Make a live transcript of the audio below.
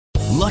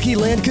Lucky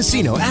Land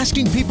Casino,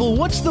 asking people,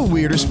 what's the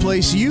weirdest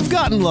place you've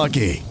gotten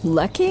lucky?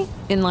 Lucky?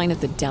 In line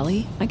at the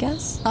deli, I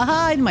guess?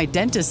 Aha, in my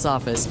dentist's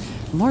office.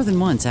 More than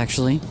once,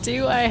 actually.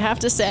 Do I have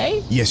to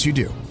say? Yes, you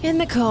do. In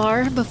the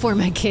car before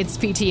my kids'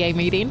 PTA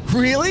meeting.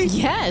 Really?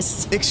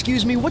 Yes.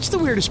 Excuse me, what's the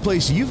weirdest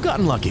place you've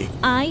gotten lucky?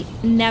 I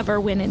never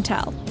win and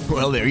tell.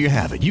 Well, there you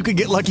have it. You can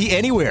get lucky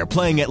anywhere,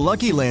 playing at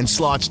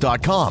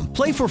LuckyLandSlots.com.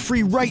 Play for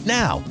free right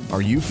now.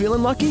 Are you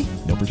feeling lucky?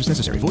 No purchase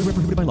necessary. Void where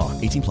prohibited by law.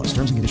 18 plus.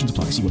 Terms and conditions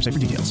apply. See website for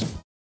details.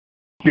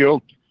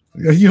 You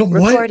know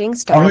what? Recording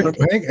started.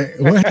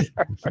 What?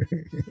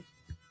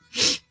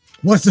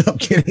 What's up,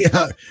 Kenny?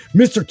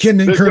 Mr.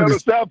 Kendon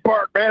Curtis. South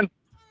Park, man.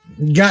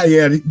 What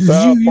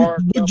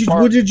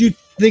did you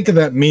think of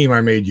that meme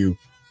I made you?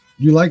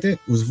 You liked it?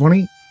 Was it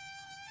funny?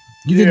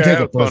 You didn't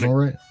take it personal,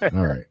 right?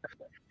 All right.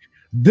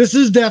 This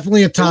is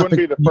definitely a topic.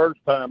 It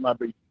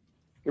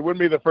wouldn't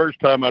be the first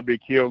time I'd be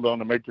killed on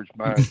the Matrix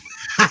Mind.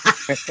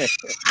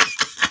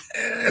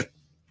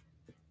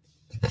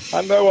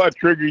 I know I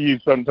trigger you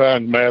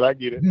sometimes, Matt. I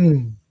get it.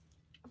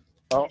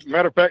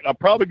 Matter of fact, I'm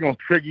probably going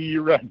to trigger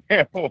you right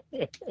now. All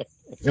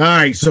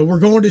right, so we're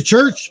going to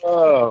church.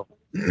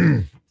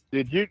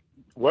 Did you?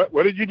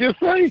 What did you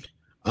just say?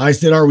 I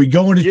said, are we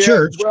going to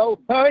church? Well,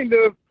 kind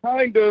of,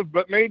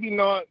 but maybe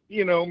not.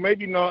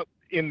 Maybe not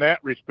in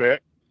that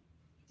respect.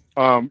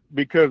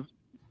 Because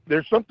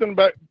there's something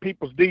about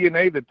people's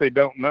DNA that they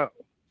don't know.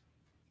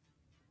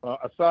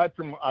 Aside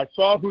from, I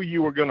saw who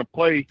you were going to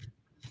play.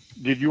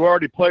 Did you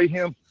already play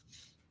him?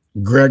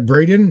 Greg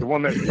Braden, the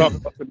one that talked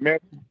about the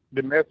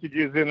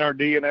messages in our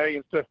DNA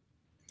and stuff.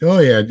 Oh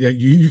yeah.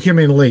 You came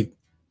in late.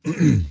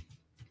 I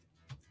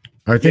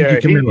think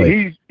you came in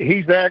late.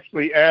 He's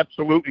actually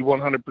absolutely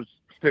 100%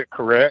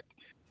 correct.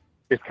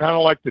 It's kind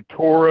of like the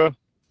Torah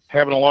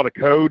having a lot of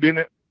code in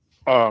it.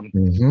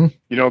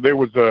 There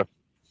was a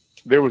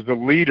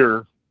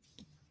leader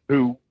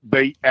who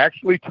they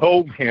actually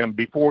told him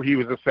before he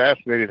was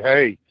assassinated,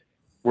 "Hey,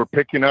 we're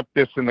picking up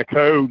this in the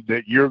code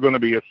that you're going to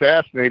be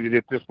assassinated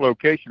at this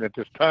location at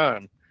this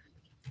time."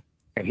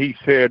 And he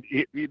said,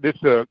 this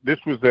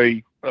was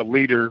a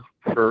leader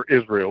for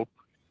Israel.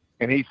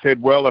 And he said,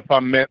 well, if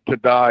I'm meant to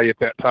die at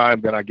that time,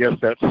 then I guess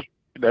that's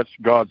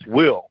God's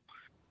will.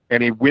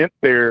 And he went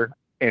there,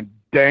 and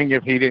dang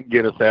if he didn't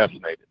get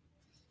assassinated.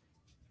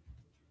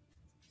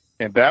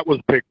 And that was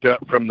picked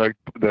up from the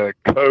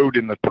code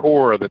in the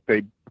Torah that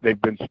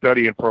they've been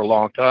studying for a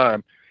long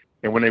time.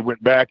 And when they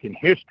went back in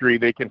history,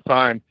 they can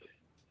find,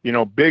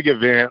 big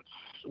events,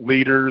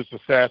 leaders,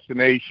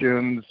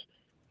 assassinations,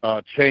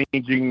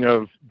 changing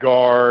of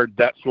guard,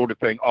 that sort of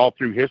thing, all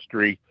through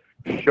history,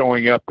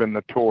 showing up in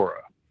the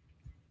Torah.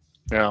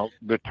 Now,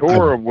 the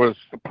Torah was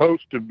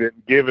supposed to have been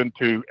given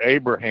to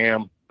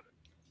Abraham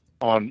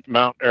on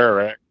Mount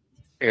Ararat,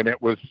 and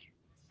it was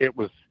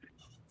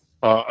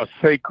a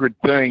sacred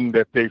thing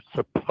that they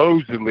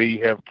supposedly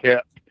have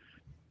kept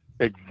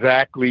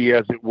exactly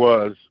as it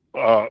was,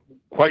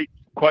 quite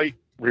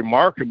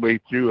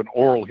remarkably through an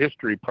oral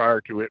history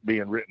prior to it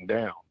being written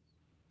down.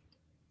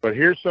 But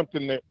here's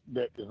something that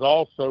is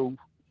also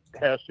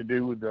has to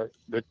do with the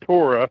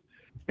Torah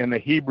and the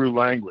Hebrew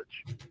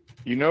language.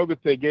 You know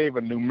that they gave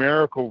a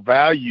numerical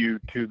value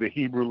to the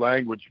Hebrew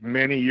language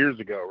many years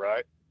ago,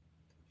 right?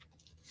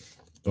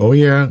 Oh,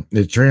 yeah.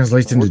 It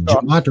translates into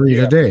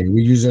gematria today.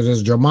 We use it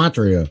as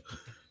gematria.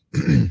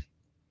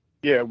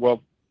 Yeah,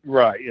 well,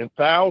 right. And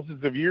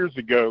thousands of years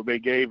ago, they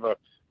gave a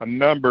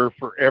number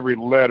for every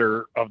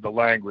letter of the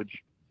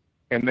language.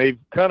 And they've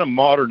kind of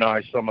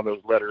modernized some of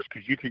those letters,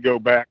 because you could go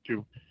back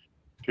to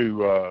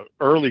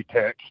early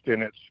text,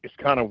 and it's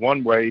kind of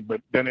one way,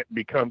 but then it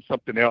becomes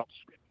something else,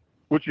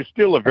 which is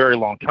still a very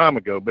long time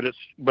ago. But it's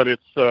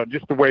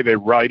just the way they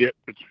write it.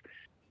 It's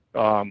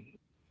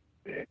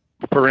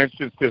for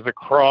instance, there's a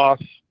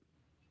cross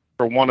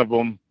for one of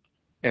them,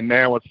 and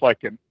now it's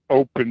like an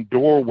open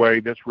doorway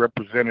that's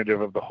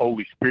representative of the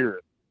Holy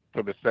Spirit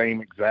for the same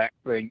exact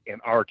thing in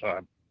our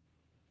time.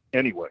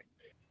 Anyway,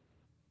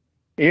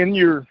 in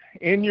your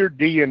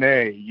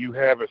DNA, you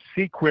have a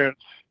sequence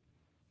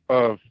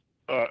of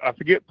I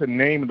forget the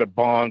name of the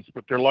bonds,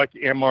 but they're like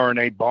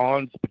mRNA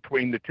bonds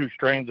between the two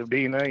strands of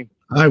DNA.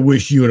 I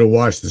wish you would have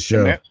watched the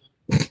show.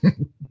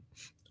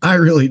 I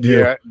really do.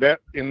 Yeah,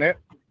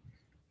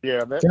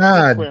 that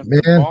God,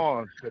 man.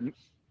 Bonds.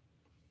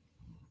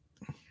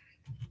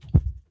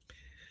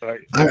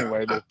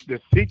 Anyway,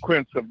 the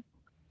sequence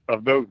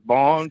of those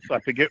bonds, I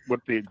forget what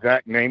the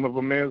exact name of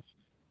them is,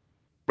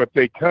 but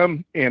they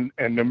come in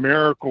a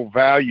numerical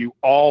value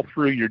all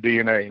through your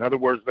DNA. In other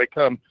words, they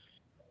come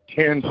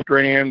 10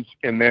 strands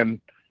and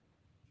then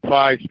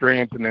 5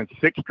 strands and then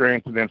 6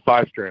 strands and then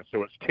 5 strands.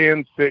 So it's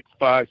 10, 6,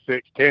 5,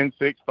 6, 10,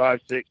 6,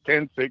 5, 6,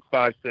 10, 6,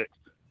 5, 6,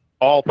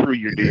 all through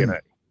your DNA.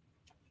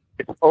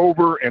 It's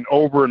over and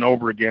over and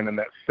over again in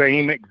that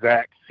same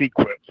exact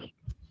sequence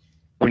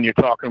when you're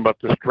talking about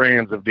the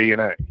strands of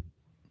DNA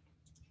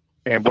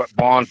and what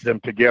bonds them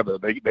together.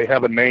 They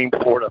have a name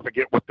for it. I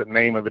forget what the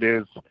name of it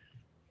is.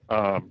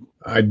 I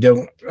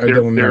don't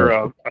know. They're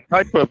a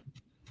type of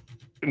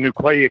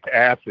nucleic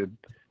acid.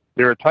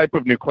 They're a type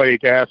of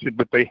nucleic acid,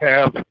 but they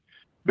have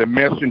the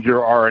messenger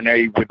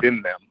RNA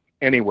within them.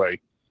 Anyway,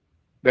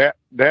 that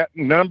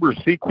number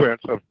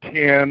sequence of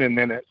 10, and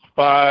then it's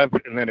 5,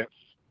 and then it's,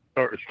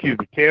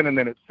 10, and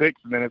then it's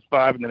 6, and then it's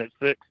 5, and then it's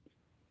 6.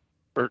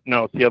 Or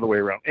no, it's the other way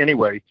around.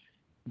 Anyway,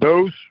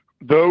 those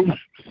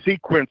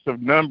sequence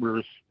of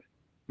numbers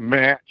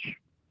match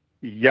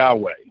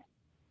Yahweh.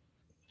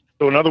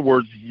 So in other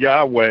words,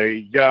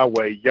 Yahweh,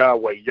 Yahweh,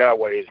 Yahweh,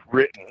 Yahweh is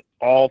written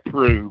all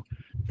through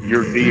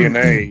your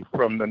DNA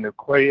from the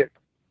nucleic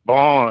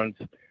bonds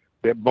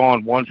that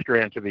bond one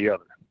strand to the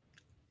other.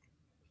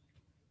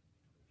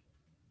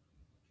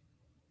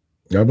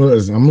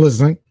 I'm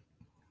listening.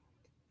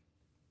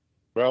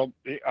 Well,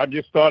 I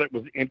just thought it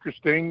was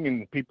interesting,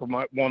 and people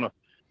might want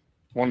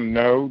to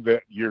know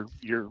that you're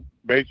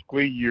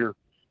basically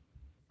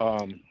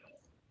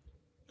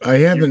I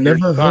haven't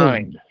never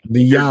heard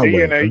the your Yahweh.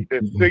 DNA,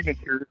 the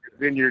signature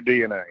is in your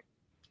DNA.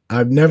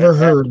 I've never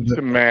heard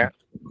to match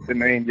the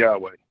name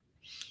Yahweh.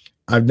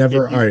 I've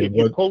never. If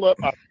you pull up,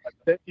 I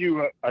sent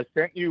you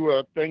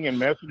a thing in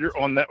Messenger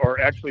on that, or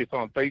actually it's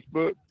on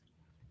Facebook.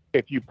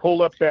 If you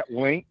pull up that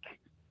link,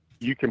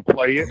 you can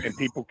play it and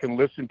people can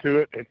listen to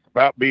it. It's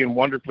about being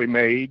wonderfully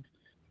made,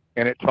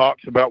 and it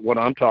talks about what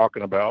I'm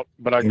talking about.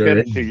 But I sent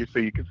it to you so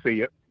you can see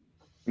it.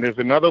 And there's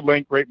another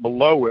link right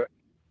below it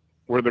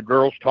where the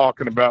girl's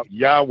talking about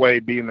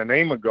Yahweh being the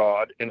name of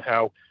God, and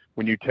how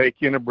when you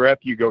take in a breath,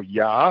 you go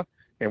Yah,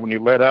 and when you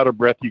let out a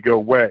breath, you go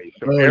Way.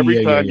 So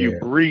every time you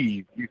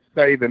breathe, you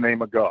say the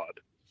name of God.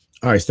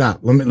 All right, stop.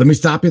 Let me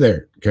stop you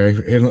there.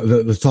 Okay,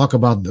 and let's talk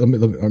about.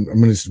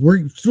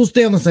 We'll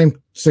stay on the same.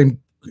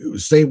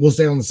 We'll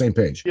stay on the same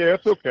page. Yeah,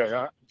 it's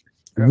okay.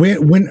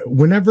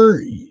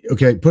 Whenever,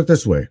 okay, put it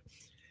this way.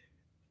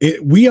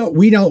 We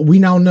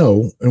now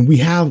know, and we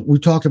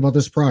talked about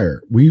this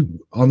prior. We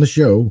on the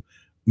show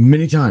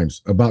many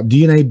times about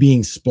DNA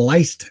being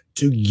spliced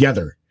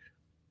together.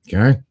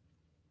 Okay.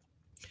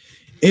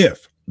 Yeah,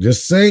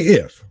 see,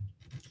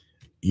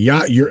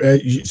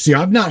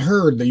 I've not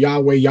heard the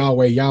Yahweh,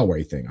 Yahweh,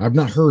 Yahweh thing. I've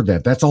not heard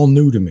that. That's all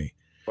new to me.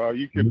 Well,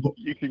 you can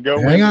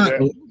go. Hang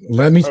on.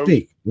 Let me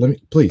speak. Let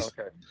me, please.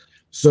 Okay.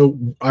 So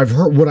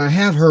what I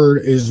have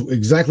heard is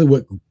exactly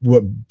what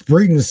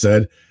Braden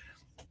said.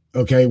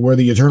 Okay, where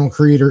the eternal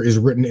creator is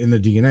written in the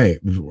DNA.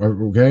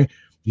 Okay,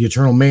 the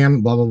eternal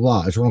man, blah blah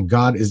blah. Eternal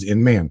God is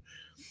in man.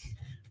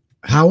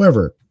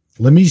 However,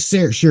 let me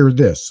share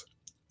this.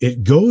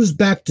 It goes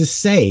back to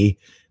say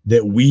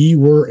that we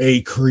were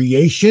a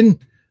creation,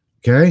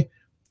 okay,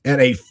 at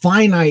a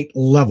finite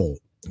level,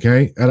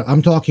 okay.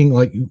 I'm talking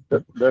like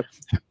that's good.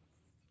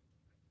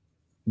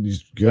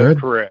 That's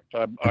correct.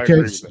 I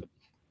agree with that.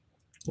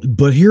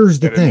 But here's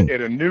the thing: at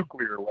a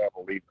nuclear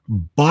level,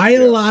 even.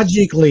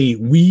 Biologically,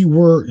 we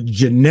were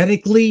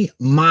genetically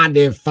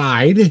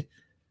modified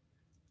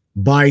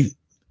by,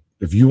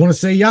 if you want to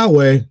say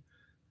Yahweh,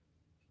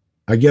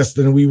 I guess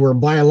then we were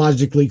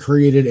biologically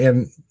created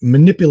and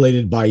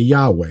manipulated by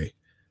Yahweh.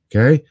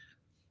 Okay,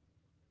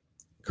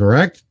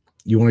 correct?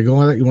 You want to go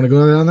on that? You want to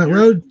go down that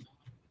road?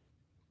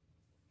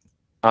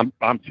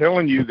 I'm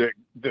telling you that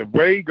the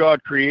way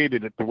God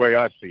created it, the way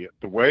I see it,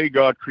 the way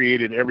God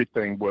created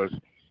everything was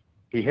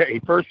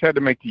He first had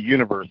to make the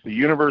universe. The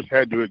universe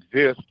had to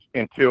exist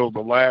until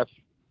the last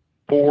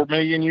 4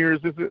 million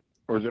years, is it?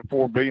 Or is it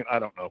 4 billion? I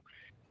don't know.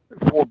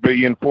 4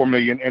 billion, 4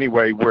 million,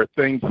 anyway, where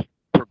things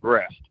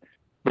progressed.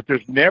 But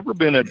there's never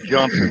been a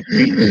jump in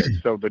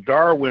species. So the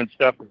Darwin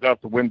stuff is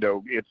out the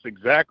window. It's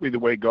exactly the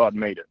way God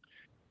made it.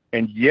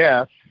 And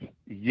yes,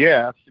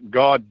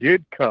 God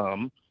did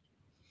come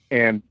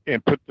and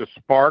put the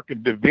spark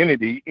of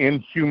divinity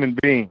in human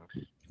beings.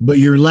 But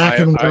you're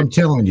lacking what I'm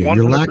telling you.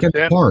 You're lacking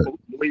the part.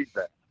 Believe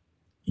that.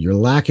 You're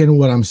lacking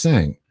what I'm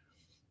saying.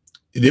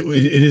 It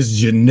is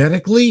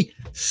genetically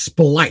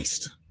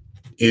spliced.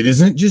 It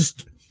isn't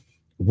just.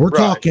 We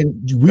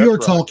are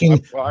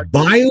talking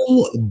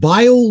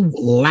bio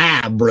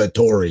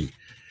laboratory.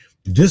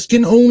 This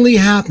can only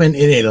happen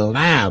in a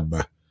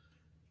lab.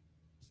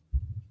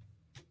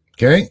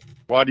 Okay.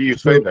 Why do you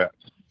say that?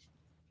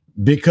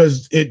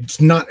 Because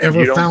it's not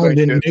ever found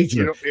in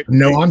nature.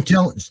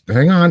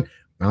 Hang on.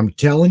 I'm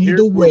telling you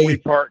the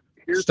way.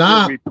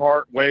 Stop. We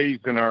part ways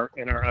in our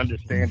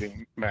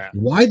understanding, Matt.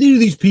 Why do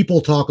these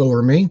people talk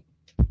over me?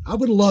 I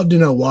would love to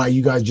know why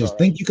you guys just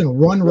think you can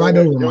run right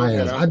over my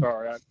ass. I'm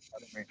sorry. I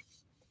didn't mean.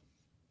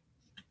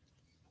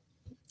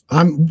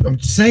 I'm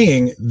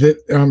saying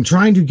that I'm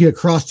trying to get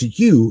across to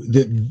you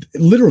that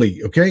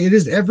literally, okay, it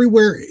is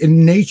everywhere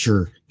in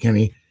nature,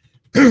 Kenny,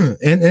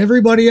 and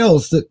everybody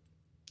else that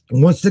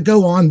wants to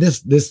go on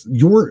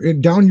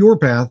down your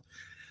path.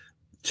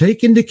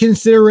 Take into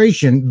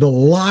consideration the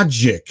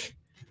logic,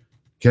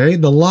 okay,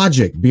 the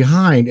logic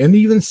behind, and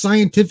even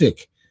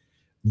scientific,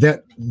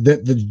 that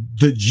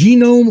the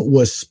genome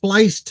was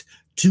spliced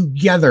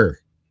together.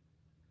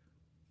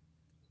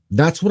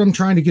 That's what I'm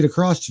trying to get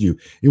across to you.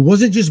 It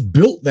wasn't just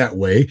built that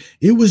way.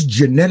 It was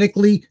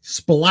genetically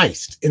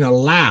spliced in a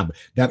lab.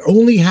 That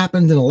only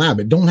happened in a lab.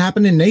 It don't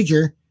happen in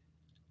nature.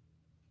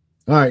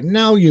 All right,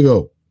 now you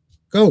go.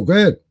 Go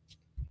ahead.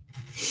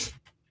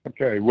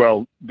 Okay,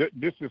 well,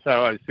 this is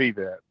how I see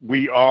that.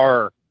 We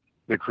are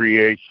the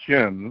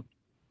creation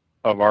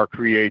of our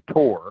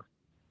creator,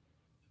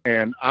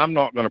 and I'm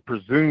not going to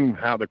presume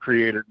how the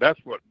creator, that's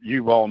what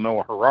you all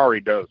know Harari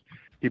does.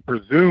 He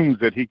presumes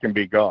that he can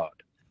be God.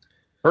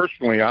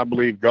 Personally, I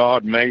believe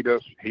God made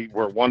us.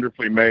 We're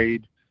wonderfully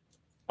made,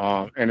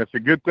 and it's a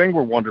good thing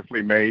we're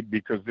wonderfully made,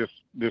 because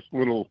this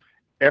little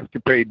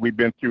escapade we've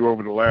been through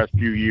over the last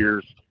few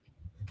years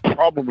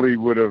probably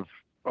would have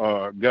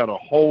got a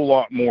whole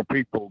lot more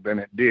people than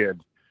it did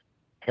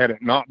had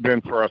it not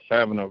been for us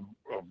having a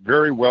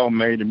very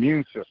well-made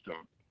immune system,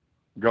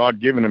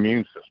 God-given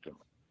immune system.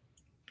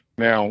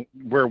 Now,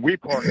 where we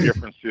part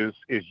differences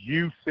is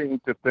you seem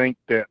to think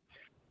that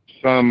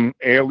some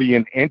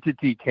alien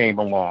entity came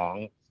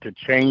along to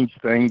change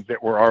things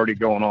that were already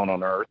going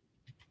on Earth,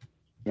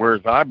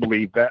 whereas I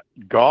believe that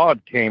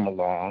God came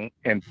along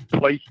and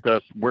placed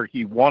us where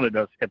he wanted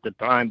us at the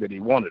time that he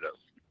wanted us.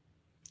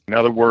 In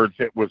other words,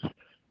 it was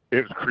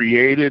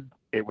created,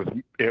 it was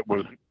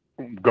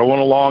going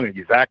along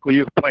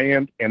exactly as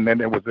planned, and then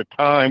there was a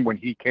time when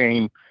he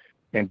came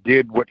and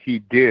did what he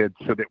did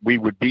so that we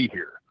would be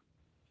here.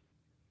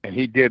 And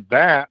he did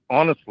that,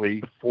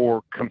 honestly,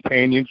 for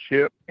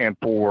companionship and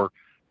for,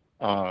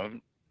 well,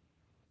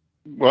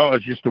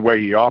 it's just the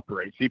way he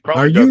operates. He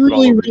probably Are you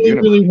really want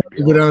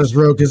to go down this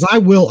road? Because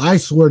I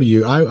swear to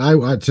you,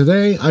 I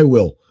today I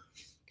will.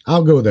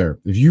 I'll go there.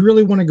 If you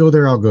really want to go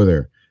there, I'll go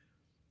there.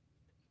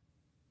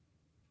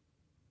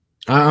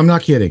 I'm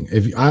not kidding.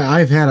 If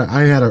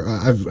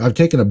I've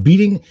taken a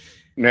beating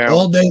now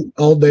all day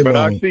but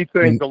long. I see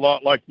things a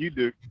lot like you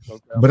do.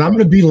 Okay, but I'm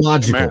going to be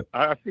logical. Matt,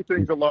 I see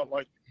things a lot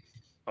like.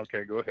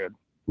 Okay, go ahead.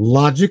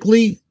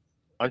 Logically,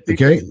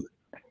 okay.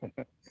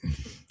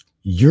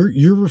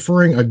 You're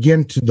referring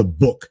again to the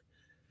book.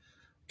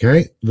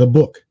 Okay, the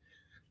book.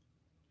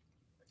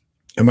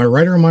 Am I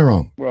right or am I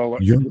wrong? Well,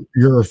 you're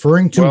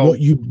referring to what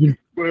you.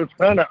 Well, it's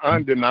kind of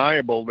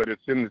undeniable that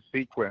it's in the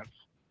sequence,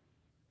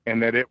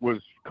 and that it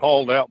was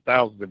called out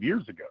thousands of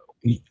years ago.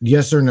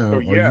 Yes or no? So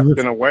yes,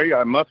 in a way,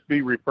 I must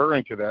be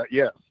referring to that.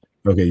 Yes.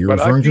 Okay, you're but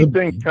referring I see to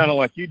things kind of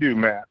like you do,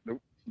 Matt.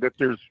 That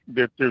there's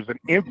an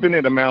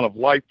infinite amount of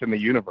life in the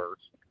universe,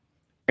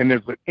 and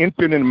there's an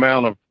infinite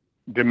amount of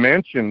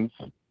dimensions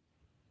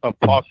of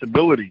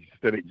possibilities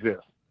that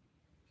exist.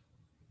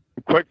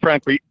 Quite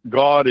frankly,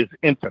 God is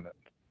infinite.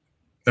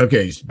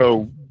 Okay,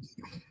 so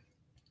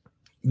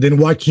then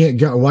why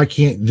can't not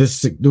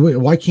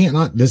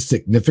this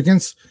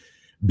significance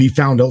be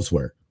found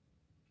elsewhere?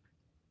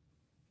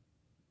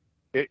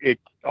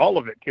 All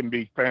of it can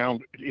be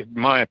found, in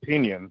my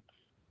opinion.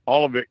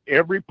 All of it,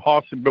 every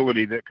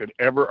possibility that could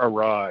ever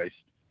arise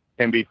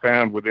can be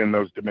found within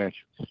those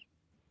dimensions.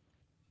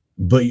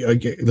 But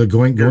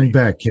going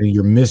back, Kenny,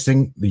 you're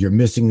missing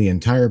the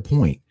entire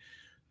point.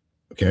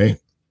 Okay,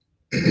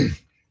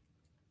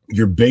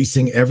 you're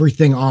basing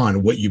everything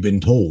on what you've been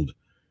told.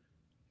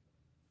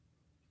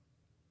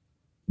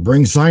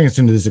 Bring science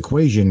into this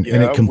equation,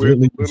 and it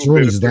completely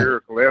destroys that.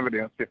 Empirical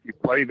evidence. If you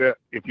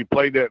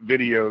play that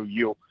video,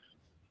 you'll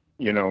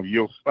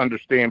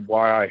understand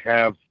why I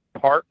have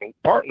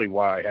partly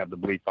why I have the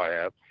belief I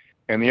have,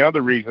 and the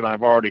other reason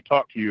I've already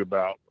talked to you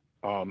about.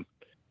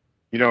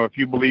 If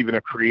you believe in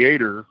a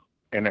creator,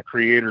 and a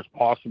creator's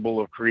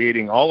possible of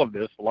creating all of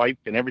this life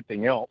and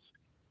everything else,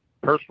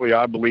 personally,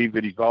 I believe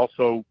that he's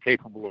also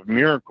capable of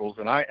miracles,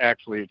 and I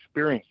actually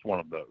experienced one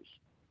of those.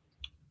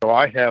 So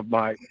I have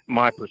my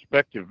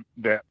perspective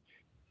that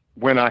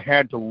when I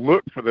had to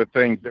look for the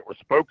things that were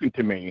spoken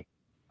to me,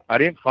 I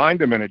didn't find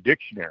them in a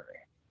dictionary.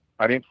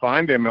 I didn't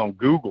find them on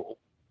Google.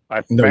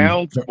 I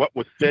found what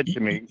was said to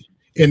me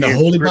in the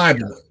Holy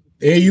Bible.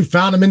 Yeah, you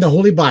found them in the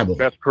Holy Bible.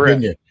 That's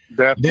correct.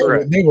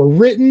 Correct. They were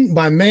written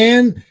by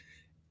man,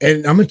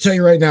 and I'm going to tell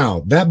you right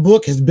now, that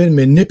book has been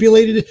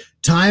manipulated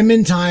time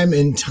and time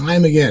and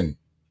time again.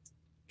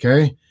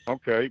 Okay.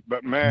 Okay,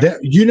 but man,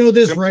 you know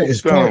this, right?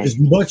 As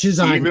much as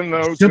I, even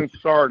though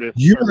Sardis,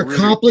 you're a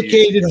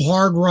complicated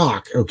hard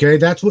rock. Okay,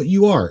 that's what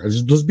you are.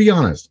 Let's be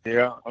honest.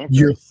 Yeah. Okay.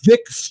 You're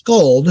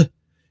thick-skulled,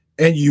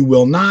 and you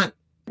will not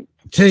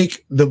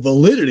take the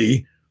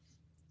validity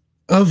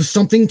of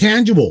something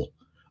tangible.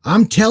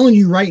 I'm telling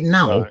you right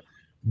now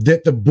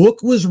that the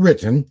book was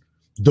written,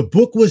 the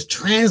book was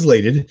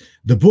translated,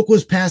 the book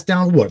was passed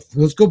down. What?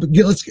 Let's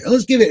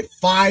give it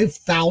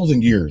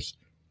 5,000 years.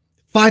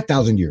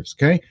 5,000 years.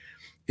 Okay.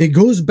 It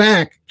goes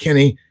back,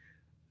 Kenny,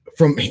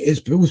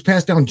 it was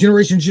passed down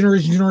generation.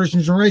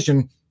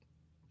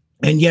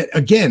 And yet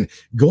again,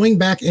 going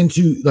back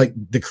into like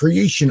the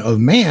creation of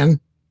man,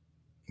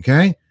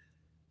 okay,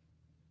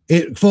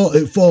 it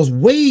falls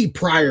way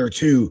prior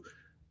to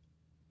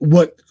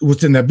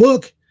what's in that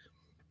book,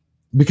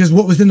 because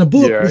what was in the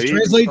book was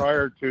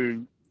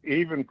translated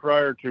even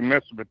prior to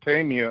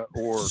Mesopotamia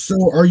or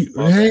so are you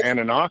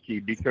Anunnaki,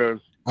 because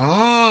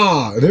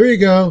there you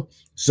go.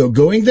 So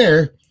going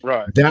there,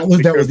 right, that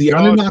was the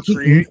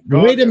Anunnaki.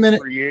 Wait a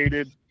minute.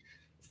 Created.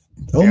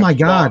 Oh my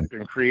God!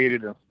 And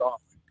created and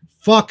stopped.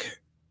 Fuck.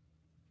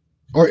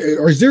 Or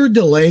is there a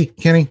delay,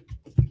 Kenny?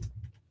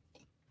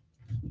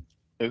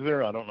 Is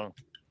there? I don't know.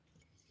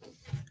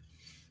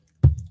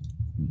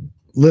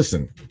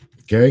 listen,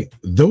 okay,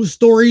 those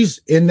stories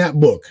in that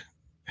book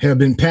have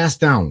been passed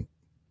down,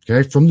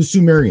 okay, from the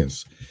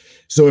Sumerians.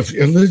 So if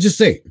let's just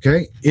say,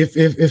 okay, if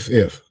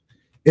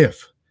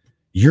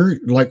you're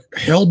like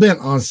hell bent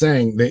on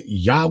saying that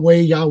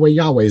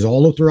Yahweh is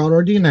all throughout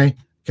our DNA,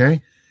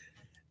 okay,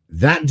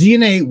 that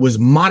DNA was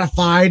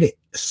modified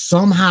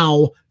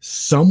somehow,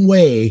 some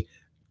way,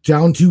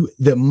 down to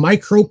the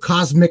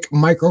microcosmic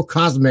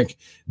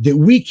that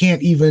we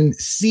can't even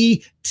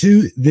see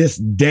to this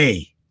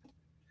day.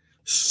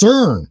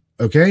 CERN,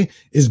 okay,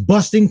 is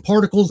busting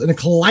particles in a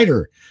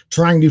collider,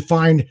 trying to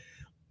find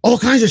all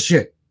kinds of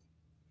shit.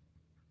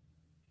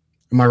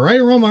 Am I right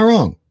or am I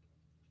wrong?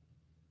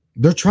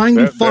 They're trying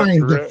to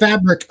find the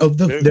fabric of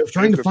the. They're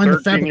trying to find the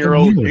fabric of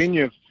the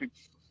universe.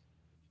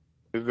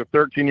 There's a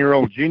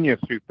 13-year-old genius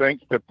who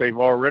thinks that they've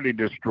already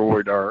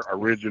destroyed our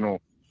original.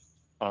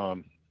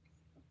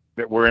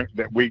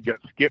 That we got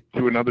skipped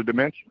to another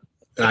dimension.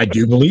 I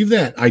do believe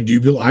that. I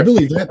believe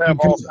that. Have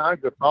all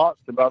kinds of thoughts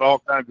about all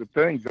kinds of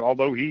things.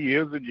 Although he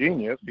is a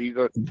genius, he's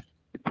a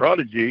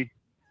prodigy.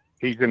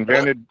 He's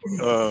invented,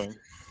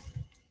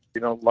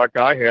 like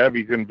I have.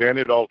 He's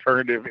invented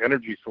alternative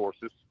energy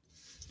sources.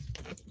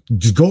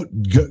 Just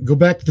go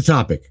back to the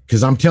topic,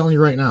 because I'm telling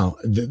you right now,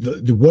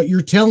 the what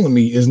you're telling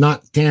me is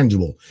not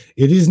tangible.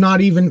 It is not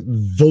even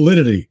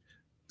validity.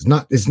 It's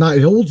not.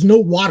 It holds no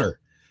water.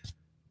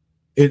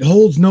 It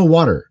holds no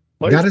water.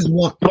 That is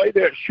what. Play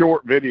that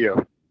short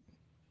video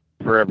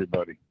for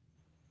everybody.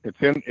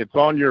 It's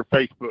on your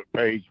Facebook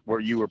page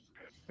where you were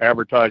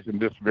advertising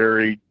this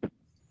very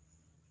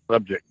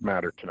subject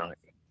matter tonight.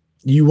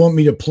 You want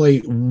me to play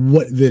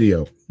what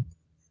video?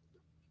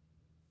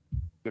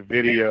 The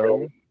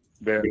video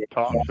that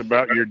talks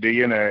about your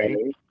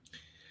DNA.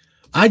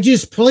 I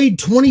just played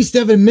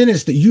 27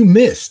 minutes that you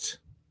missed.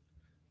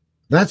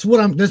 That's what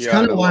I'm. That's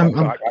kind of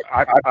why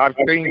I've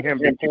seen him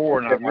before,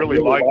 and I really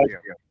like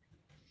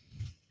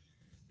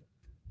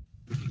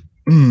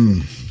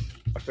him.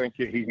 I think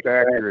he's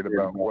accurate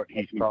about what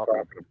he's talking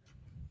about.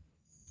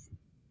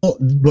 Well,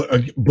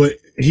 but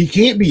he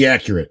can't be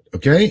accurate,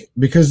 okay?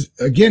 Because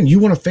again, you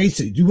want to face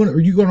it. You're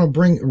going to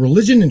bring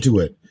religion into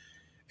it,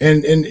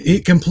 and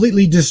it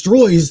completely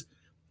destroys.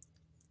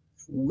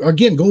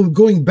 Again,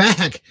 going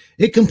back,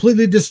 it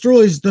completely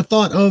destroys the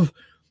thought of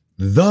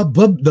the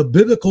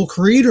biblical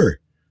creator.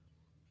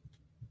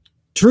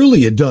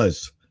 Truly, it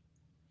does.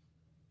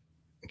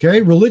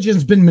 Okay,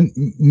 religion's been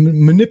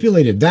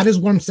manipulated. That is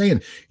what I'm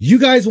saying. You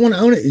guys want to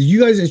own it. You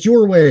guys, it's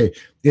your way.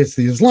 It's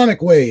the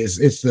Islamic way.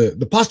 It's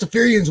the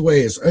Pastafarians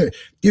way.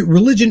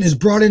 Religion is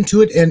brought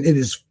into it, and it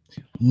is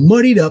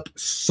muddied up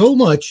so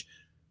much.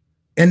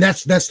 And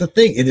that's the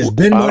thing. It has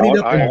been muddied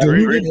up and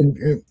diluted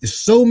and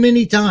so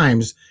many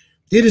times.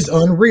 It is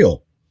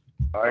unreal.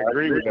 I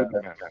agree with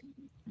that.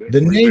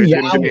 The name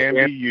Yahweh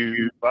can be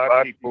used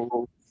by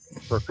people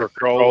for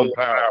control and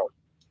power.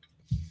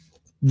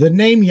 The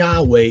name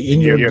Yahweh in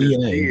your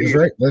DNA is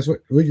right. That's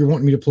what you're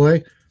wanting me to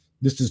play.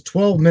 This is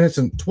 12 minutes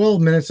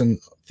and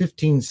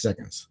 15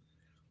 seconds.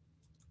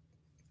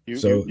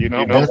 I'll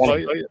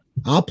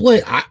play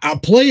it. I'll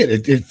play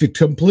it. It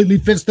completely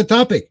fits the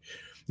topic.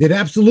 It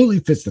absolutely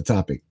fits the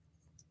topic.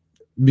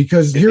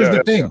 Because here's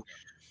the thing.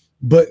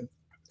 But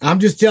I'm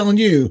just telling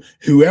you,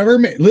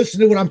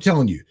 listen to what I'm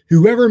telling you.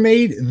 Whoever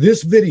made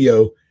this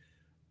video,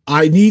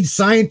 I need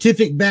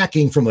scientific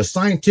backing from a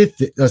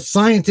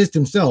scientist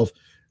himself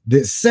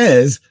that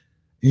says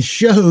and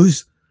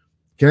shows,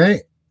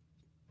 okay,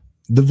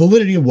 the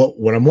validity of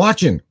what I'm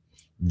watching.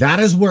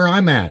 That is where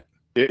I'm at.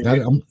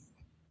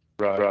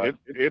 Right.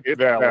 It's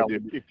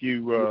valid. If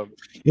you,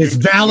 it's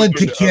valid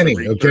to Kenny.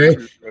 Okay.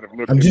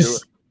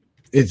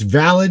 It's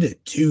valid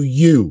to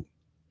you.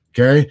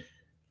 Okay.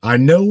 I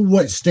know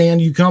what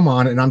stand you come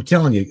on, and I'm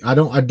telling you, I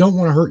don't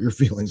want to hurt your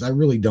feelings. I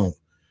really don't.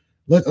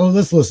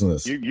 Let's listen to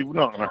this. You're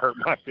not going to hurt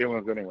my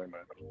feelings anyway,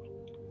 man.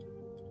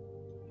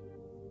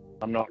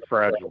 I'm not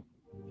fragile.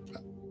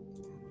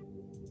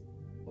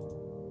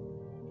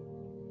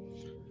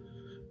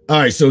 All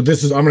right, so I'm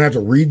going to have to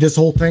read this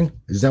whole thing.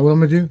 Is that what I'm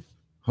going to do?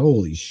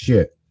 Holy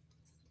shit.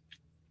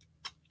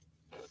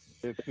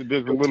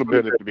 There's a little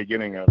bit at the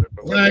beginning of it,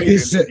 but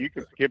you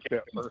can skip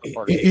that first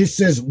part. It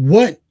says,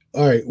 what?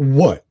 All right,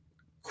 what?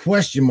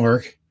 Question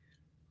mark.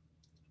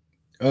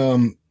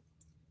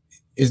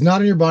 Is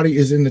not in your body,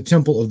 is in the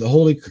temple of the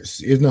Holy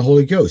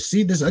Ghost.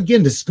 See this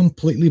again, this is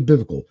completely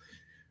biblical.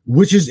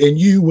 Which is in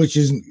you, which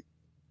is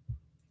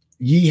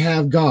ye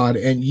have God,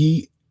 and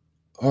ye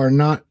are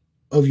not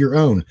of your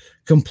own.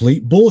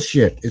 Complete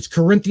bullshit. It's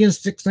Corinthians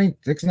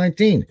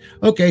 6:19.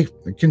 Okay,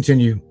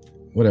 continue.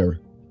 Whatever.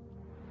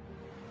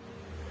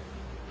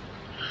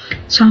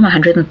 Psalm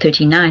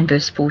 139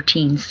 verse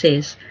 14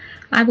 says,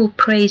 I will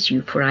praise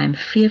you, for I am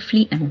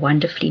fearfully and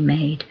wonderfully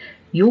made.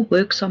 Your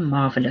works are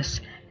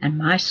marvelous, and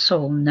my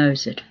soul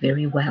knows it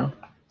very well.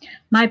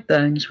 My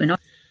bones were not...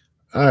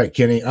 All right,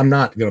 Kenny, I'm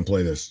not going to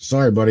play this.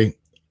 Sorry, buddy.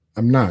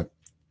 I'm not.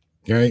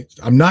 Okay?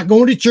 I'm not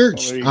going to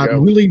church.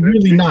 I'm really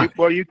not.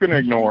 Well, you can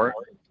ignore it.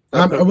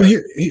 Well,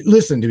 here,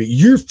 listen to me.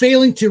 You're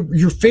failing to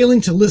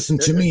listen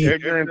to me.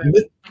 Ignorance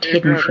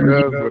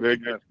does what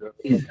ignorance does.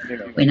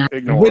 When I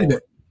Wait a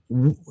minute.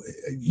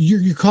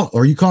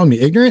 Are you calling me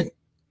ignorant?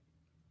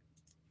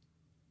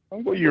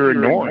 Well, you're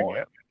ignoring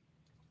it.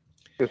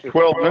 It's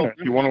 12 minutes.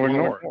 You want to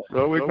ignore it,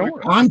 so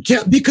ignore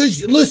it.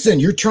 Because listen,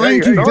 you're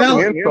trying to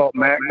validate.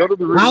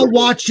 I'll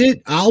watch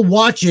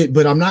it,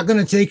 but I'm not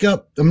going to take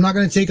up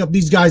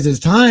these guys'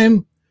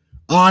 time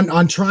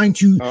on trying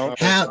to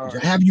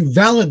have you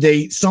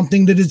validate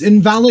something that is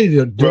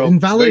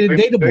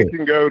invalidatable. They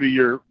can go to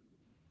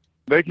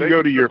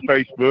your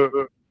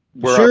Facebook.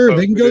 Sure,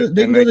 they can go to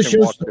the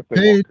show's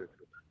page.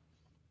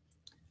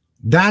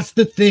 That's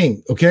the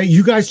thing, okay?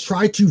 You guys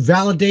try to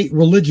validate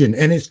religion,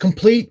 and it's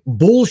complete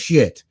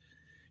bullshit.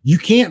 You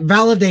can't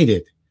validate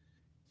it,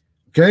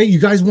 okay? You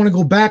guys want to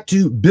go back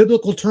to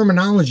biblical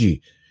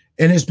terminology,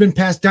 and it's been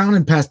passed down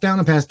and passed down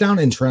and passed down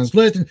and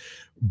translated,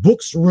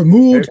 books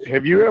removed.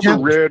 Have you ever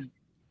read?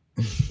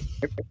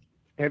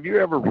 Have you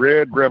ever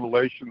read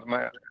Revelations,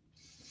 Matt?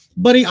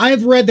 Buddy, I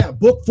have read that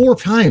book 4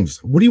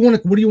 times. What do you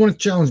want to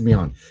challenge me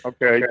on?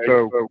 Okay,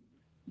 so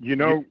you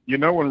know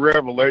in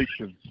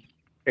Revelations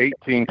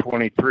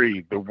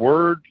 18:23, the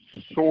word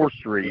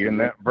sorcery in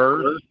that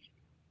verse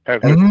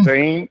has the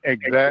same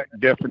exact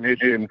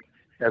definition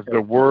as the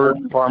word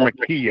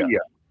pharmakia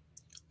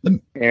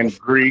in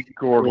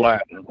Greek or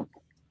Latin.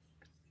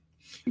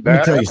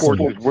 That, of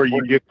course, is where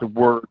you get the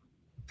word.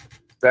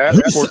 That,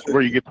 of course, is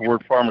where you get the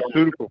word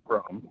pharmaceutical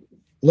from.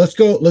 Let's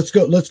go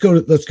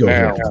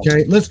now, here.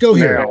 Okay, let's go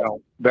here.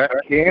 That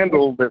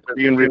candle that's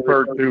being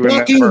referred to.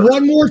 Fucking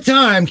one more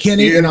time,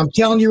 Kenny, and I'm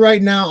telling you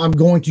right now, I'm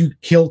going to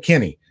kill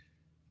Kenny.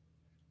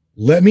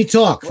 Let me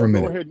talk for a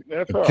minute.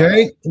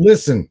 Okay, right.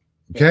 Listen.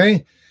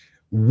 Okay,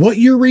 what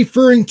you're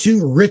referring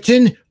to,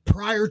 written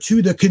prior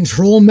to the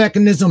control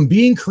mechanism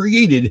being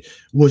created,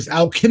 was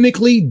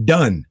alchemically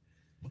done.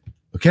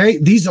 Okay,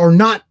 these are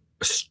not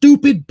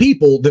stupid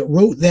people that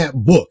wrote that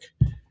book.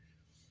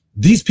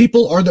 These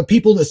people are the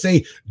people that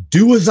say,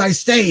 do as I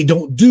say,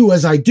 don't do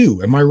as I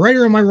do. Am I right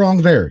or am I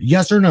wrong there?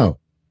 Yes or no?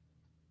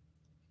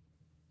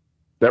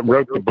 That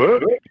wrote the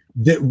book?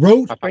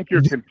 I think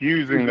you're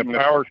confusing the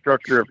power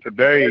structure of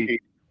today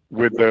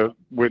with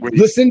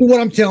listen to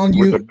what I'm telling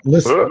you.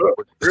 Listen,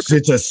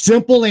 it's a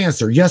simple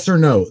answer. Yes or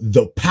no?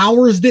 The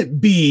powers that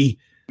be.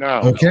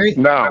 No. Okay.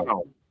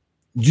 No.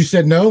 You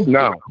said no?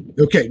 No.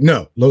 Okay,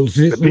 no.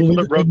 The people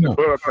that wrote the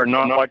book are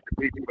not like the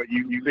people that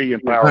you see in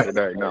power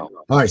today. No.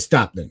 All right,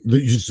 stop then.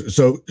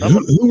 So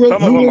who wrote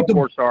the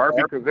book? Are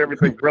because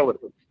everything's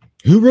relative.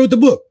 Who wrote the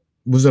book?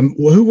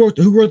 Who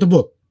wrote the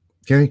book?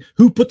 Okay,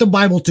 who put the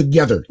Bible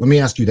together? Let me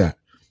ask you that.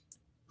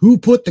 Who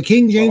put the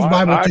King James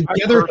Bible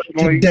together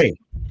today?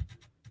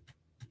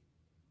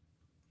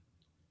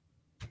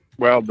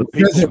 Well, the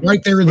people it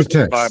right there in the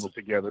text. The Bible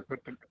together.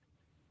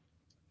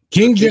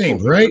 King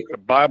James, right? Put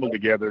the Bible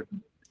together.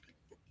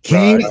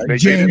 King They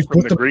James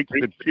put the Greek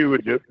to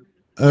Jewish.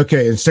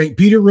 Okay, and St.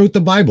 Peter wrote the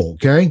Bible.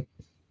 Okay,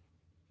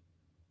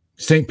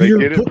 St. Peter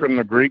did it from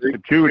the Greek to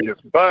Jewish.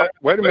 But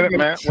wait a minute,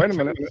 Matt. Wait a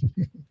minute.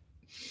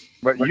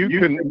 But you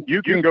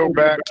can go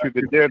back to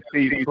the Dead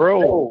Sea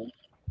Scrolls.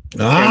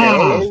 And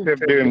those have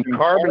been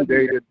carbon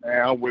dated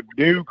now with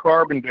new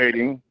carbon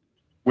dating,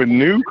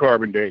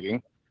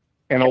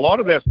 and a lot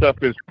of that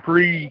stuff is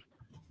pre-Christ.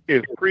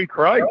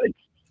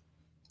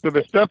 So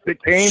the stuff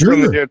that came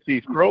from the Dead Sea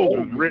Scrolls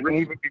was written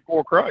even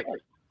before Christ.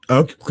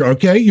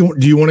 Okay.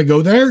 Do you want to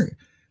go there?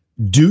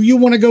 Do you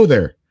want to go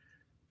there?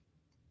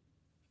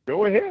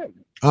 Go ahead.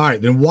 All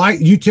right, then why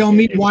you tell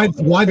me why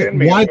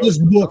this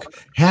book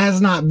has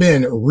not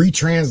been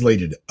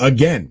retranslated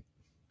again?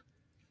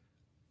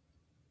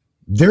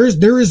 There is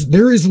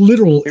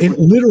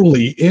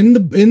literally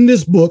in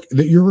this book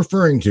that you're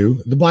referring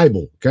to, the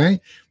Bible.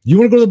 Okay, you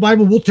want to go to the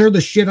Bible? We'll tear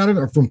the shit out of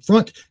it from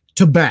front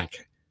to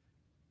back.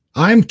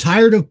 I'm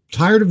tired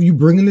of you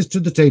bringing this to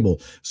the table.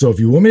 So if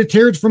you want me to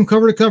tear it from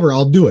cover to cover,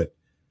 I'll do it.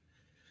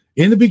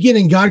 In the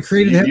beginning, God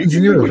created heavens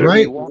and earth.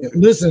 Right?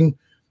 Listen.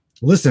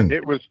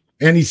 It was.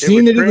 And he's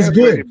seen that it was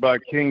good by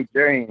King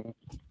James,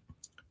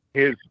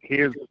 his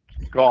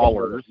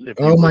scholars.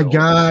 Oh my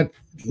God!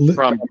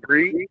 From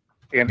Greek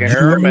and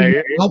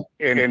Aramaic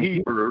and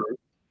Hebrew.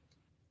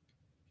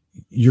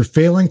 You're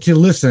failing to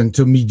listen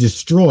to me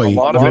destroy. A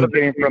lot of it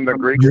came from the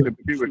Greek and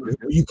Jewish.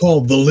 You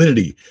call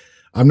validity.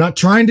 I'm not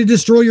trying to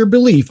destroy your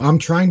belief. I'm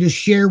trying to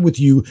share with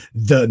you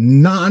the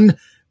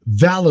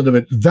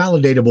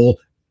non-validatable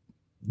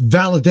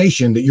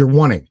validation that you're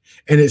wanting,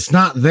 and it's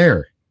not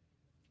there.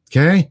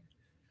 Okay.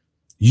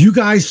 You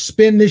guys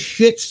spin this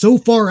shit so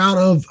far out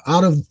of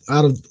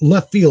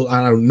left field.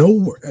 I don't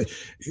know.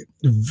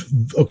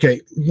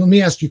 Okay, let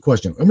me ask you a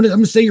question. I'm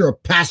gonna say you're a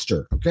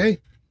pastor. Okay,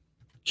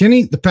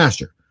 Kenny, the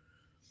pastor,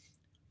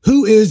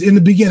 who is in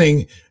the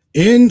beginning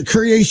in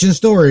creation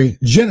story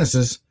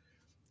Genesis.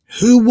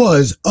 Who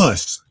was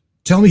us?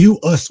 Tell me who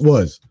us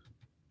was.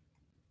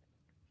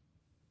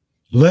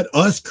 Let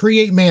us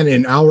create man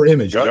in our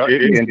image.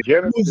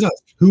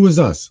 Who was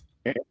us?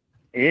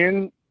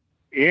 In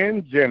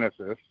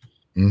Genesis.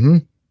 Mm-hmm.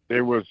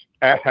 There was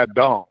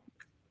Adam.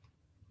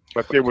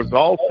 But there was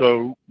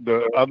also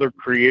the other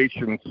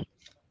creations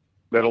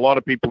that a lot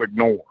of people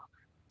ignore.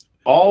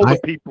 All the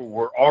people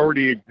were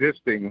already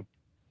existing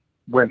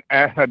when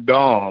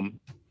Adam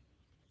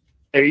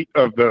ate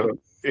of the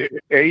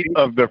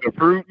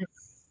fruit,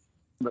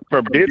 the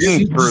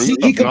forbidden fruit. See,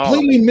 he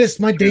completely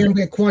missed my damn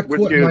quote.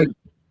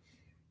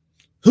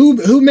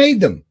 Who made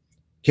them?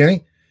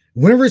 Okay.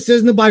 Whenever it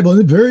says in the Bible in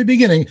the very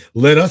beginning,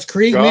 let us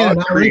create man.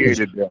 God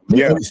created them.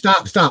 Yeah.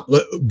 Stop.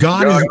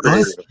 God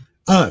is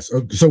us.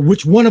 So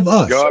which one of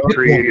us? God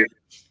created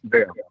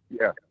them.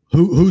 Yeah.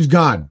 Who's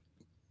God?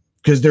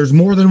 Because there's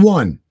more than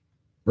one,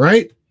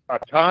 right?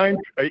 A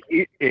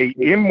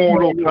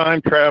immortal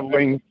time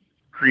traveling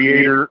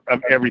creator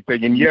of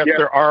everything. And yes,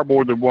 there are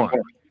more than one.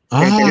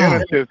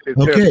 Genesis,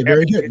 okay,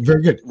 very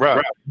good.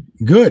 Right.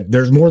 Good.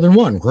 There's more than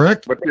one,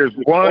 correct? But there's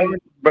one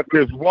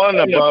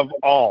above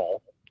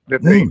all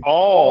that they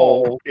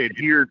all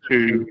adhere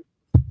to,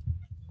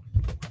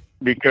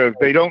 because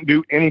they don't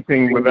do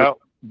anything without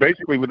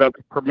the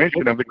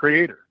permission of the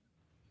creator.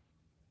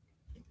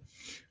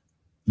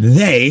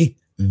 They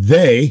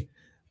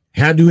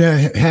had to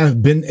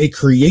have been a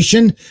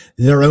creation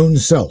their own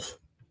self.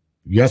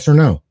 Yes or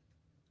no?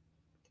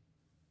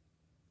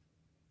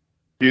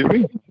 Excuse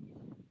me?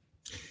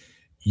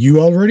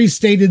 You already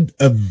stated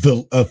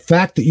a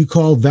fact that you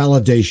call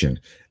validation.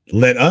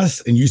 Let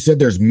us, and you said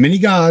there's many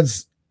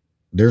gods.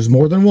 There's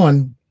more than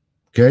one.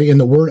 Okay. In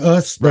the word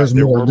us, there's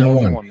more than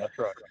one. That's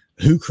right.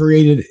 Who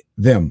created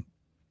them?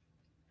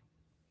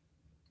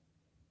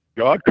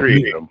 God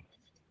created them.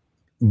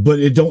 But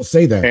it don't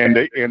say that.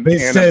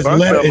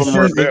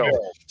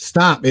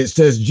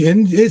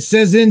 It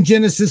says in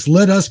Genesis,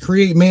 let us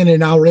create man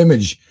in our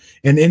image.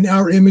 And in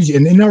our image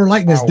and in our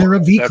likeness,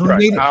 thereof he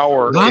created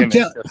our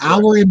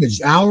image.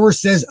 Our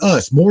says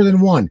us, more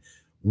than one.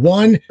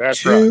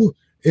 Two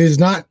is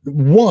not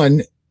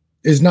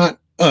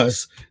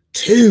us.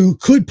 Two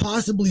could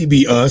possibly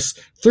be us.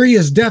 Three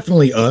is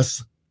definitely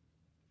us.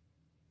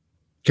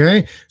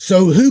 Okay,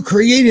 so who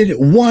created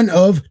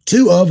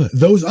two of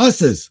those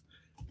us's?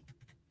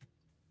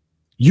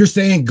 You're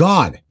saying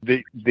God.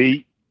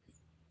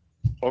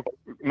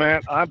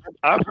 Man, I've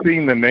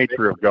seen the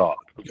nature of God.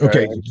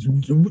 Okay.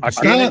 I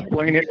can't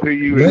explain it to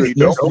you. If you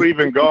don't believe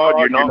in God,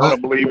 you're not going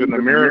to believe in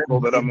the miracle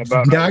that I'm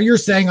about. Now you're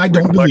saying I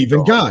don't believe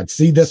in God.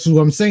 See, that's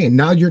what I'm saying.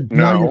 Now you're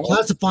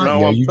classifying.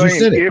 No, you just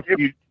said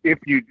it. If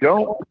you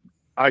don't,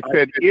 I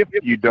said if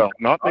you don't,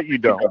 not that you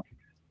don't.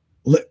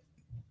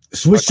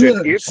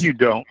 If you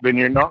don't, then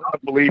you're not going to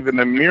believe in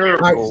the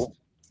miracle.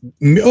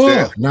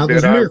 Now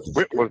there's miracles.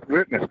 Was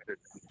witnessed.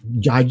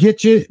 I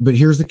get you, but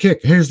here's the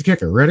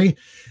kicker. Ready?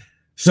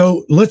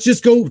 So let's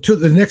just go to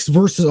the next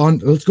verses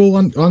let's go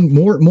on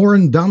more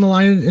and down the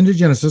line into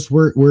Genesis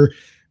where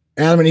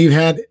Adam and Eve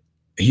had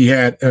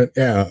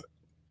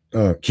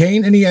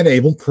Cain and he had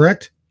Abel,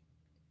 correct?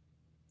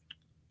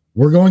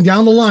 We're going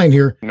down the line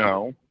here.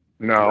 No,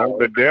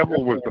 the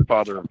devil was the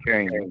father of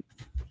Cain.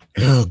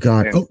 Oh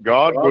God.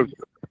 God was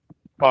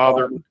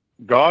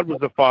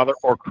the father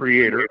or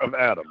creator of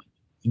Adam.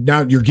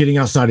 Now you're getting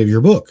outside of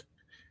your book.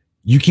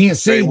 You can't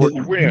say they were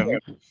twins.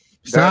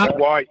 That's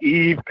why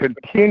Eve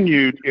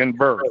continued in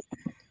birth.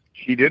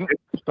 She didn't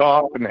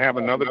stop and have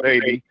another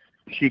baby.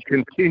 She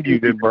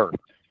continued in birth.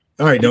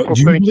 All right, no, do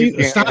you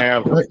believe? Stop.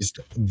 Right.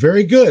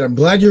 Very good. I'm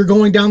glad you're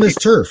going down this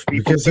turf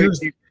because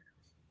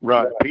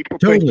people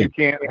think you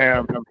can't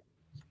have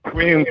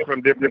twins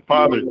from different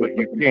fathers, but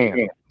you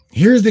can.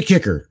 Here's the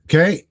kicker.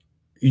 Okay,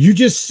 you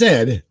just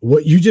said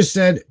what you just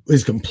said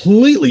is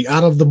completely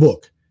out of the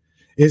book.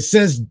 It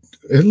says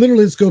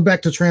literally. Let's go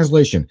back to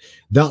translation.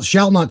 Thou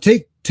shalt not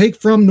take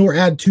from nor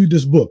add to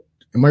this book.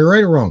 Am I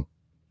right or wrong?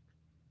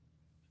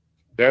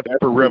 That's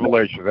for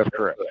Revelation. That's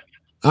correct.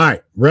 All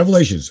right,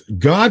 Revelations.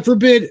 God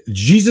forbid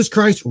Jesus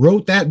Christ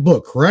wrote that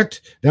book,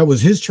 correct? That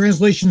was his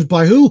translations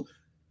by who?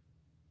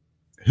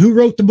 Who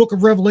wrote the book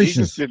of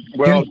Revelations?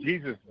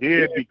 Jesus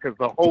did because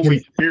the Holy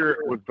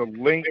Spirit was the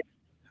link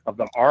of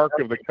the Ark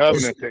of the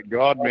Covenant that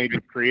God made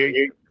with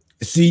creation.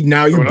 See,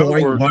 now you're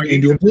buying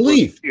into a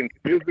belief. In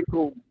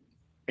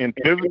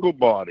physical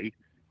body,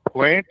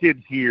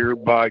 planted here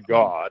by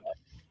God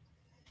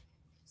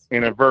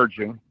in a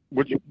virgin,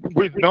 which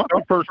was not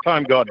the first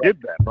time God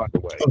did that, by the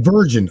way. A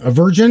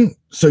virgin.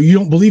 So you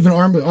don't believe in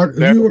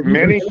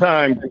many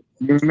times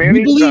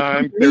believe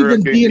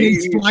in DNA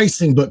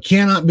splicing, but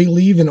cannot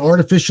believe in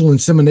artificial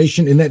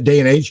insemination in that day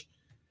and age.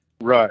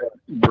 Right.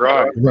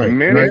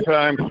 Many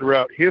times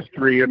throughout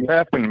history, it's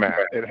happened, Matt.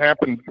 It's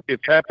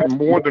happened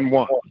more than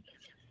once.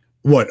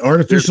 What,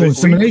 artificial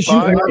insemination?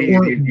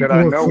 That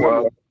I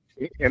know of,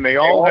 and they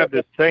all have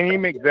the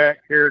same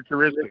exact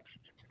characteristics.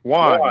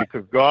 Why?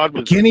 Because God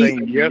was the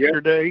same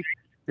yesterday,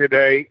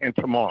 today, and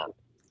tomorrow.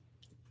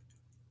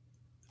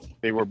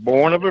 They were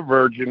born of a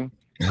virgin,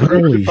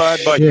 crucified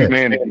by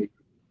humanity,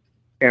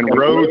 and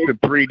rose in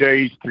 3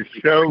 days to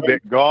show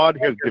that God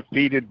has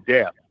defeated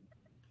death.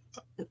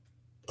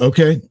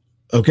 Okay.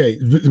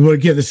 Well,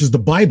 again, this is the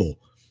Bible.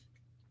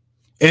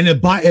 And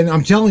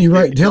I'm telling you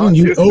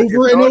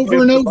over and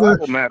over and over.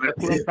 Bible, Matt. That's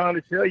what I'm trying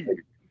to tell you.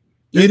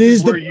 This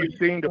is where you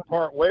seem to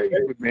part ways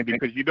with me,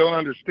 because you don't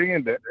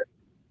understand that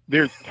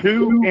there's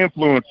two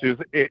influences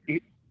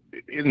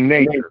in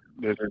nature.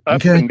 There's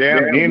up and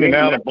down, and in and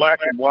out, and black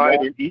and white,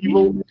 and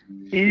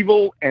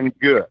evil and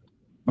good.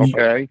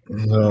 Okay,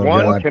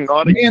 one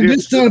cannot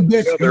exist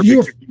together, because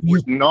you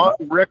would not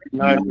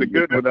recognize the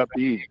good without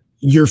the evil.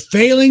 You're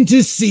failing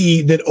to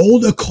see that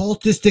old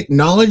occultistic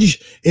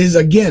knowledge is,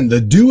 again,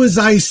 the do as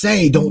I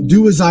say, don't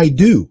do as I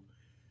do.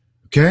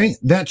 Okay,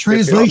 that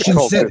translation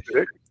said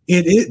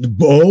it is.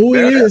 Oh,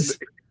 it is.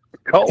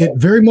 It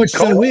very much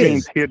so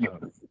is.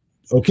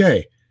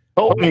 Okay.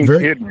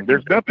 Hidden.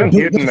 There's nothing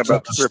hidden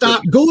about Scripture.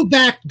 Stop. Go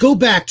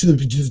back to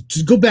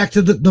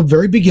the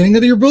very beginning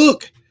of your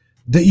book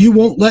that you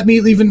won't let me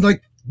even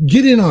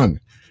get in on.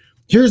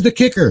 Here's the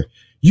kicker.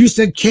 You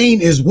said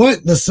Cain is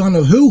what? The son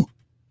of who?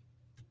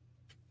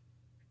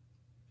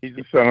 He's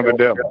the son of the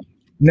devil.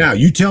 Now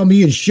you tell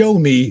me and show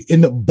me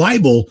in the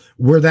Bible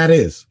where that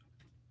is.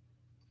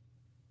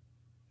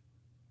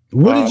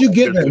 Where did you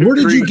get that? Where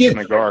did you get?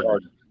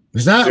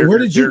 Is that where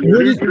did you?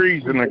 There's two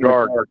trees in the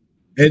garden.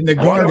 In the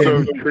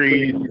garden.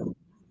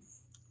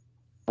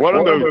 One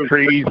of those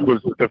trees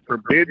was the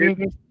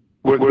forbidden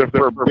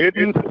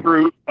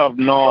fruit of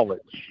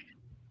knowledge.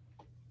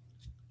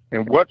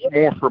 And what's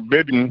more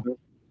forbidden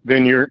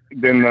than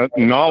the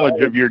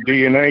knowledge of your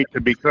DNA to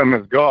become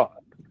as God?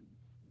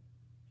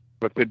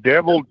 But the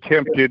devil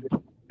tempted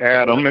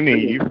Adam and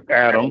Eve,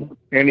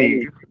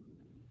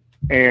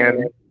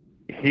 and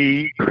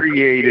he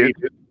created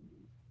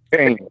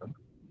Cain.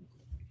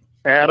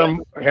 Abel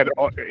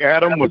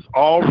was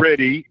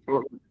already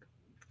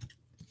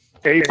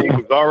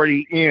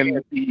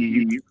in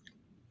Eve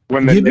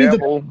when the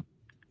devil.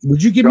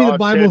 Would you give me the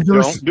Bible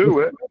verse? Don't do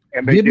it.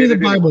 And give me the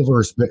Bible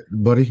verse,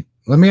 buddy.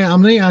 I'm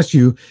going to ask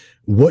you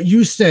what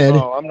you said.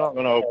 Oh, I'm not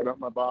going to open up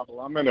my Bible.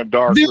 I'm in a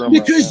dark room.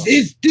 Because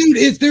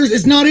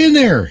it's not in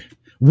there.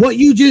 What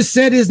you just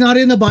said is not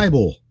in the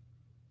Bible.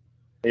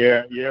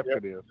 Yeah, yes,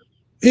 it is.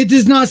 It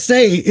does not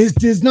say. It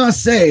does not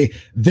say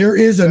there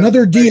is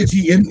another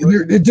deity.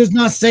 It does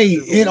not say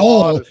at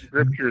all. There's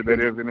scripture that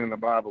isn't in the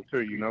Bible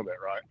too. You know that,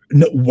 right?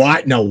 No,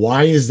 why? Now,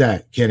 why is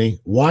that, Kenny?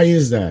 Why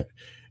is that?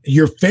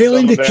 You're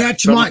failing to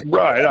catch my.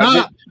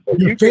 Right.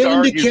 You're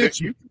failing to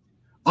catch.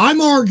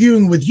 I'm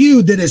arguing with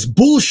you that it's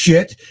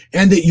bullshit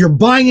and that you're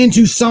buying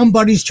into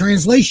somebody's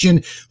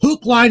translation,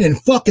 hook, line,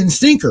 and fucking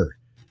sinker.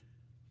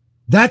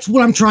 That's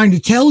what I'm trying to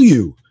tell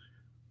you.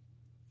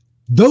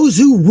 Those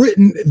who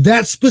written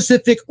that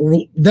specific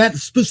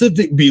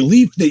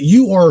belief that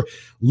you are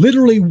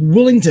literally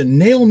willing to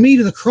nail me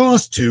to the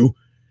cross to,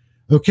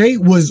 okay,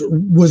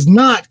 was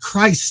not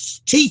Christ's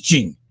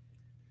teaching.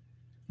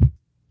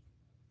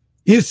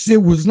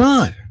 It was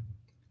not.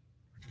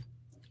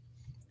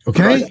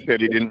 Okay. Christ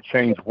said he didn't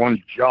change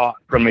one jot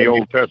from the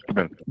Old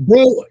Testament.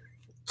 Bro,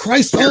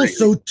 Christ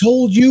also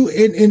told you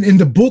in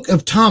the book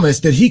of Thomas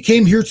that he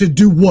came here to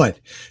do what?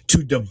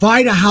 To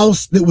divide a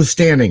house that was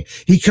standing.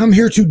 He come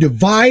here to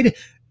divide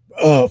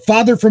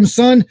father from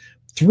son.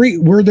 Three,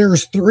 where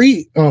there's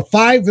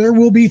five, there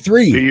will be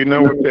three. Do you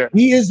know what that?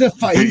 He is the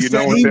fire. Do you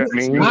know what that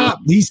means?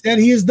 He said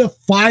he is the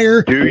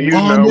fire. Do you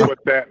know what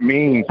that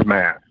means,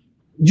 Matt?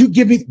 You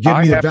give me the validation.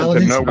 I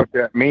happen to know what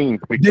that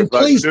means because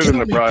I stood in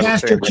the bridal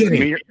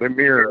chamber, the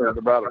mirror of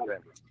the bridal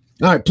chamber.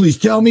 All right, please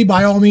tell me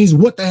by all means,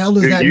 what the hell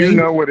does that mean? Do you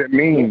know what it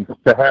means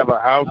to have a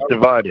house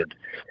divided?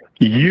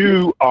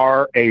 You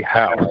are a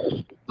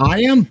house.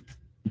 I am?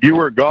 You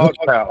are God's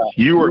house.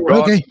 You are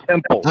God's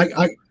temple.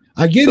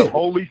 I get it. The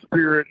Holy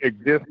Spirit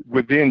exists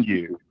within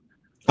you.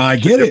 I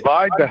get it.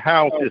 Divide the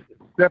house is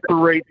to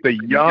separate the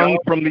young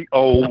from the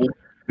old,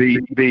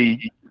 the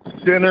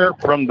sinner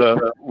from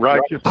the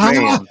righteous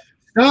man.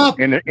 Stop.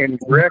 In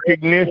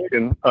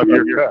recognition of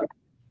your cut.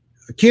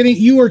 Kenny,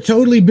 you are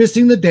totally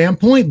missing the damn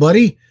point,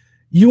 buddy.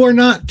 You are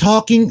not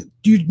talking.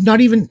 You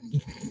not even.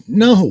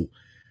 No.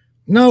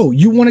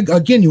 You want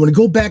to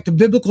go back to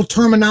biblical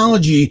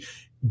terminology,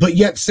 but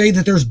yet say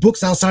that there's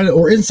books outside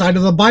or inside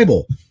of the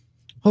Bible.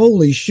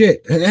 Holy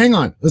shit. Hang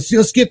on.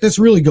 Let's get this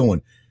really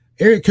going.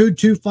 Area code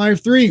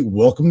 253.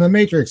 Welcome to the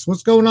Matrix.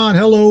 What's going on?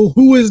 Hello.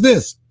 Who is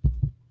this?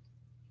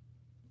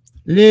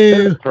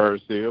 Hello.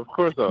 Percy. Of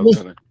course I was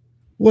gonna.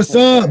 What's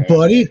up,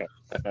 buddy?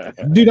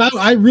 Dude,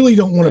 I really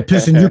don't want to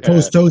piss in your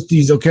post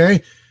toasties,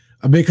 okay?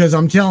 Because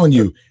I'm telling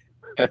you,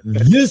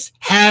 this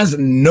has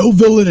no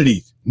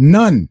validity.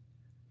 None.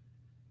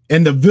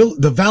 And the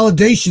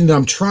validation that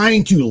I'm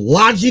trying to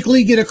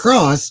logically get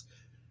across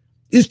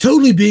is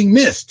totally being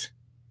missed.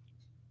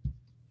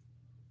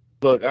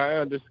 Look, I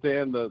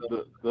understand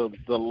the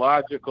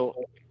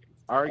logical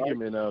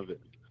argument of it,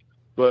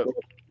 but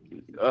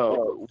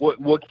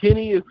what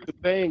Kenny is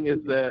saying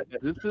is that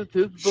this is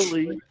his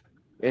belief,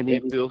 and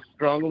he feels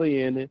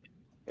strongly in it,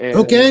 and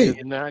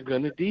he's not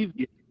going to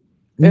deviate.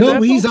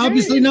 No, he's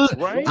obviously not.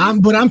 Right?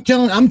 But I'm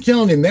telling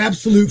him the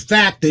absolute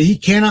fact that he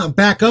cannot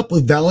back up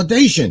with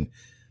validation.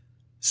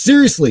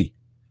 Seriously,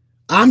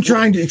 I'm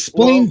trying to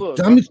explain.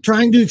 I'm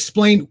trying to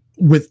explain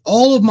with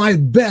all of my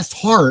best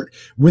heart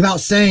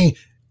without saying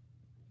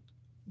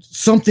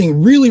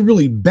something really,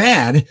 really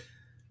bad.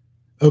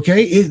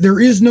 Okay, there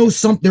is no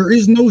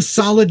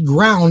solid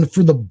ground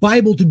for the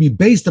Bible to be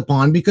based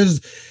upon because,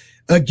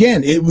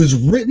 again, it was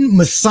written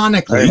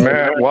Masonically. Hey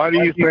Matt, why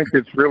do you think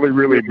it's really,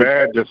 really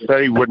bad to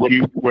say what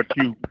you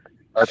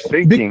are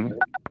thinking?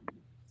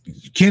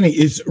 Kenny,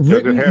 it's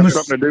written. Does it have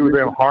something to do with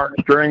them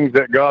heartstrings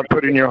that God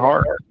put in your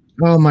heart?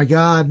 Oh my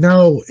God,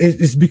 no!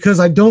 It's because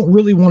I don't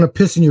really want to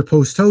piss in your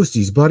post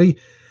toasties, buddy.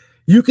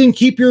 You can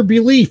keep your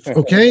belief,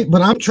 okay?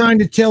 But I'm trying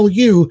to tell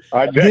you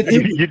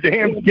you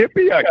damn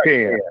skippy, I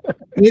can.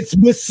 It's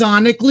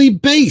Masonically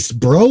based,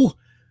 bro.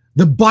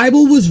 The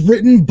Bible was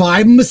written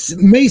by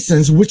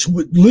Masons, which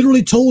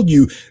literally told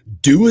you,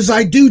 do as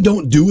I do,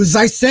 don't do as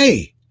I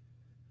say.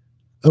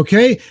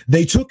 Okay?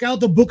 They took out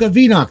the book of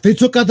Enoch. They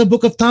took out the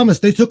book of Thomas.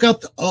 They took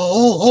out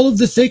all of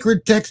the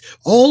sacred texts,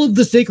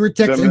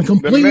 and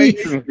completely,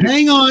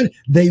 hang on,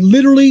 they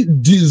literally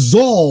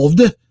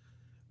dissolved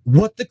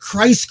what the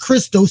Christ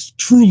Christos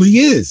truly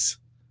is.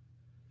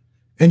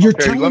 And you're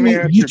telling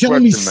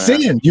me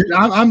sin.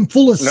 I'm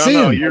full of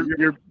sin.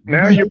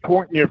 No, you're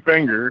pointing your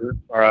finger,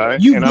 all right?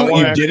 You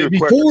did it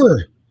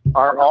before.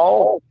 Are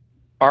all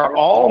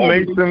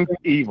Masons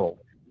evil?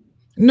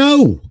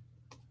 No,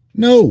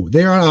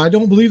 they are. I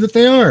don't believe that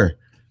they are.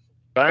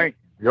 Thank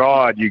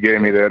God you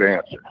gave me that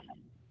answer.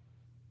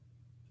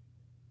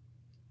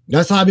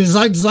 That's how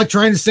it's like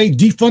trying to say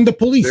defund the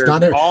police.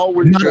 There's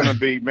always going to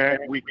be, man.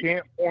 We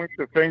can't point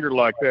the finger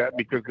like that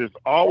because there's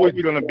always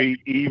going to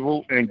be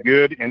evil and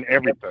good in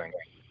everything.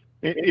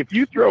 If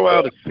you throw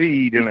out a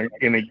seed in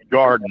a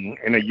garden,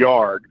 in a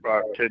yard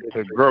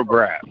to grow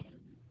grass,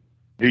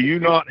 do you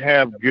not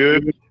have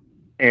good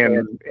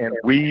and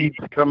weeds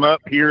come up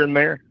here and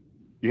there?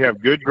 You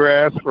have good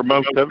grass for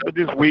most of it, but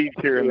just weeds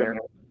here and there.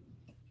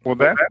 Well,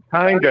 that's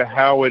kind of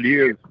how it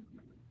is.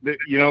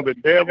 The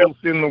devil's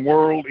in the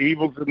world,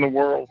 evil's in the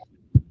world.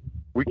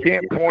 We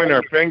can't point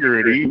our finger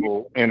at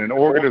evil in an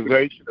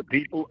organization, a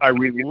people, a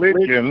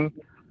religion,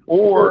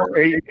 or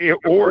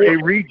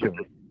a region.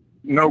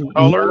 No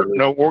color,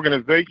 no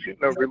organization,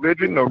 no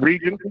religion, no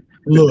region.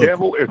 The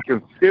devil is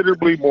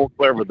considerably more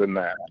clever than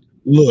that.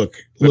 Look,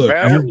 you're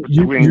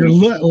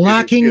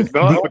lacking. It's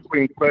not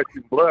between flesh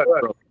and blood.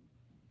 Bro.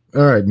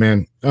 All right,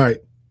 man. All right,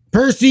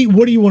 Percy,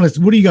 what do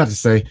you got to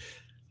say?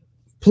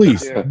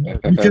 Please,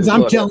 because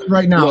I'm telling you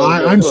right now,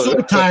 I'm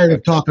so tired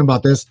of talking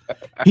about this.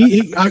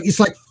 It's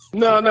like I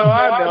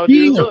know.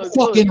 Being a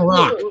fucking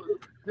rock.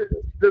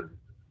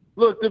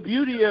 Look, the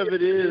beauty of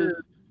it is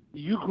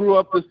you grew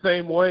up the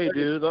same way,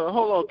 dude.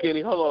 Hold on,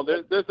 Kenny. Hold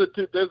on.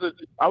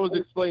 I was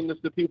explaining this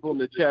to people in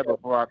the chat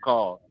before I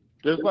called.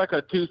 There's like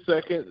a 2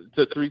 second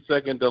to 3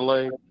 second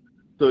delay,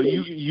 so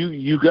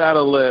you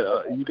gotta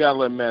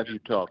let Matthew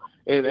talk.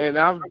 And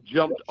I've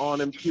jumped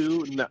on him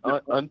too,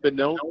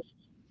 unbeknownst.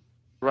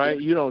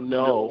 Right? You don't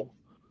know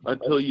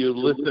until you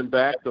listen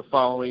back the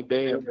following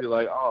day and be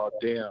like, oh,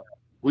 damn,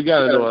 we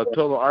got to know a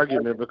total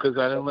argument because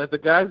I didn't let the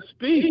guy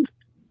speak.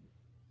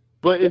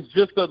 But it's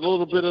just a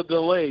little bit of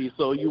delay.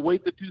 So you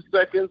wait the 2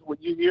 seconds when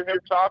you hear him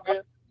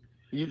talking.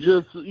 You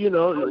just,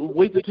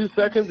 wait the 2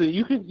 seconds and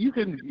you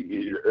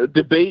can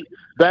debate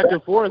back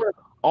and forth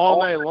all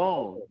night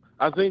long.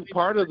 I think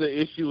part of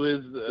the issue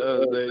is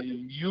that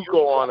you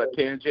go on a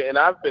tangent, and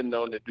I've been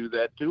known to do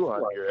that too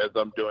on here as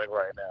I'm doing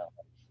right now.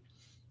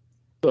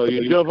 So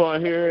you jump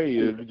on here,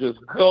 you just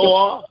go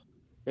off,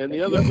 and the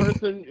other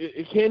person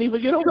it can't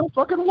even get a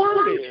fucking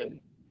word in.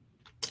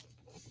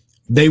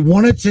 They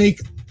want to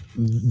take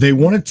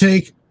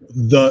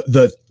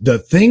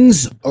the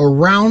things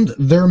around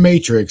their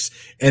matrix,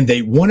 and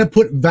they want to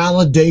put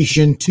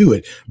validation to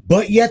it,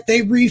 but yet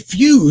they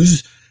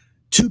refuse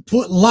to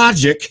put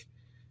logic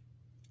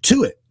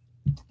to it.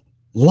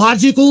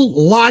 Logic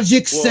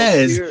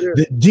says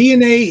that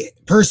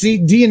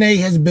DNA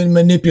has been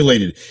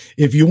manipulated.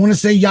 If you want to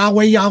say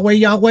Yahweh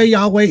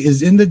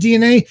is in the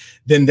DNA,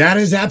 then that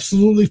is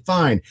absolutely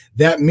fine.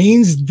 That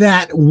means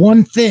that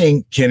one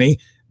thing, Kenny,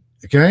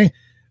 okay,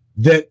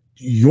 that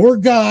your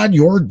God,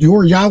 your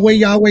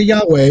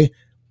Yahweh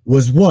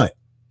was what?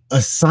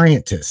 A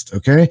scientist,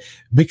 okay?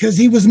 Because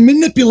he was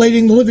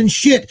manipulating the living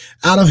shit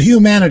out of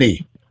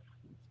humanity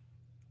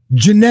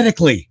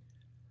genetically.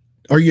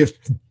 Are you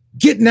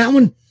getting that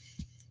one?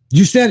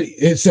 You said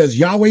it says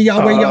Yahweh,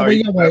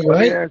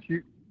 right?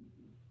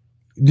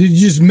 Did you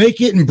just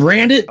make it and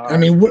brand it? I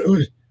mean,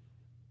 what?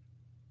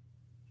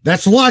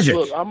 That's logic.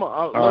 Look,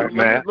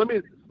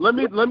 let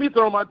me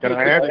throw my. Can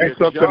I ask you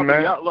something,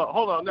 man? Hold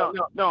on,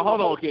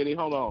 hold on, Kenny,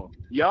 hold on.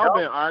 Y'all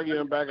been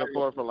arguing back and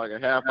forth for like a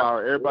half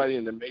hour. Everybody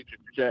in the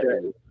Matrix chat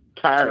is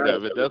tired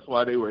of it. That's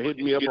why they were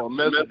hitting me up on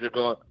Messenger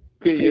going,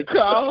 "Can you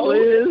call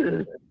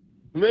in?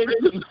 Make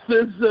some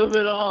sense of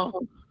it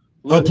all."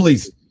 Oh,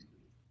 please.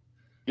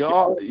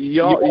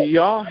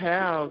 Y'all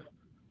have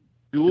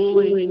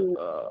dueling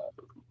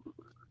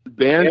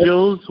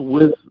banjos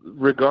with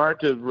regard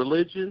to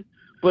religion,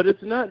 but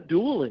it's not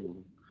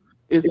dueling.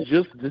 It's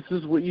just this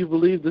is what you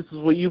believe, this is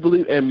what you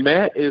believe. And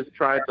Matt is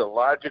trying to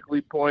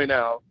logically point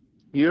out,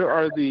 here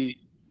are the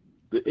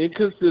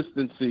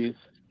inconsistencies,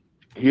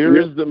 here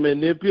is the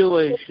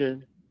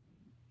manipulation,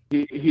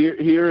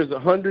 here is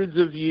hundreds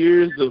of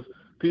years of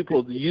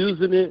people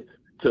using it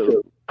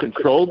to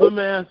control the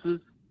masses.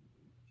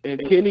 And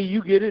Kenny,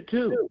 you get it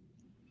too,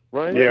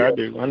 right? Yeah, I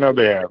do. I know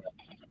they have.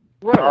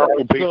 Right.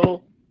 Powerful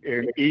people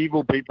and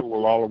evil people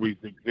will always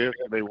exist,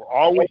 and they will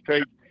always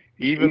take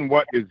even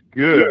what is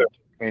good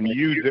and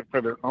use it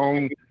for their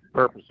own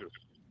purposes.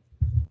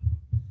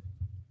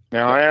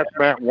 Now, I asked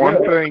Matt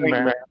one thing,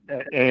 Matt.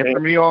 Answer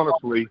me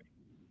honestly.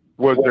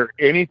 Was there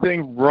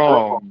anything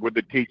wrong with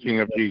the teaching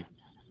of Jesus?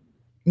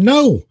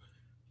 No,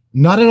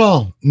 not at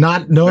all.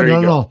 Not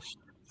at all.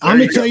 I'm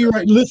going to tell you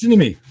right. Listen to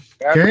me.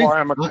 That's okay?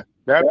 why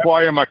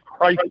I'm a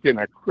Christian,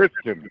 a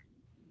Christian.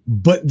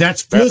 But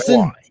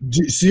listen,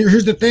 see,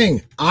 here's the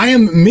thing. I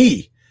am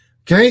me.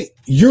 Okay.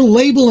 You're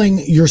labeling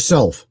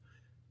yourself.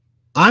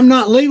 I'm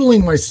not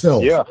labeling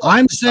myself. Yeah,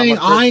 I'm saying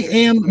I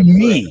am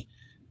me.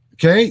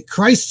 Okay.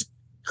 Christ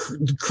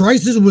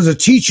was a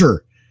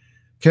teacher.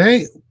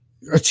 Okay.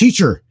 A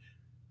teacher.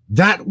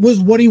 That was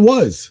what he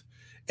was.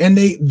 And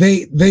they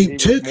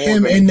took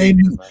him and they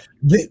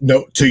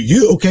no, to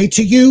you. Okay.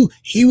 To you,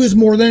 he was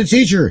more than a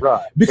teacher,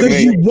 right?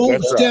 Because you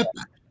won't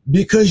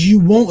because you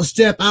won't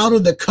step out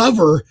of the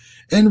cover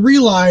and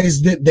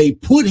realize that they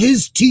put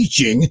his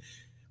teaching,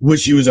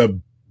 which he was a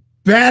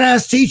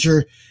badass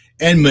teacher,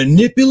 and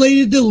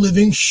manipulated the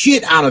living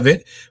shit out of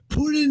it,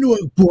 put it into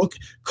a book,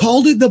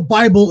 called it the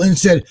Bible, and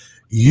said,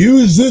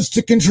 use this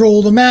to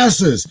control the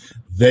masses.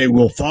 They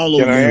will follow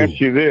you. Can I ask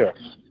you this?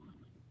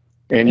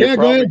 And you're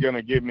probably going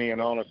to give me an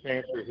honest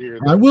answer here.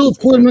 I will, of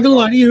course. I'm not going to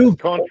lie to you.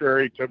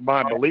 Contrary to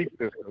my belief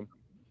system.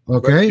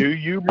 Okay. But do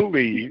you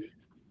believe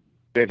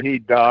that he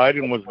died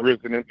and was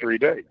risen in 3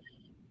 days?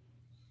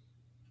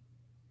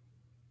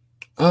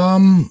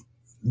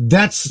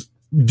 That's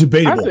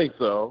debatable. I think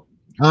so.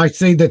 I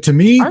say that to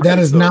me, that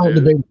is now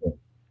debatable.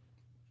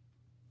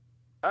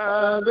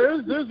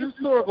 There's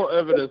historical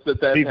evidence that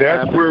See,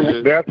 that's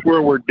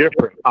where we're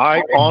different.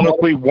 I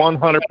honestly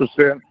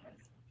 100%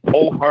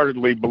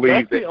 wholeheartedly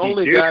believe that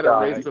only he did guy that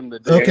die raised from the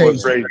dead. and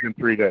was raised in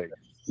 3 days.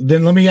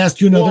 Then let me ask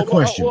you another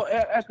question,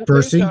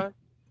 Percy.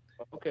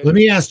 Okay. Let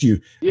me ask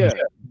you. Yeah.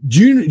 Do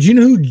you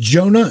know who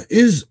Jonah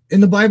is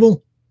in the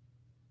Bible?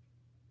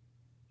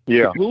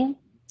 Yeah. Who?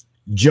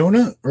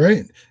 Jonah,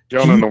 right?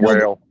 Jonah and the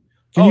whale.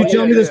 Can you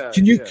tell me this?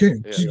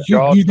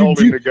 God told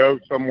him to go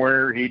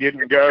somewhere. He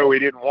didn't go. He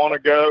didn't want to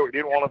go. He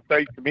didn't want to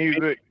face the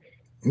music.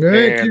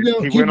 Right, and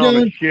he went on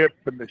a ship,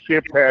 and the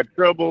ship had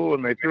trouble,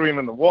 and they threw him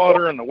in the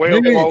water, and the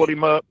whale swallowed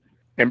him up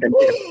and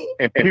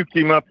puked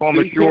him up on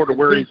the shore to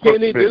where he's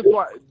supposed to be.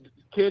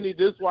 Kenny,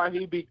 this why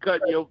he be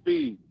cutting your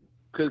feed,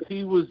 because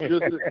he was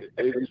just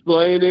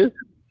explaining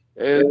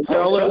and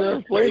telling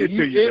us when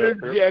you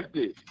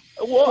interjected.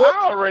 Well,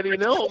 I already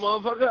know,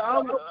 motherfucker.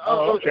 I'm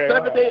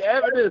 7-day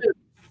evidence.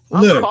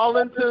 I'm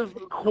calling to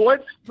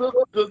quench the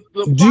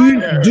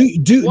fire. Do you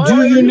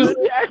know?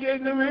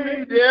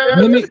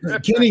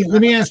 Kenny,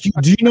 let me ask you.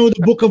 Do you know the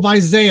book of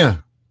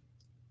Isaiah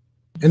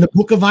and the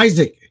book of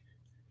Isaac?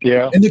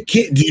 Yeah. And do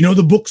you know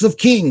the books of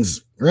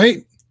Kings?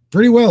 Right?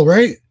 Pretty well,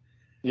 right?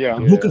 Yeah.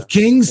 The book of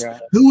Kings. Yeah.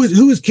 Who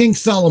is King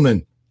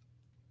Solomon?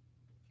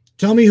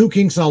 Tell me who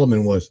King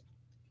Solomon was.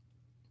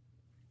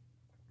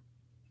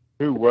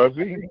 Who was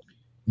he?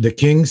 The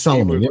King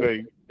Solomon. He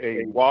was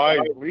a wise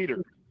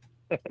leader.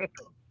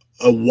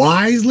 A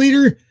wise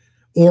leader,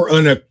 or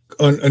an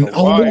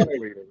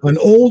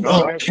old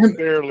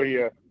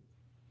necessarily.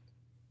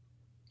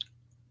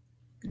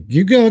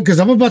 You go, because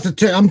I'm about to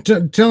tell. I'm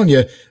telling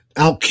you,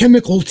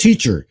 alchemical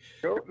teacher.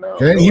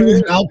 Okay, he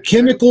was an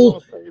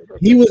alchemical.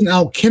 He was an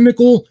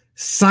alchemical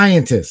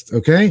scientist.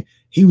 Okay,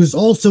 he was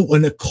also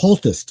an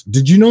occultist.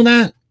 Did you know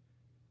that?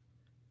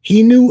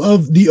 He knew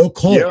of the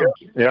occult.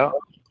 Yeah.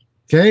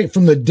 Okay,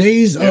 from the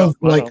days of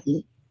like.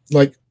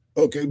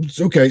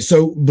 Okay.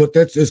 So, but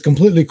it's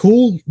completely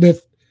cool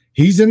that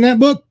he's in that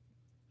book.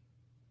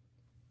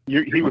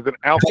 He was an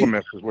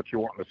alchemist, is what you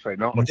want to say,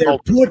 not an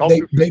occultist.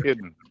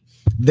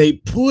 They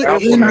put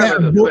in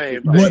that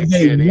book what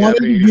they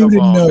wanted you to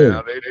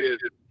know.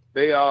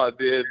 They all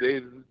did.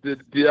 They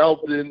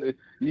delved in.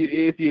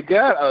 If you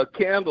got a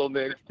candle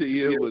next to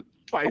you with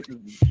spices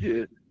and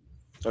shit,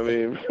 I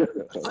mean,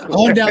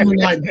 on down the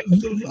line,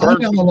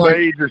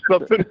 sage or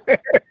something.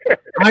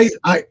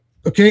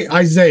 Okay,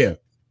 Isaiah.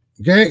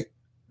 Okay,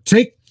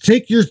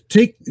 take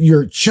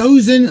your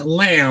chosen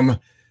lamb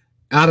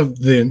out of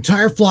the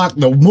entire flock,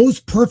 the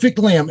most perfect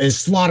lamb, and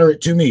slaughter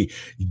it to me.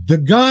 The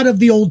God of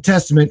the Old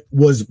Testament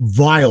was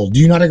vile.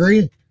 Do you not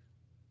agree?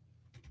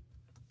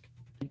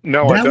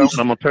 No, I don't.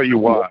 I'm gonna tell you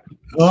why.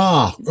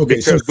 Okay.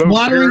 Because so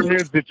those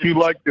pyramids that you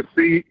like to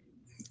see.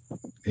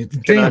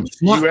 Damn,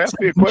 you asked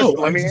me a question.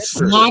 Let me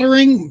answer.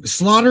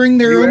 Slaughtering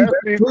their own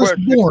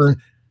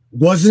firstborn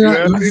wasn't.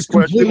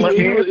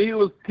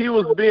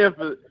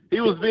 He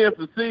was being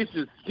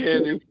facetious,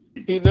 Kenny.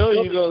 He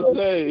knows you're gonna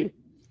say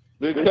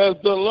because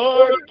the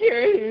Lord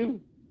came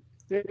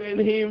and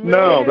he.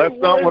 No, that's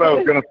not what I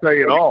was gonna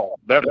say at all.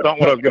 That's not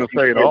what I was gonna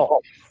say at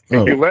all.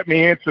 If you let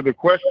me answer the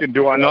question,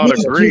 do I not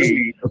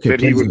agree that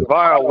he was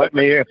vile? Let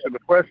me answer the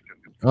question.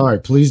 All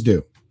right, please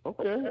do.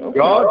 Okay.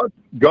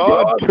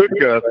 God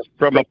took us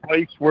from a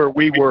place where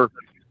we were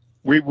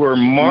We were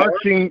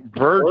marching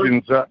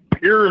virgins up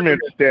pyramid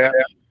steps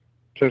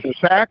to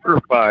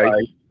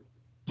sacrifice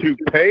to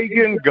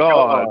pagan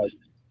gods,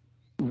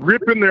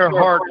 ripping their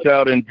hearts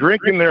out and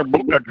drinking their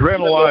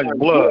adrenalized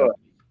blood.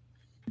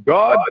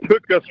 God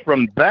took us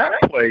from that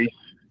place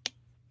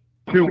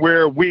to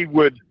where we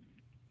would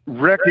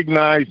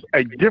recognize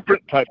a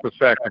different type of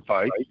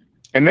sacrifice.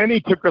 And then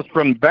he took us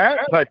from that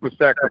type of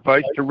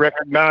sacrifice to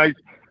recognize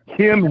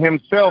him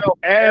himself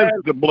as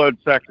the blood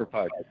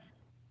sacrifice.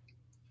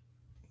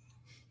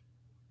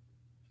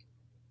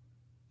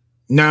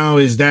 Now,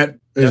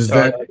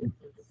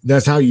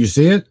 that's how you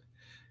see it?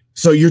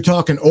 So you're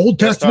talking Old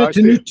Testament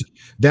to New?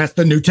 That's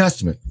the New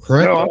Testament,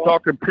 correct? No, I'm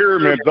talking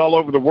pyramids all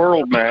over the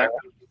world, man.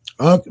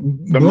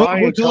 The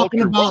Mayan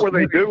culture, what were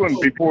they doing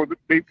before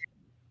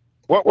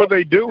what were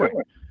they doing?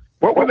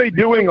 What were they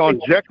doing on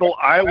Jekyll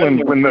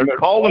Island when the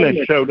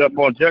colonists showed up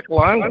on Jekyll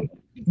Island?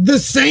 The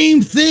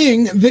same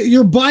thing that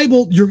your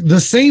Bible, the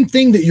same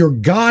thing that your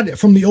God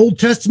from the Old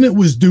Testament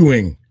was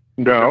doing.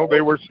 No,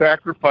 they were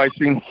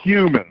sacrificing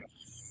humans.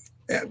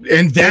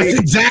 And that's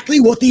exactly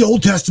what the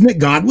Old Testament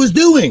God was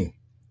doing.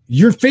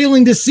 You're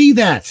failing to see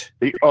that.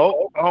 The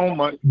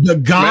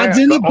gods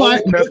in the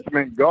Bible. Old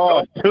Testament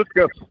God took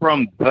us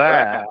from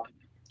that.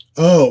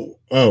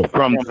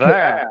 From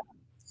that.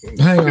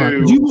 Hang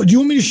on. Do you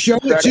want me to show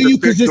it to you?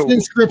 Because it's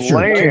in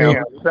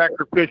Scripture.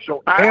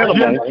 Sacrificial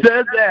animal. I just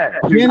said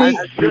that. Kenny,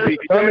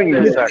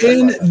 it's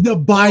in the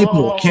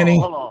Bible, Kenny.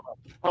 Hold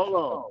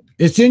on.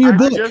 It's in your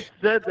book. I just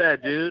said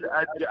that, dude.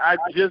 I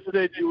just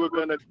said you were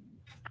going to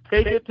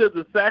take it to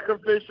the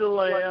sacrificial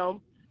lamb,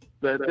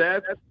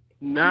 that's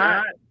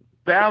not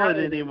valid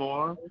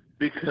anymore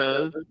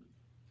because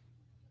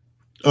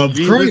of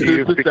Jesus Christ.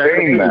 is the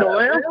sacrificial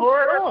lamb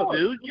for it all,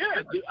 dude.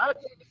 Yeah, dude.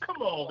 Come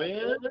on,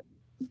 man.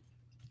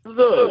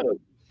 Look,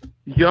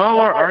 y'all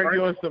are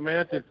arguing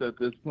semantics at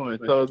this point,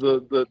 so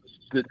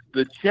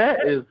the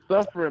chat is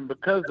suffering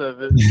because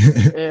of it,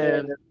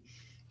 and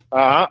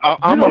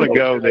I'm gonna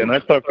go then.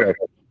 That's okay.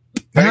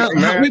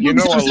 Matt, you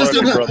know I love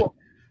you, brother.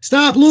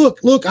 Stop! Look!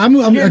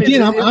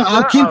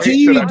 I'll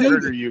continue to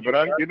do you,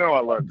 but you know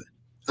I love you.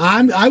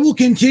 I will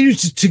continue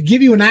to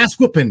give you an ass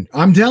whooping.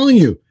 I'm telling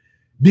you,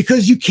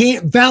 because you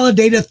can't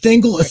validate a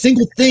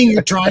single thing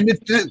you're trying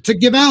to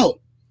give out.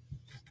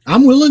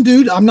 I'm willing,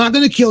 dude. I'm not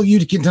going to kill you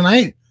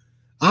tonight.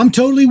 I'm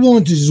totally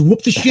willing to just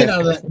whoop the shit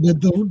out of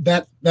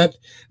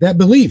that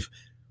belief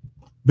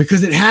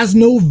because it has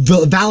no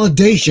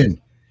validation,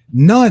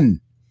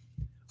 none.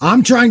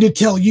 I'm trying to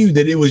tell you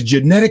that it was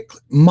genetic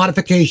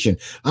modification.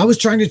 I was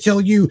trying to tell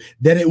you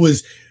that it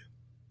was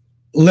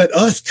let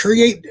us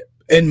create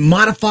and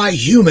modify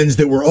humans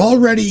that were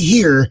already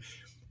here.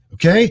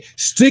 Okay,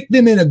 stick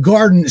them in a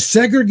garden,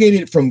 segregate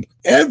it from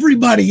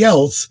everybody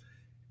else,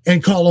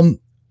 and call them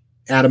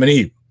Adam and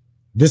Eve.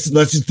 Let's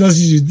just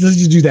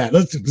do that.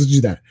 Let's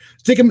do that.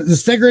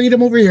 Let's segregate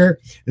them over here.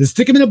 And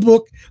stick them in a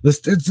book.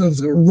 Let's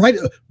write.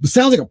 It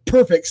sounds like a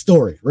perfect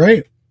story,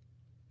 right?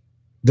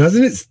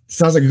 Doesn't it?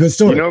 Sounds like a good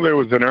story. You know, there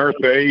was an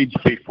earth age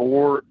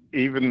before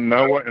even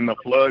Noah and the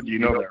flood. You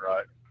know that,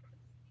 right?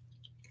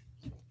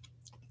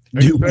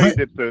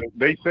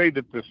 They say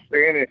that the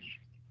Spanish,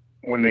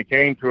 when they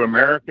came to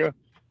America,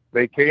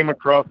 they came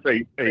across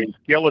a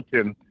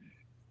skeleton,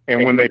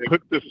 and when they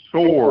put the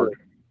sword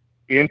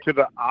into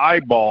the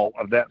eyeball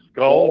of that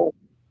skull,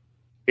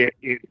 it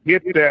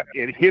hit that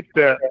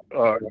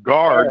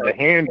guard, the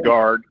hand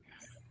guard,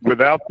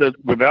 without the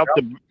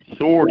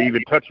sword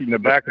even touching the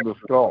back of the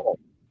skull.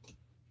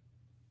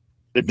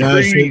 The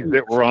trees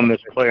that were on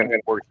this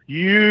planet were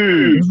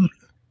huge.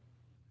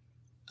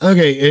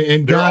 Okay,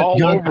 and God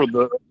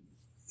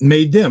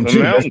made them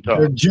too.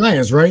 They're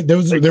giants, right? There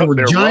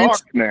were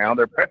giants. Now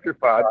they're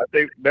petrified,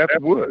 but that's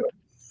wood.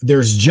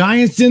 There's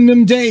giants in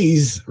them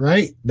days,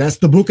 right? That's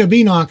the Book of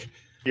Enoch.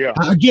 Yeah.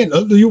 Again,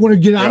 you want to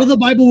get out of the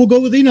Bible? We'll go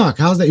with Enoch.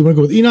 How's that? You want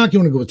to go with Enoch? You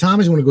want to go with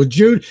Thomas? You want to go with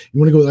Jude? You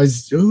want to go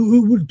with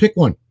who would pick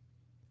one?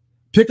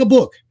 Pick a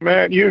book.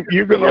 Man, you're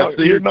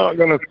not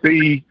gonna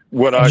see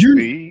what I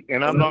see,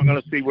 and I'm not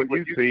gonna see what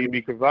you see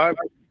because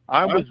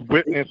I was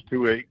witness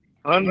to a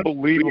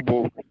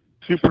unbelievable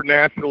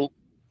supernatural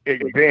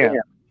event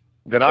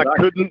that I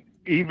couldn't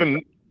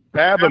even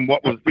fathom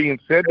what was being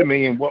said to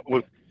me and what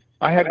was.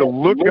 I had to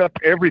look up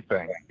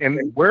everything,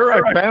 and where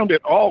I found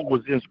it all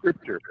was in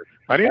Scripture.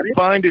 I didn't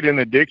find it in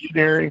a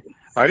dictionary.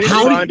 I didn't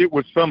find it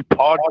with some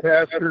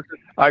podcaster.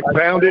 I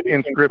found it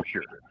in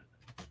Scripture.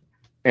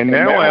 And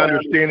now I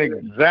understand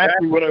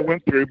exactly what I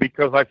went through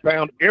because I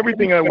found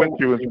everything I went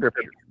through in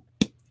Scripture.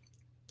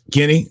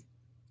 Kenny?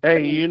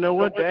 Hey, you know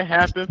what? That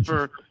happened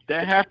for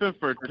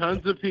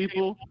tons of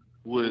people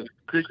with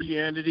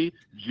Christianity,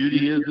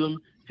 Judaism,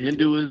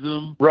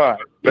 Hinduism, right?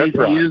 That's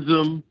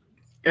atheism.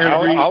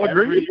 Right. I'll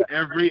agree.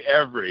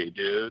 Every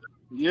dude.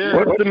 Yeah.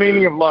 What's the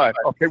meaning of life?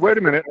 Okay, wait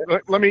a minute.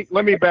 Let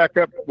me back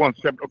up one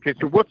step. Okay,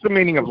 so what's the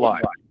meaning of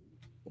life?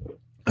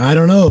 I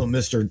don't know,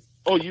 Mr.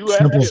 Oh, you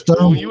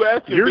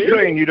asked. You're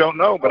saying you don't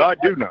know, but I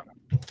do know.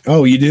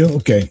 Oh, you do?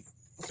 Okay.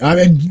 I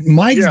mean,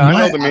 I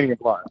know the meaning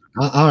of life.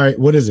 All right,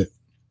 what is it?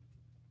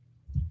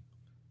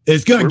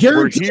 It's going to We're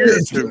guarantee here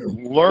to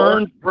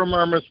learn from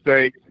our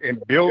mistakes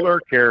and build our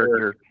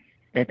character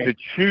and to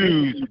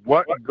choose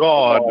what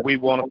God we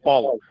want to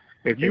follow.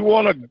 If you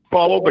want to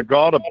follow the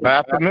God of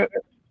Baphomet,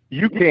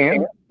 you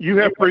can. You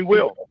have free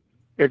will.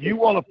 If you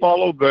want to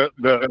follow the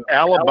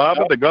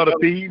Alibaba, the God of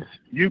thieves,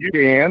 you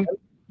can.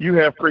 You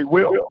have free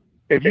will.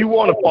 If you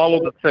want to follow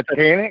the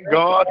satanic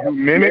God who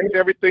mimics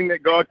everything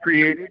that God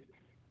created,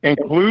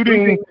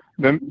 including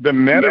the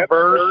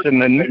metaverse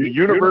and the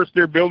universe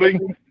they're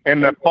building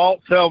and the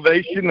false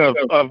salvation of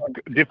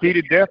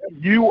defeated death,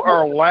 you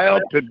are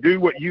allowed to do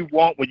what you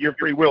want with your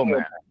free will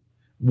now.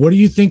 What do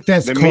you think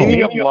that's the called? The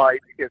meaning of life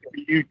is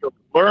for you to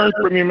learn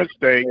from your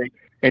mistakes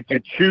and to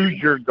choose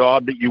your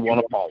God that you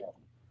want to follow.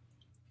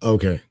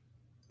 Okay.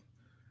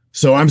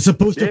 So I'm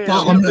supposed to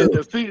follow.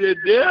 Defeated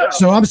death.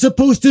 So I'm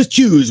supposed to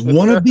choose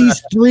one of these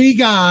three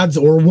gods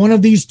or one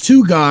of these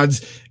two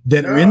gods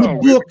that are in the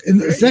book. And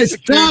it says,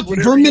 stop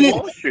for a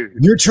minute.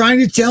 You're trying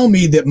to tell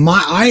me that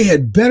I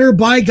had better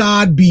by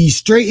God be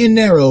straight and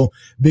narrow,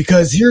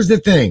 because here's the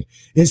thing.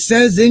 It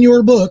says in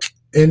your book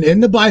and in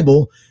the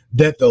Bible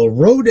that the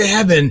road to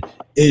heaven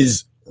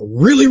is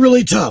really,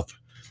 really tough.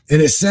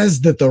 And it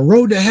says that the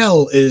road to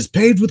hell is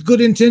paved with good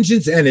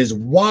intentions and is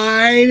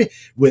wide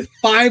with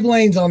 5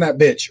 lanes on that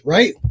bitch,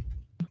 right?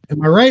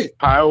 Am I right?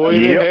 Highway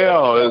to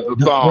hell is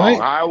the song. Right?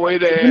 Highway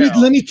to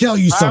hell. Let me tell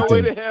you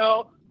something. Highway to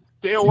hell,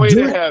 stairway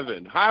to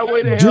heaven.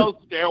 Highway to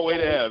hell, stairway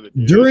to heaven.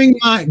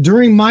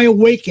 During my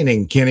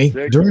awakening, Kenny,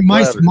 during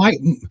my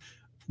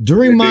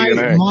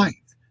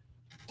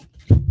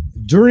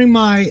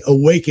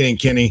awakening,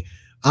 Kenny,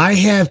 I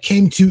have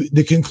came to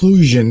the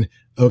conclusion,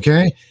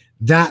 okay,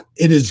 that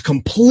it is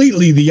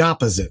completely the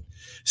opposite.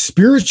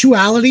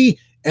 Spirituality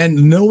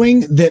and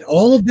knowing that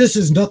all of this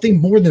is nothing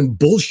more than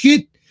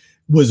bullshit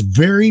was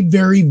very,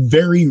 very,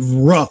 very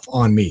rough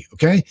on me,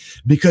 okay?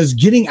 Because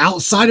getting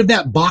outside of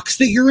that box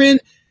that you're in,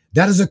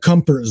 that is a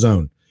comfort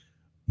zone.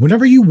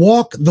 Whenever you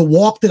walk the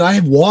walk that I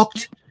have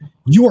walked,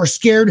 you are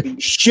scared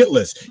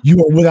shitless. You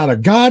are without a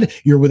God.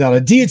 You're without a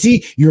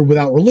deity. You're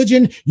without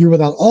religion. You're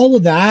without all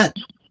of that.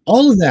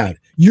 All of that.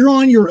 You're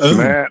on your own.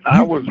 Man,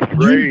 I was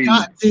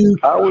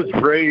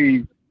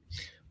raised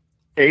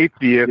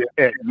atheist,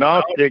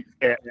 agnostic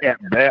at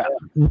best.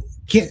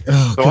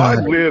 So I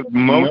lived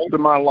most of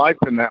my life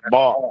in that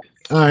box.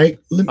 All right.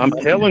 I'm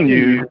telling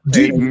you,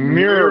 a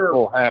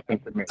miracle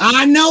happened to me.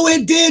 I know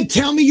it did.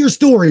 Tell me your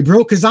story, bro,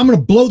 because I'm going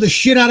to blow the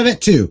shit out of it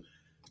too.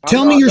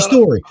 Tell me your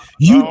story.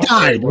 You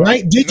died,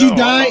 right? Did you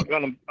die?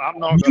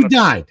 You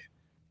died.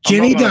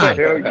 Kenny died.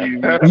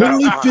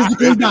 Literally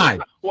physically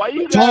died. Why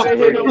you gotta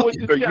hit him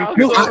with the child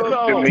so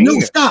cold? No,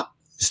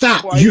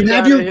 stop. Why you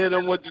gotta hit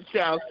him with the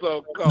child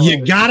so cold?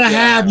 You gotta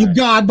have your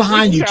God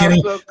behind you,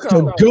 Kenny.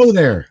 So go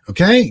there,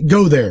 okay?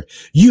 Go there.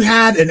 You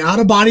had an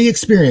out-of-body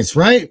experience,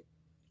 right?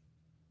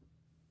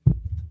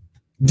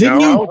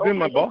 Didn't you? I was in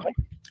my body.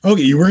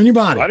 Okay, you were in your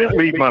body. I didn't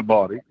leave my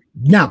body.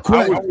 Now,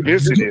 I was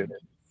visited.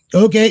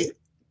 Okay.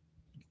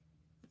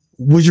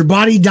 Was your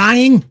body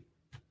dying?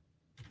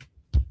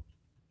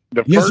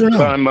 The first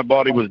time my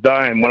body was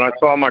dying, when I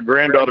saw my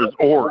granddaughter's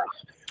auras.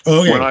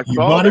 Okay. When I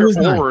saw their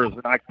auras,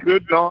 and I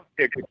could not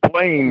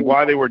explain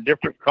why they were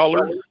different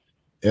colors.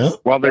 Yeah.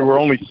 While they were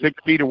only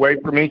 6 feet away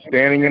from me,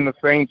 standing in the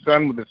same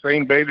sun with the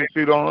same bathing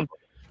suit on.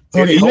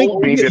 It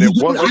told me that it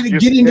wasn't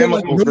just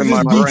chemicals in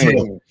my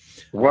brain.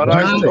 What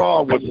I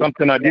saw was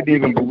something I didn't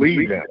even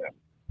believe in.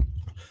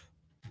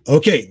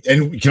 Okay,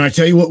 and can I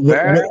tell you what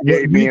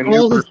gave me a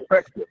new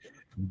perspective?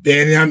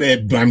 And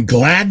I'm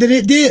glad that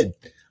it did.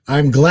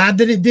 I'm glad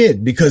that it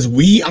did, because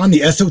we on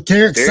the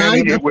esoteric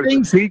side of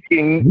things,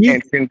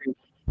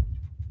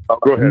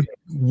 go ahead.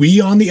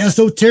 We on the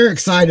esoteric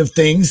side of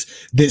things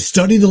that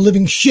study the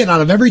living shit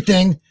out of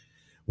everything,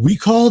 we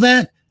call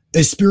that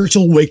a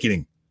spiritual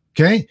awakening.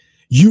 Okay,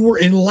 you were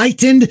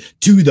enlightened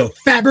to the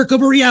fabric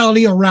of a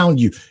reality around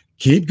you.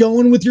 Keep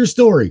going with your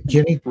story,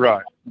 Kenny.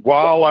 Right,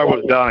 while I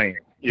was dying.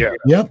 Yeah.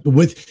 Yep.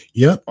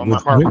 On my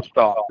heart was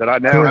stopped that I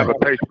now have a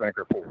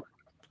pacemaker for.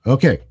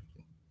 Okay.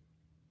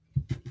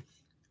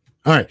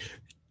 All right.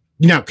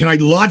 Now, can I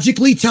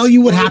logically tell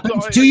you what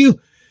happens to you?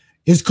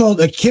 It's called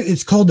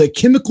a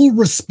chemical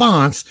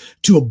response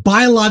to a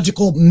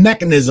biological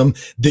mechanism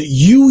that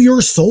you,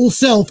 your soul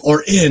self,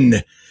 are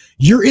in.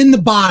 You're in the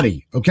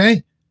body.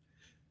 Okay.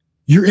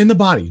 You're in the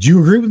body. Do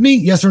you agree with me?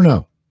 Yes or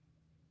no?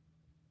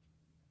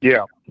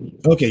 Yeah.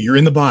 Okay, you're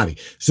in the body.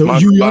 So my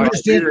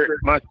understand?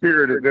 My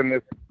spirit is in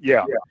this.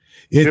 Yeah.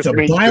 It's a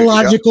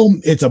biological.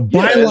 It's a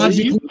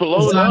biological. You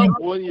float up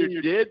when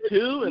you're dead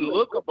too, and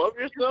look above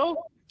yourself.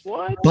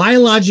 What?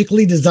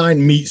 Biologically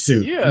designed meat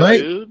suit. Yeah,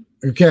 right? Dude.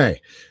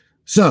 Okay.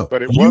 So,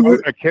 but it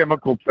wasn't a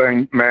chemical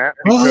thing, Matt,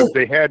 because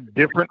they had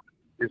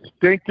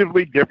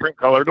distinctively different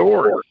colored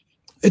auras.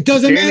 It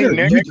doesn't matter.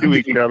 Next to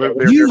each other,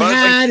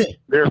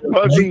 they're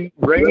fuzzy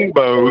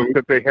rainbows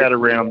that they had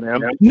around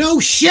them. No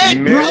shit,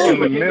 bro. In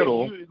the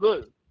middle.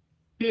 Look,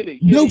 Kenny,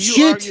 no you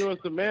shit. arguing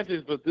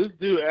semantics, but this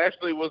dude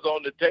actually was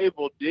on the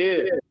table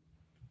dead,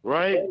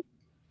 right?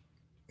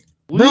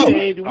 Bro,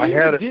 we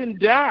didn't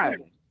die.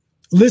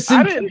 Listen.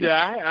 I didn't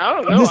die. I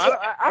don't know.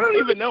 I don't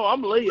even know.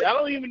 I'm late. I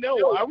don't even know.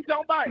 Are we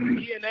talking about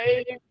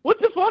DNA? What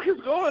the fuck is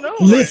going on?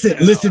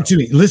 Listen to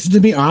me. Listen to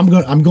me. I'm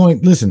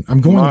going. Listen,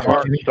 I'm going. My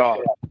heart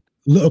stopped.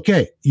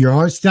 Okay, your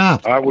heart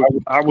stopped. I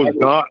was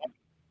not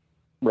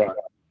right,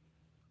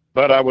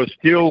 but I was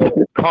still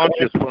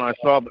conscious when I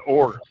saw the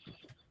orbs.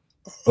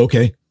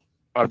 Okay.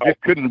 I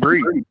just couldn't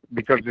breathe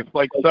because it's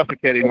like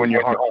suffocating when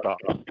your heart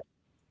stops.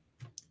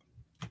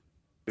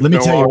 Let me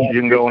tell you,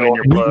 oxygen going in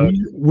your blood.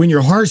 When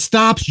your heart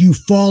stops, you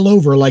fall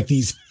over like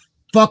these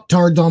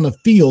fucktards on the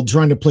field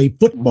trying to play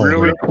football.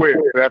 Really quick.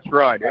 That's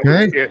right.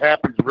 Okay? It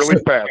happens really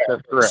fast.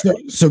 That's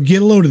correct. So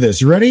get a load of this.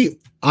 You ready?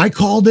 I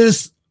call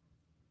this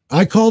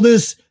a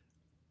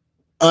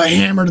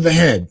hammer to the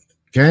head.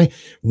 Okay.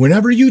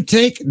 Whenever you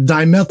take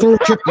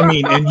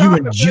dimethyltryptamine and you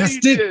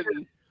ingest it,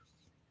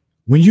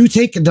 when you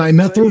take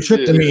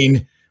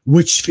dimethyltryptamine,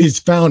 which is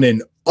found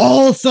in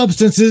all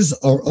substances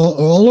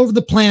all over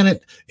the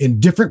planet, in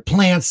different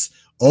plants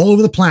all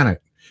over the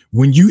planet,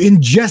 when you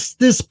ingest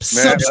this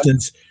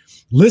substance,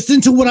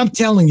 listen to what I'm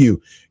telling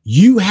you.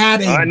 You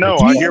had I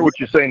hear what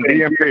you're saying.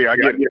 DMT, I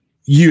get it.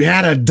 You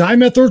had a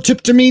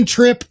dimethyltryptamine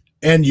trip,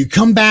 and you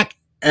come back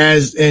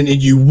and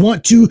you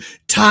want to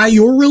tie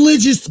your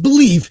religious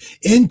belief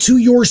into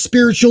your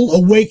spiritual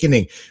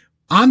awakening.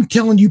 I'm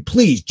telling you,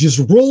 please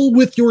just roll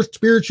with your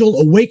spiritual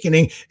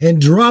awakening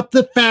and drop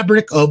the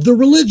fabric of the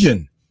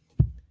religion.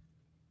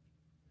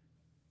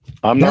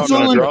 I'm not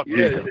going to drop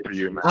Jesus for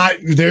you, man.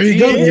 There you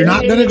go. You're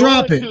not going to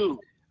drop it.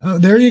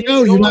 There you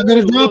go. You're not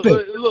going to drop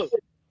it. Look.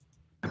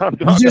 I'm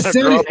not going to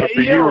drop it for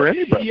you or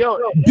anybody.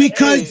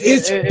 Because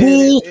it's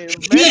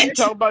bullshit. Man, you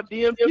talk about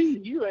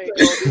DMT. You ain't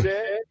going to do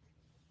that.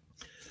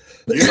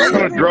 You're not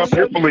going to drop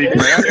your belief,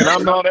 man, and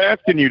I'm not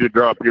asking you to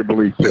drop your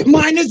belief system.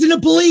 Mine isn't a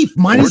belief.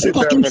 Mine is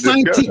fucking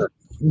scientific.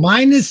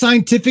 Mine is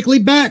scientifically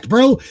backed,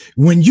 bro.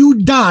 When you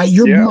die,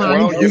 your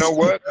mind. Well, you know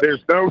what?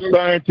 There's no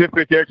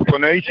scientific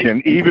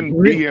explanation. Even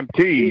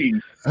DMT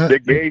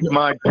that gave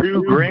my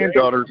two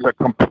granddaughters a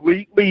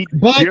completely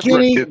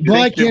different.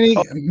 Bye, Kenny.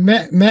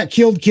 Matt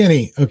killed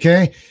Kenny.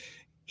 Okay,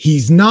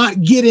 he's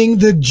not getting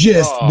the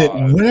gist that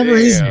whenever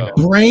his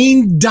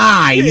brain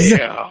dies.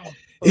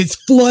 It's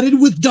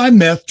flooded with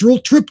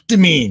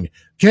dimethyltryptamine.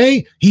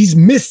 Okay, he's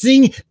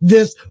missing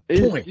this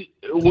point.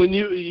 When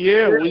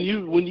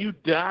you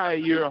die,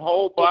 your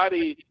whole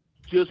body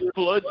just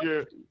floods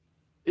your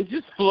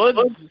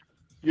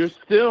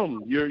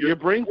stem, your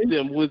brain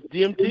stem with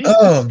DMT.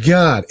 Oh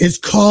God, it's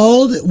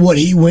called what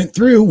he went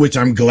through, which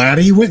I'm glad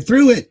he went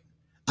through it.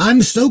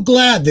 I'm so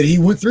glad that he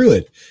went through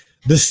it.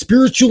 The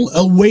spiritual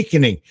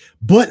awakening.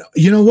 But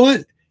you know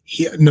what?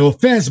 No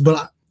offense,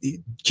 but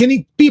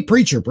Kenny, be a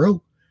preacher,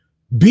 bro.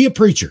 Be a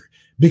preacher,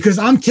 because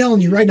I'm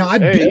telling you right now, I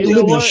beat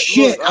the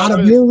shit out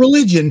of your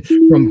religion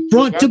from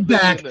front to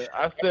back,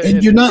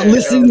 and you're not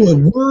listening to a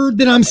word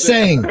that I'm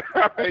saying.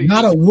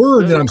 Not a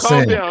word that I'm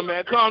saying. Calm down,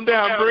 man. Calm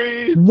down.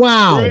 Breathe.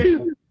 Wow.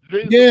 Breathe.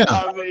 Yeah.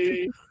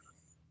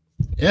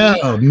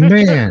 Oh,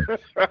 man.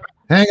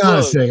 Hang on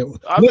a second.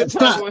 I've been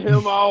talking with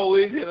him all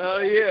week,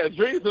 and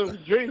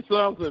drink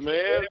something,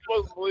 man.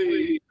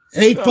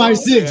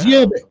 856,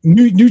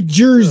 New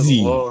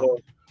Jersey.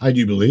 I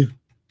do believe.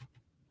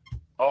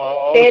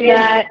 Hey,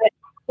 Matt.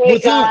 Hey,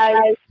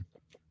 guys.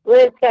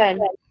 Listen,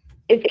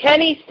 is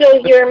Kenny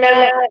still here,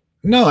 Matt?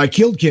 No, I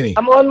killed Kenny.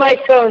 I'm on my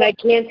phone. I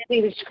can't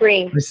see the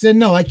screen. I said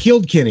no, I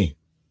killed Kenny.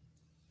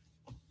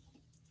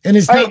 And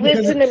it's not because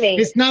listen to me.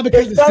 It's not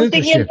because there's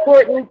something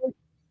important.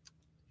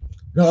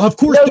 No, of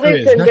course there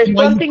is. That's there's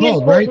something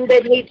important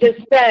that he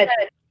just said.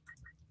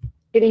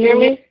 Can you hear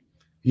me?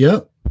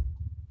 Yep.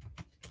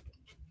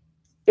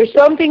 There's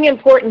something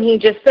important he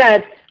just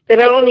said that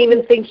I don't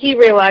even think he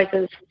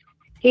realizes.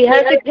 He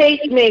has a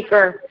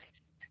pacemaker.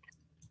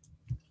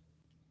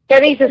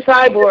 Kenny's a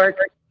cyborg.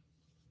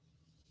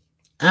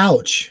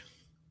 Ouch.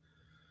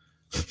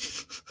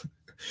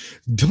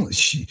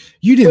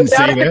 You didn't say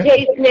that. Without the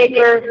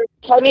pacemaker,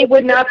 Kenny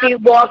would not be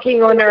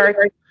walking on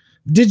Earth.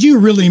 Did you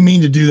really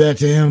mean to do that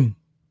to him?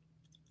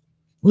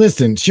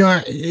 Listen,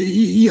 Char.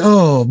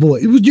 Oh boy,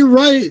 you're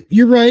right.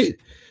 You're right.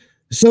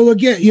 So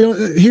again, here.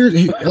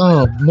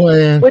 Oh boy.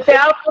 Man.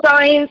 Without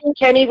science,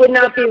 Kenny would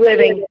not be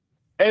living.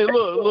 Hey,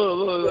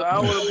 look! I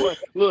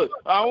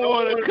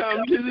want to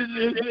come to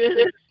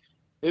the.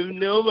 If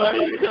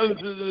nobody comes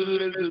to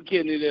the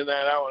Kenny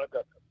tonight, I want to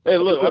come. Hey,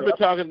 look! I've been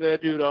talking to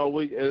that dude all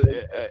week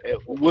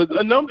with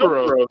a number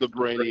of the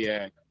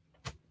brainiacs.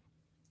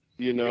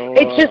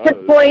 It's just a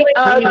point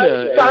of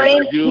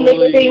science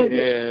mixing.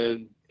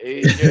 And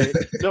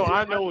AJ. No,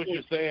 I know what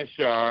you're saying,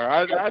 Shar.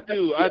 I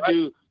do.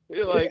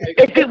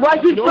 If it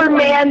wasn't for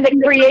man that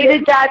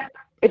created that.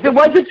 If it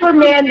wasn't for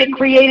man that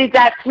created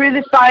that through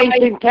the science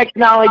and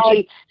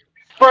technology,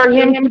 for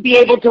him to be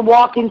able to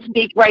walk and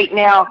speak right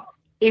now,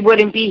 he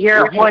wouldn't be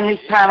here on his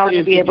panel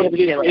to be able to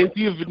do it. If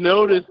you've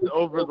noticed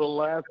over the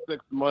last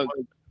 6 months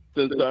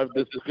since I've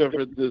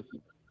discovered this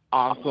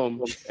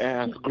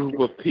awesome-ass group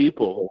of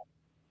people,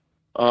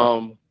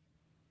 I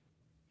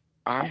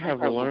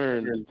have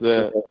learned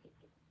that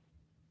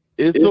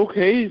it's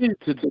okay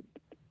to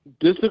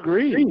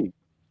disagree.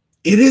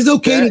 It is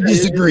okay to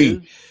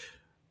disagree.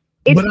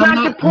 It's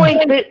not the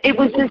point. It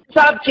was the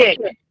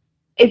subject.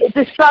 It's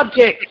the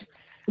subject.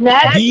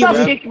 That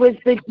subject was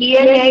the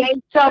DNA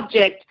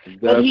subject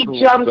that he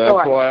jumped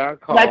on.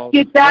 Let's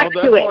get back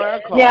to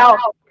it. Now,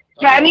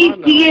 Kenny's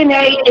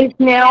DNA is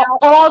now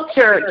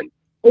altered.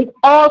 It's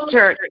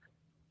altered.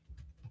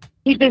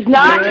 He does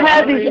not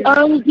have his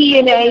own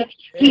DNA.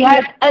 He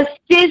has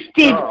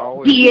assisted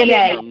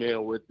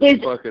DNA. With the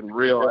fucking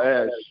real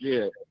ass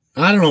shit.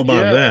 I don't know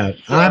about that.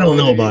 I don't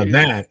know about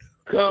that.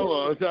 Come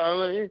on,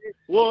 Charlie.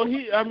 Well,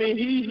 he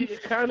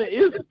kind of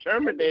is a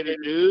Terminator,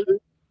 dude.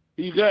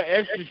 You got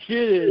extra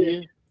shit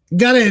in you.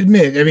 Gotta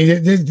admit, I mean,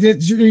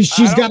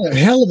 she's got a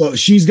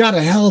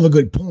hell of a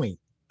good point.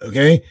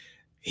 Okay,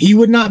 he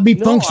would not be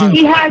functioning.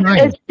 He has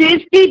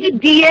assisted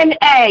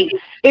DNA.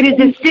 It is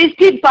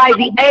assisted by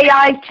the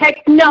AI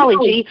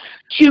technology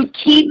to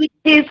keep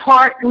his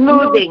heart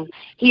moving.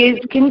 He is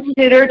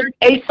considered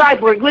a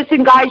cyborg.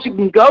 Listen, guys, you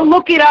can go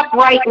look it up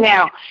right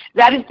now.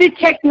 That is the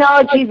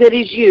technology that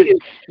is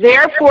used.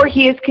 Therefore,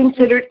 he is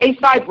considered a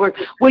cyborg,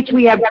 which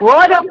we have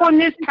brought up on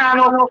this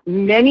panel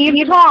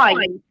many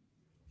times.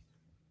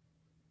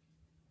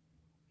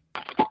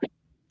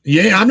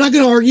 Yeah, I'm not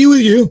going to argue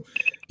with you.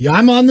 Yeah,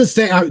 I'm on the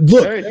same.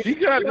 Look,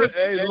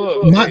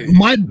 look.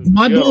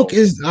 My book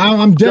is.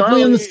 I'm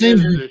definitely on the same.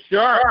 The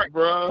shark,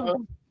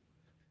 bro.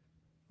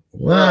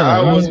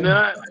 Wow, I was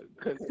not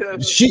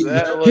contesting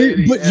that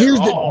lady but here's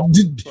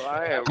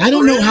I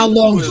don't know how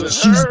long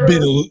she's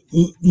been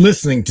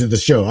listening to the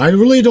show. I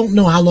really don't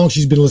know how long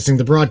she's been listening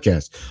to the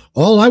broadcast.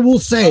 All I will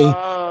say you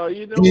know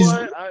is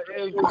what?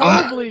 It's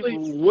probably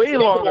way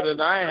longer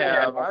than I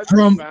have. I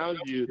found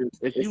you,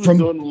 and she was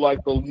doing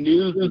like the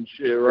news and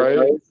shit,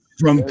 right?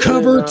 From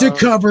cover to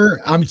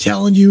cover, I'm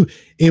telling you,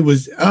 it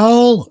was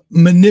all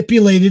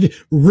manipulated,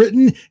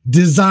 written,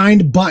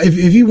 designed by. If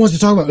he wants to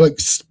talk about like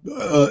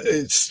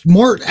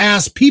smart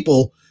ass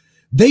people,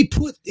 they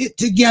put it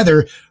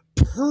together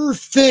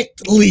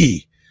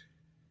perfectly.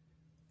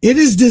 It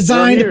is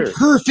designed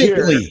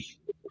perfectly.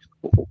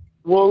 Here.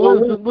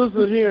 Well,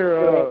 listen here,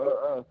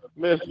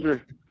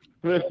 Mr.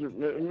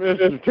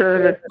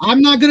 Turner.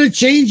 I'm not going to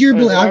change your.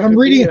 I'm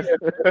reading it.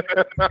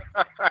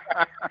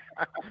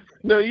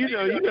 No, you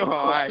know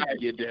how I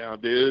get down,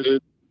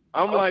 dude.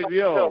 I'm like,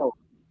 yo,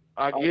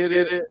 I get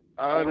it.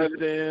 I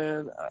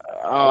understand.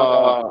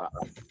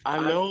 I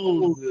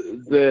know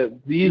that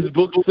these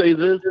books say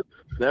this.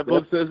 That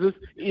book says this.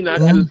 Enoch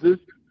says this.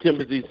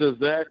 Timothy says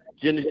that.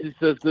 Genesis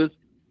says this.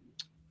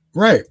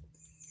 Right.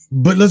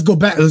 But let's go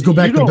back. Let's go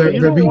back to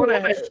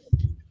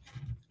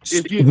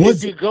if you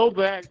go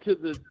back to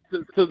the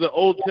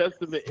Old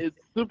Testament, it's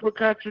super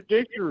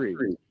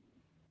contradictory.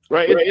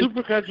 Right? It's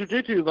super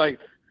contradictory. Like,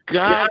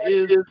 God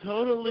is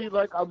totally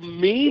like a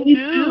mean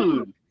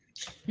dude.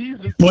 He's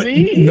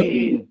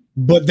mean.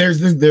 But there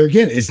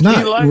again, it's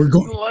not. We're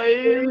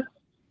going.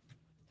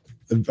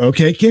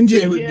 Okay,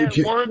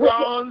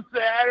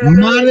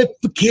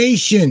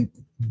 modification.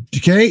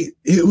 Okay,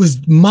 it was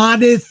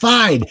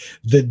modified.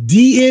 The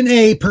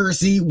DNA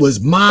Percy was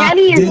modified.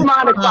 Kenny is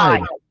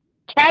modified.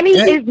 Kenny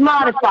is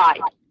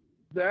modified.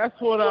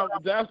 That's what I'm.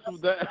 That's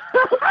that.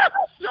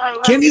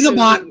 Kenny's a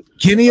bot.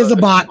 Kenny is a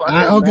bot.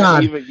 Oh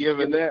God! Even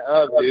giving that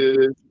up,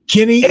 dude.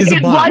 Kenny is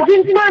a bot. If it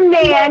wasn't for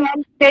man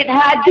that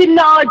had the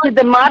knowledge of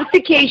the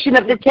modification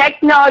of the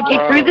technology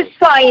through the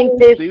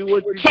sciences,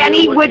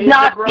 Kenny would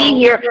not be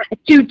here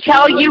to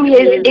tell you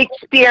his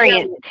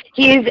experience.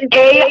 His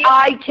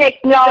AI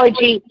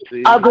technology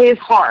of his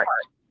heart.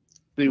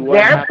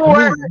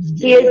 Therefore,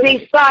 he is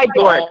a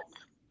cyborg.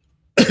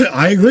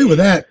 I agree with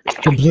that.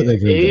 Completely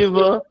agree.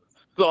 Ava.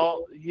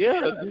 So,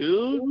 yeah,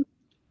 dude.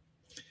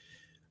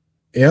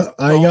 Yeah,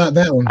 I got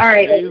that one. All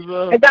right. I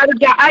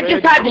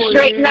just had to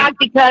straighten that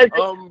because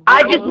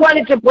I just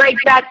wanted to break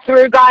that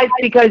through, guys,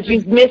 because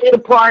you've missed the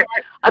part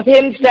of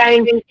him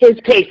saying his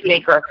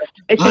pacemaker.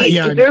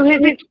 Through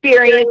his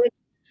experience,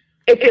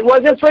 if it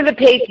wasn't for the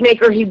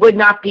pacemaker, he would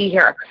not be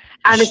here.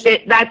 And if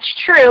that's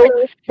true,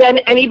 then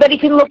anybody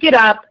can look it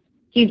up.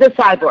 He's a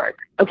cyborg,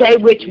 okay,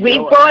 which we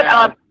brought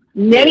up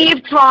many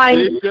of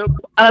times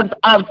of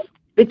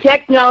the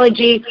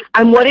technology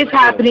and what is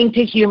happening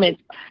to humans.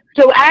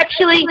 So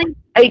actually,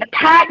 a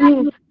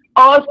patent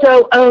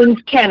also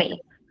owns Kenny.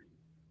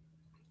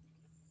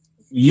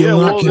 They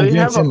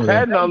have a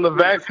patent on the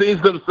vaccines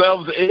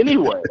themselves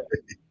anyway.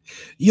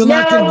 You're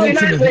not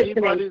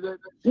listening.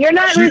 You're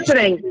not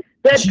listening.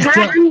 The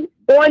patent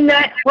on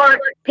that heart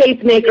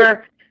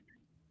pacemaker,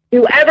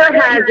 whoever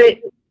has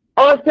it,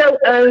 also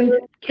owns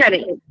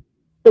Kenny.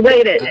 The way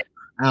it is.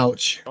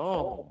 Ouch.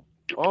 Oh,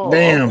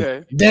 damn.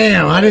 Okay.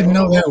 Damn, I didn't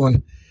know that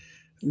one.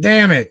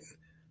 Damn it.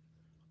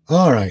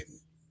 All right.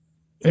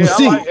 I'm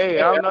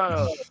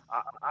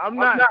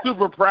not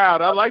super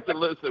proud. I like to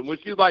listen. When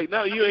she's like,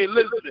 no, you ain't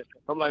listening.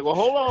 I'm like, well,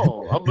 hold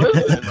on. I'm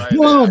listening right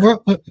now.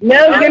 Bro.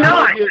 No, you're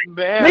not.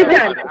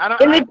 Listen,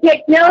 in the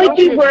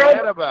technology world.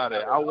 Mad about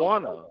it. I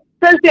want to.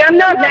 Percy, I'm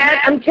not mad.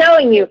 I'm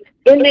telling you.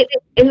 In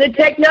the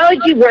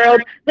technology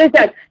world,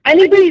 listen,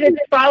 anybody that's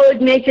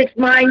followed Matrix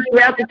Mind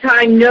throughout the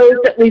time knows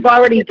that we've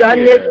already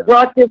done this,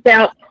 brought this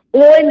out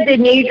on the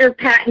major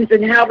patents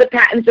and how the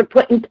patents are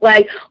put in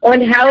play,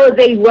 on how are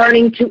they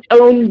learning to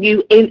own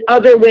you in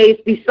other ways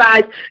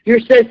besides your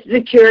Social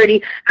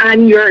Security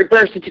and your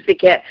birth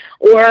certificate,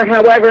 or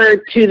however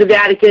to the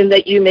Vatican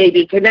that you may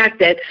be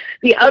connected.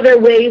 The other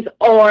ways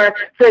are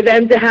for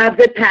them to have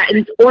the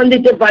patents on the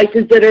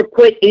devices that are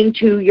put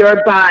into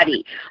your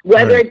body,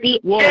 whether it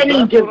be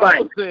any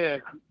device.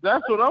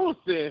 That's what I was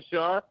saying,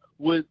 Shar,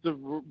 with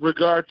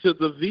regard to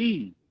the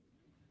V.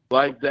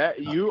 Like that,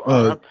 you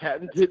are a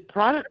patented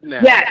product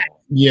now.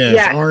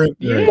 Yes.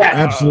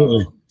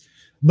 Absolutely.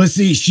 But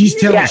see, she's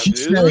telling,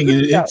 she's saying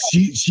it.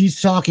 She's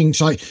talking.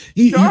 Like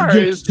you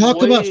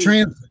talk about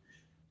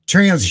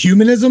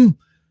transhumanism.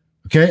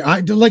 Okay, I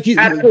like you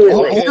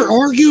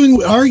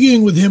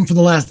arguing with him for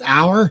the last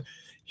hour.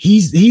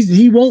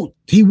 He will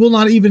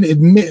not even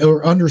admit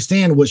or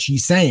understand what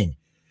she's saying.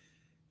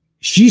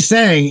 She's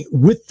saying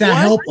with the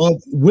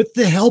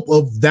help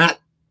of that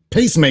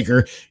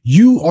pacemaker,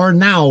 you are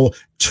now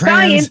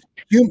transhuman.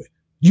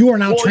 You are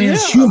now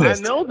transhumanist.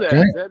 I know that.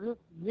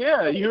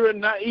 Okay? You're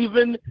not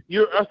even.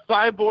 You're a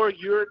cyborg.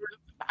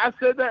 I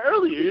said that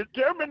earlier. You're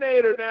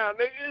Terminator now,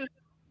 nigga.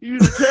 You're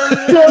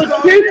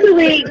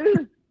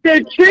Terminator. So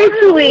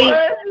truthfully,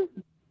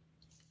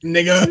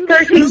 nigga.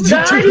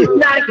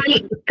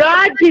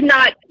 God did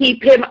not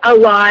keep him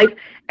alive.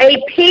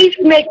 A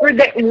pacemaker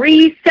that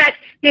reset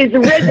his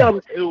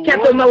rhythm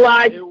kept him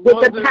alive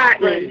with a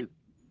patent.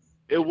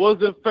 It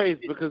wasn't faith,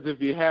 because if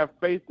you have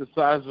faith the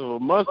size of a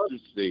mustard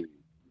seed,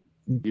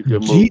 you can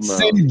move. He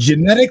said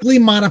genetically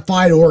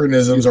modified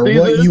organisms are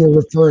what you were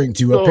referring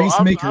to. So a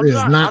pacemaker is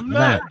not I'm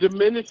that. not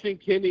diminishing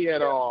Kenny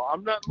at all.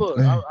 I'm not. Look,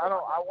 I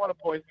want to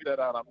point that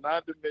out. I'm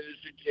not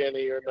diminishing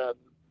Kenny or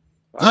nothing.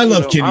 I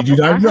love Kenny,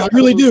 dude. I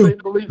really do.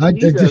 I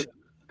do.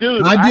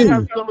 I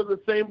have some of the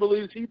same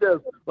beliefs he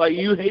does. Like,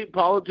 you hate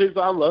politics.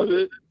 I love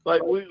it.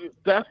 Like,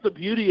 that's the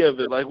beauty of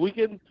it. Like, we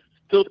can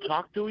still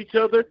talk to each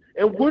other,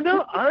 and we're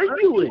not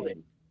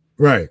arguing.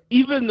 Right.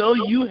 Even though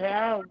you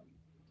have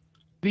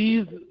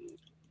these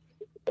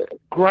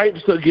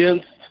gripes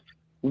against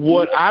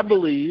what I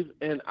believe,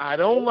 and I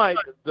don't like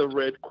the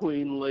Red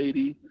Queen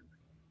lady,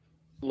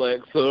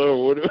 Lexa,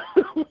 or whatever.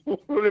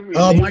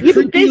 This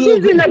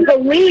isn't a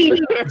belief.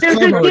 There's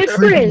a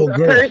difference,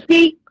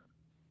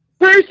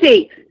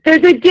 Percy.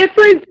 There's a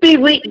difference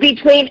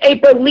between a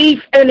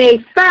belief and a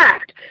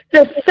fact.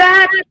 The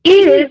fact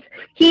is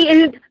he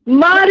is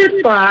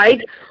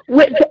modified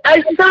with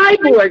a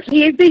cyborg.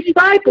 He is a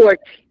cyborg.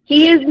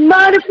 He is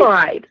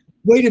modified.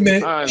 Wait a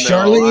minute,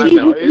 Charlene.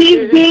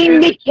 He's being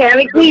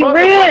mechanically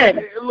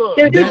ran.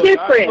 There's a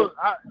difference.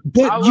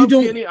 But you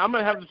don't. Kenny, I'm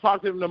gonna have to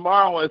talk to him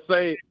tomorrow and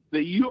say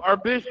that you are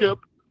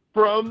Bishop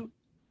from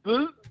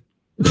the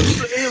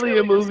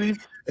Alien movies.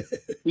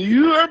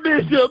 You are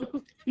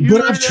Bishop.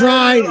 But I've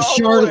tried,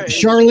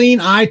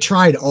 Charlene. I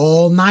tried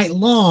all night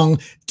long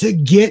to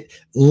get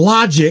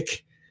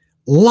logic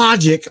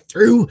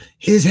through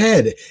his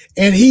head,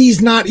 and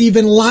he's not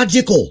even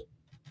logical.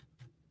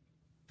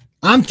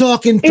 I'm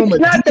talking from it's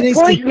not the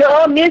point. You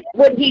all missed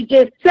what he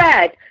just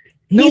said.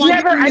 I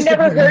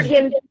never heard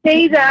him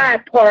say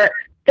that part,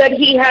 that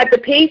he had the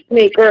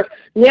pacemaker.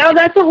 Now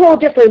that's a whole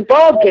different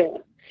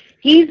ballgame.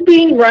 He's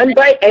being run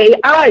by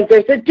AI.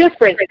 There's a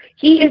difference.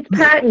 He is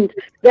patent.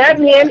 That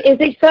man is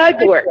a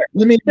cyborg.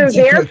 So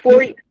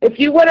therefore, if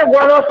you want to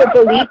run off a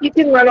belief, you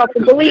can run off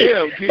a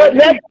belief. But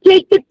let's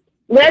take the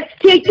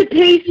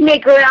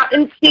pacemaker out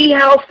and see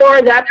how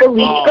far that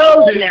belief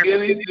goes now.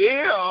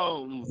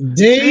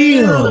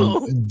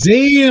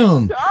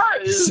 Damn.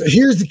 So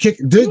here's the kick.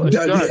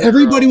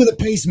 Everybody with a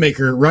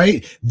pacemaker,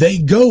 right? They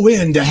go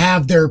in to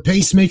have their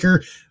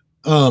pacemaker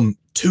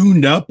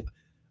tuned up,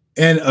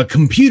 and a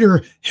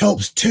computer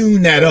helps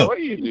tune that up. What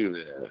do you do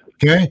there?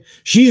 Okay,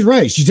 she's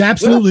right. She's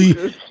absolutely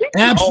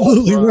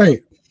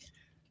right.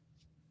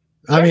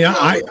 I mean,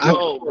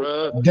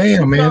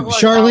 damn, man,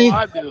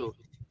 Charlene.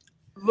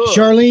 Look,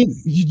 Charlene,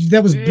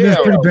 that was pretty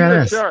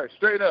badass.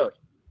 Straight up.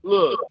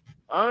 Look,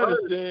 I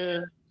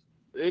understand.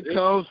 It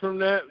comes from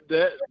that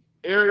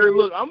area.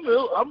 Look, I'm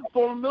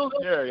former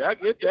military. I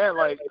get that.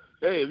 Like,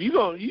 hey, if you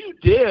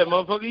dead,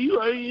 motherfucker.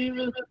 You ain't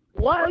even.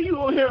 Why are you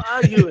on here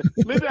arguing?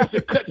 Maybe I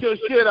should cut your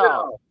shit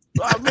off.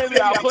 Maybe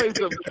I'll play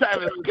some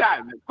Travis Scott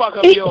and fuck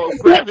up your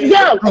gravity.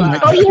 No,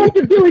 all you have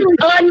to do is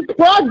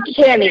unplug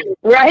Kenny,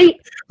 right?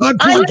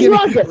 Unplug him.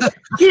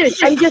 Dude,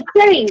 I'm just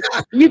saying.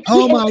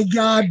 Oh my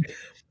God.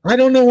 I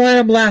don't know why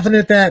I'm laughing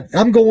at that.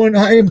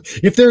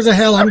 If there's a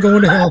hell, I'm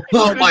going to hell.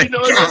 Oh my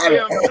God.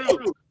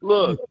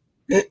 Look.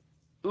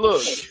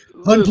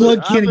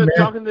 Unplug Kenny, man. I've been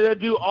talking to that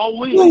dude all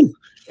week.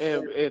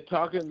 And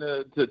talking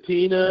to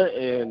Tina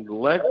and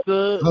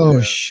Lexa.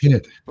 Oh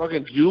shit.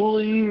 Fucking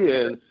Julie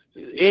and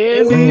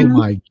Andy. Oh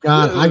my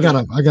God.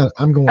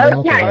 I'm going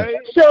off. Okay.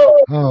 So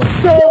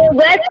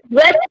let's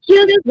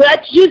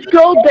just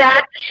go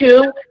back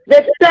to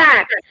the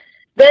facts.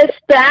 The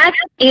fact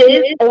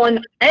is,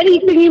 on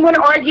anything you want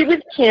to argue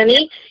with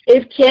Kenny,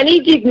 if Kenny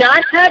did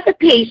not have a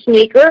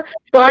pacemaker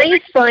by a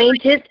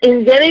scientist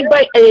invented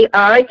by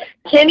AI,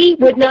 Kenny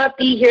would not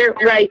be here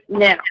right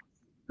now.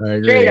 I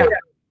agree. Straight up.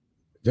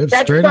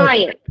 That's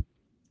science.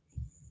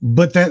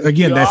 But that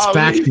again, that's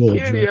factual.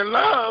 Kenny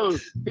alone.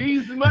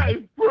 He's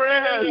my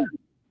friend.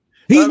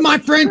 He's my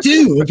friend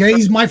too. Okay,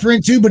 he's my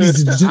friend too. But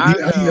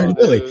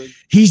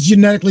he's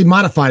genetically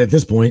modified at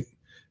this point.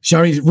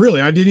 I mean,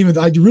 really, I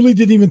really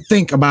didn't even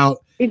think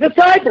about. He's a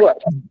cyborg.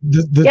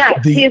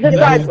 He's a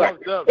cyborg.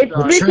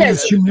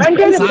 Listen, I'm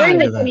going to bring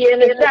this to you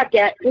in a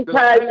second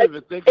because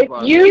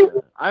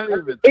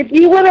if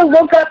you want to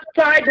look up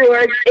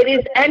cyborg, it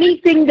is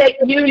anything that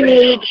you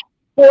need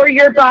for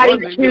your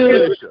body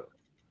to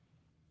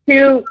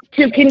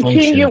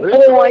continue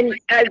on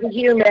as a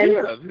human.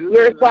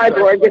 You're a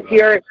cyborg if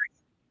you're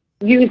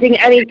using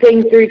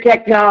anything through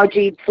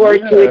technology for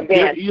it to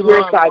advance. You're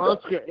a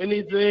cyborg.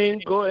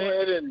 Anything, go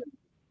ahead and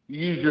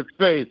use your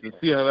face and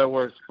see how that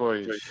works for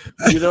you.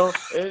 You know,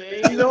 and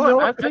you know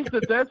what? I think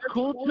that's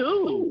cool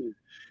too.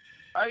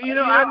 I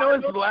know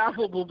it's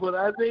laughable, but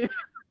I think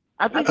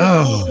it's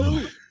cool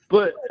too.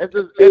 But at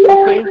the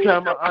same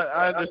time,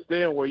 I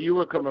understand where you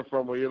were coming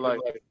from, where you're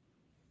like,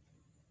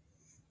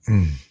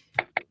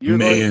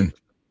 man,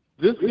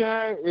 this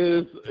guy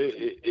is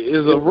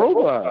a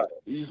robot,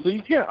 so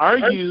you can't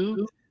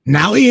argue.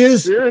 Now he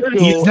is.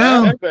 He's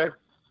now.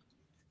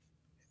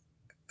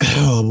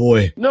 Oh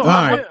boy! No,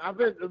 I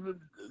bet,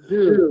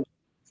 dude.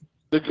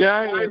 The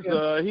guy is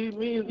he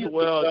means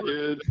well,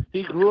 dude.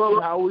 He grew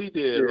up how we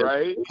did,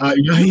 right?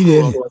 Yeah, he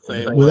did,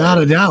 without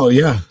a doubt.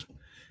 Yeah.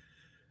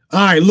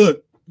 All right,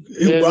 look.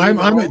 I've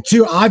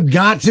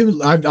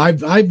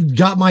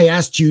got my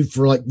ass chewed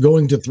for like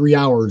going to 3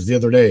 hours the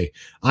other day.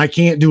 I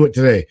can't do it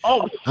today.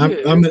 Oh,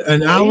 shit. I'm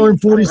an hour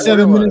and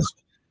 47 minutes.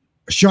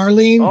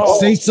 Charlene,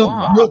 say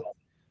something.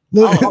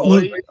 Wow.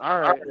 Look.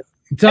 All right.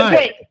 Time.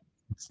 Okay.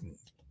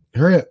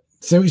 Hurry up.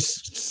 Say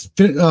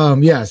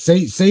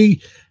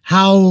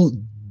how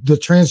the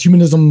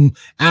transhumanism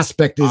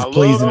aspect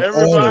plays in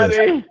all of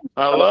this.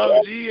 I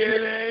love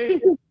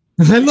DNA.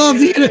 I love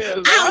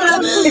DNA.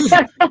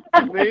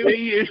 Maybe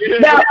you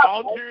should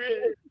alter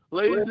it.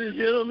 Ladies and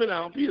gentlemen,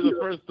 I'll be the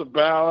first to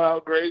bow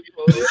out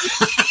gracefully.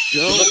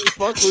 Don't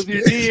fuck with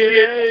your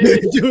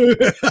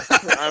DNA.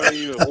 I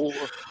mean,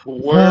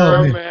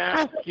 wear a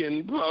mask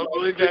in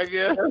public, I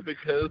guess,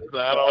 because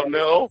I don't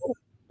know.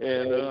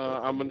 And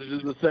I'm going to do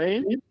the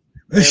same. And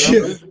I'm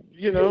just,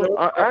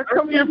 I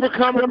come here for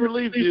comic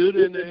relief, dude.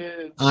 And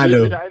I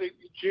know.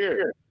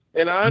 Cheer.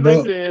 And I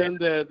understand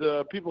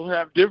that people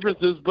have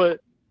differences,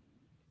 but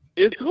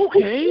it's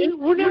okay.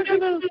 We're not going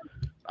to.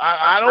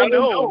 I don't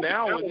know.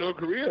 Now with North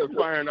Korea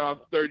firing off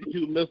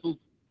 32 missiles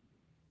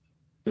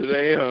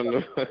today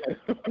on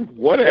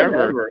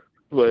whatever.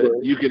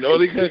 But you can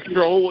only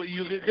control what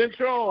you can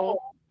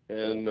control.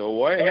 And the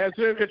White Hat's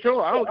in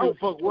control. I don't give a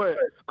fuck what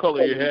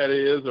color your hat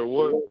is or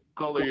what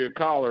color your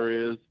collar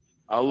is.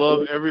 I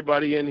love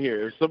everybody in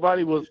here. If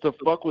somebody was to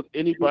fuck with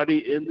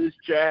anybody in this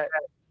chat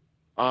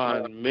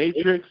on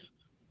Matrix,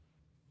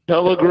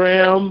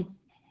 Telegram,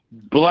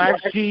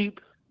 Black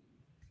Sheep,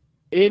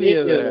 any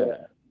of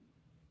that,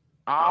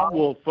 I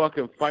will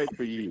fucking fight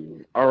for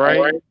you. All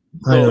right?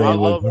 So I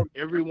love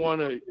every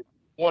one of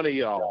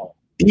y'all.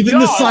 Even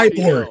the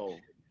cyborg,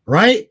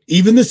 right?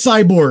 Even the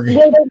cyborg.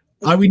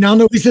 We now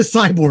know he's a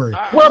cyborg.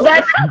 Well,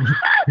 that's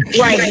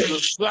right.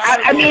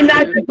 I mean,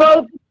 that's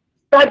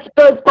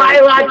both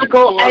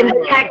biological and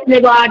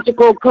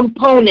technological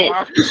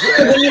components.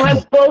 So when you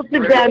have both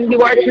of them,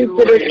 you are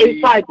considered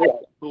a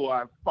cyborg. Who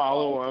I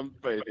follow on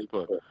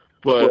Facebook,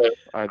 but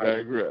I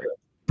digress.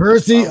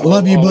 Percy,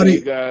 love you, buddy.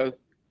 You guys,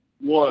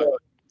 what?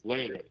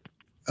 Later.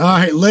 All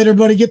right, later,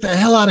 buddy. Get the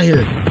hell out of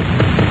here.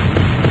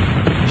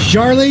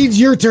 Charlene's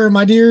your turn,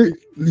 my dear.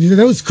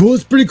 That was cool.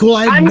 It's pretty cool.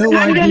 I had no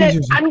idea.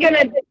 I'm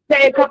gonna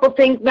say a couple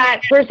things,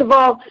 Matt. First of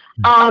all,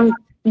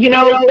 you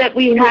know that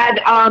we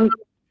had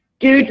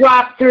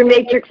Dewdrop through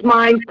Matrix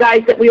Minds,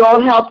 guys, that we all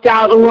helped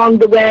out along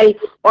the way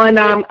on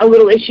a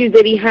little issue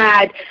that he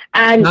had.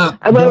 And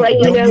I will let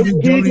you know,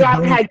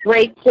 Dewdrop had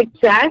great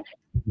success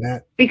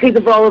because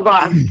of all of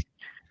us.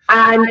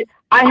 And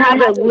I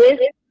have a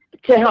list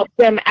to help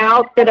them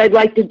out that I'd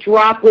like to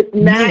drop with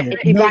Matt.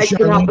 If you guys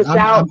can help us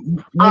out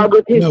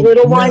with his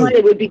little ones,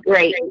 it would be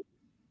great.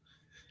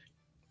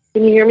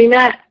 Can you hear me,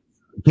 Matt?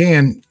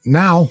 Can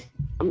now.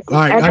 All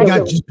right, I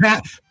got you.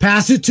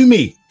 Pass it to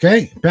me,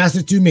 okay? Pass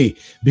it to me,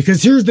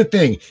 because here's the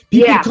thing: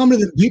 people come to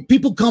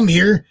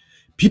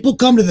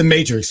the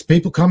Matrix.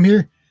 People come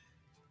here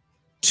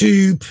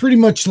to pretty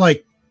much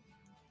like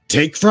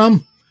take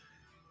from,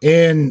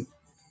 and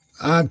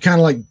I'm kind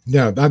of like,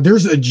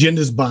 there's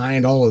agendas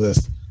behind all of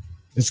this.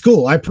 It's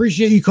cool. I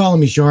appreciate you calling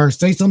me, Char.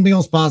 Say something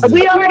else positive.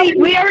 We already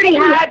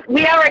have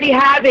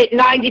it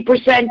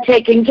 90%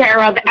 taken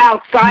care of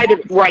outside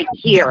of right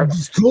here.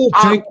 It's cool.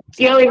 The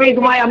only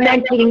reason why I'm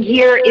mentioning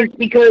here is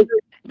because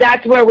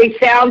that's where we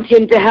found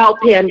him to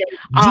help him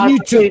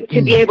to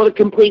be able to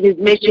complete his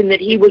mission that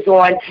he was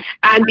on.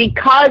 And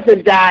because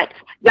of that,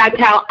 that's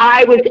how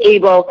I was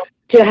able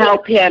to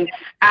help him.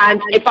 And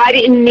if I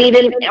didn't need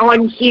him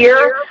on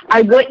here,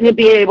 I wouldn't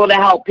be able to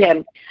help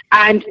him.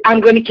 And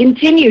I'm going to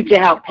continue to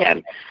help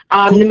him,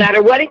 no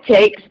matter what it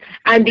takes.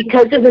 And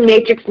because of the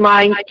Matrix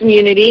Minds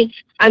community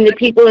and the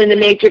people in the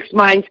Matrix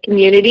Minds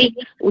community,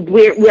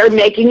 we're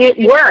making it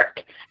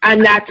work,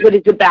 and that's what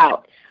it's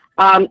about.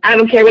 I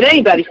don't care what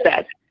anybody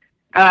says.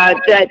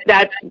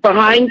 That's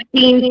behind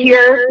scenes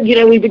here. You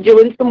know, we've been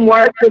doing some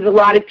work with a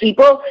lot of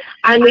people,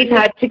 and we've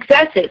had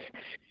successes.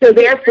 So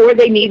therefore,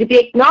 they need to be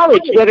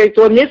acknowledged, whether it's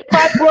on this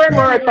platform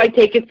or if I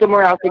take it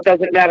somewhere else. It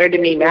doesn't matter to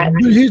me, Matt.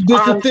 Here's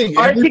the thing.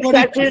 Our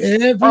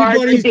successes are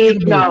to be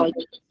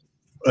acknowledged.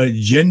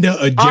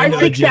 Agenda. Our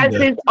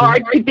successes are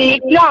to be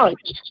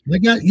acknowledged.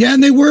 Yeah,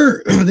 and they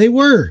were. They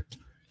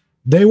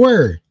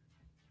were.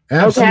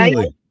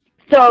 Absolutely. Okay.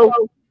 So,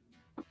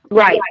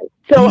 right.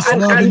 So that's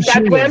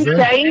what I'm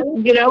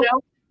saying, you know.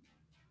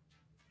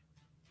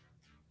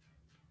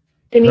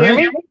 Can you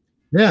hear me?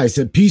 Yeah, I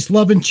said peace,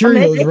 love, and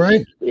Cheerios,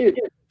 right?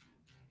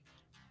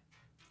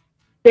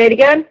 Say it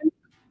again.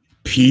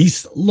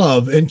 Peace,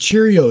 love, and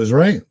Cheerios,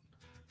 right?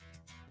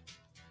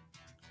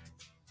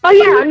 Oh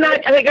yeah, I'm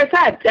not. Like I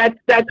said,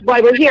 that's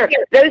why we're here.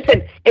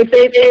 Listen, if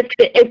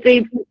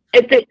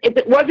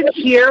it wasn't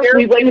here,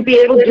 we wouldn't be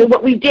able to do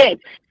what we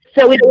did.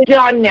 So it's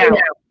done now.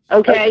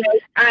 Okay,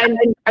 and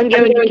I'm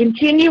going to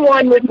continue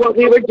on with what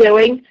we were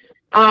doing,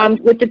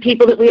 with the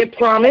people that we had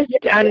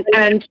promised, and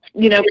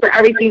you know, for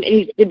everything that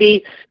needs to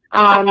be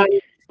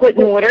put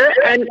in order,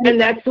 and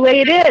that's the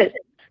way it is.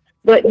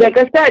 But like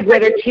I said,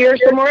 whether it's here or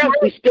somewhere else,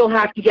 we still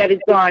have to get it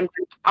done.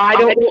 I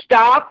don't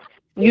stop,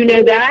 you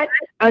know that,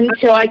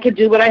 until I can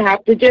do what I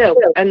have to do,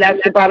 and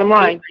that's the bottom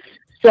line.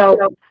 So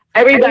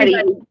everybody,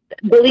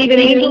 believe in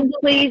angels,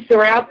 please.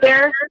 They're out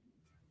there,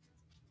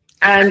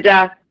 and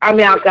I'm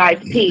out, guys.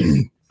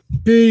 Peace.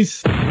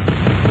 Peace.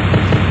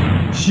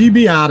 She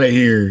be out of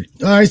here.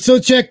 All right, so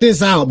check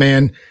this out,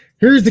 man.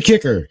 Here's the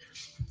kicker.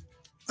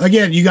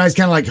 Again, you guys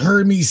kind of like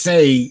heard me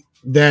say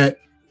that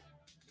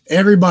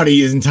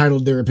everybody is entitled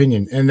to their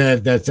opinion, and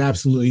that's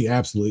absolutely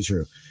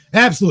true.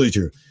 Absolutely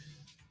true.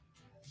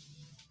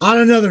 On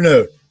another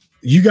note,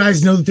 you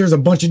guys know that there's a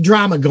bunch of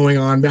drama going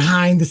on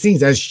behind the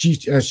scenes, as she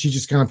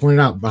just kind of pointed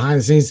out, behind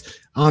the scenes,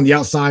 on the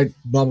outside,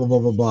 blah blah blah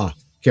blah blah.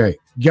 Okay,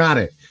 got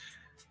it.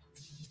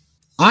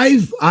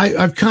 I've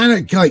kind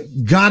of like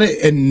got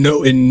it, and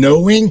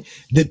knowing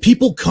that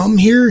people come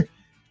here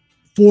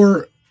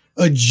for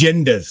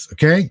agendas.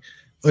 Okay,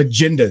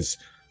 agendas.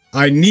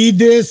 I need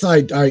this.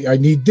 I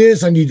need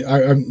this. I'm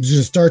going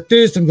to start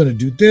this. I'm going to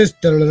do this.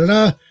 Da, da, da,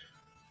 da.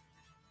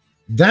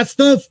 That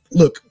stuff.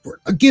 Look,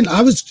 again,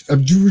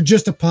 you were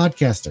just a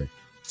podcaster.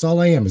 That's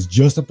all I am, is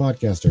just a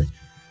podcaster.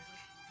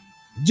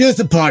 Just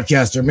a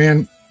podcaster,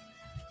 man.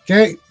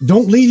 Okay.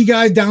 Don't lead you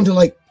guys down to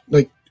like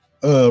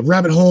a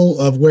rabbit hole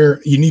of where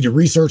you need to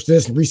research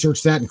this and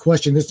research that and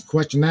question this and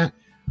question that.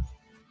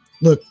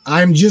 Look,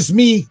 I'm just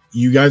me.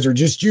 You guys are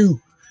just you.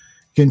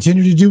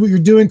 Continue to do what you're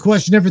doing,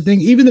 question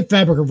everything, even the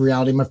fabric of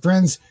reality, my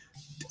friends.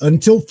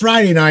 Until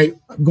Friday night,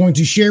 I'm going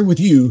to share with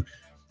you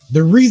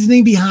the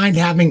reasoning behind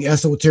having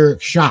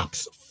esoteric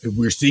shops.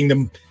 We're seeing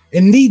them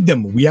and need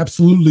them. We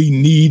absolutely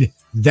need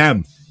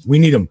them. We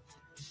need them,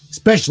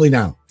 especially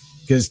now,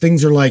 because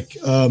things are like,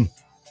 well,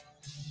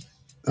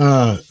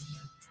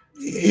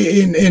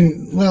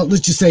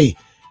 let's just say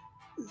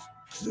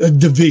a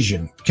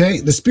division. Okay,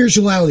 the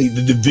spirituality,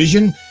 the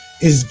division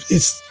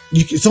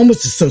it's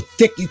almost so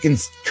thick you can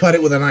cut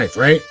it with a knife,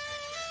 right?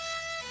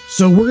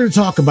 So we're going to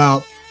talk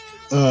about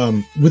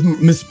with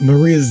Miss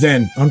Maria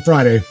Zen on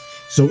Friday.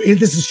 So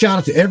this is a shout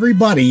out to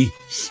everybody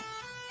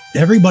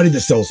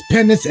that sells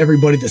pendants,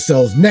 everybody that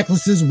sells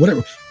necklaces,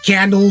 whatever,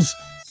 candles,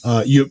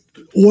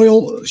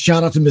 oil.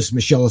 Shout out to Miss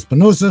Michelle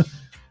Espinosa.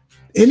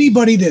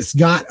 Anybody that's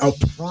got a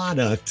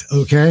product,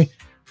 okay,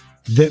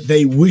 that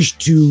they wish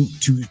to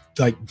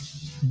like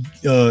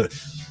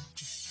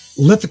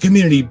let the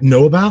community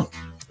know about.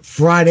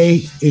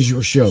 Friday is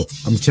your show.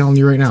 I'm telling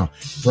you right now,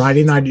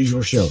 Friday night is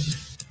your show.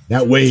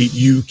 That way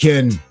you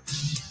can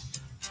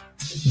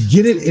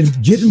get it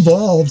and get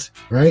involved,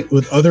 right,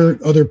 with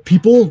other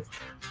people.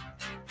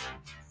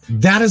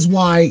 That is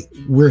why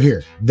we're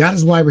here. That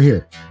is why we're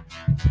here.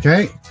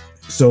 Okay,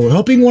 so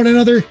helping one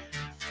another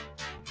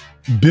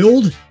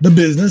build the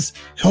business,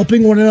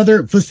 helping one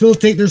another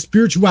facilitate their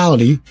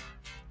spirituality,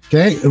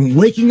 okay, and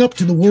waking up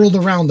to the world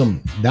around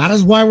them. That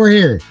is why we're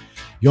here.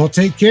 Y'all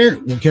take care.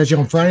 We'll catch you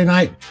on Friday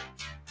night.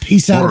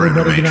 Peace out,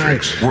 everybody. Good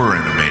night. We're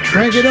in the Matrix.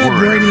 Crank it up,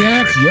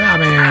 Brainiacs. Yeah,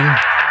 man.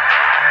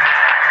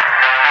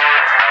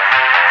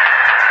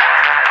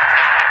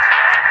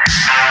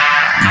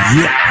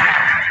 Yeah.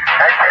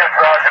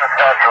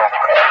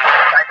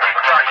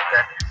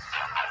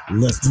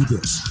 Let's do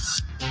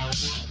this. One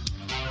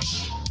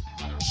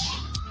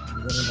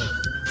of the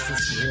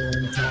fastest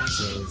growing talk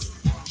shows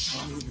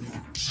on the internet.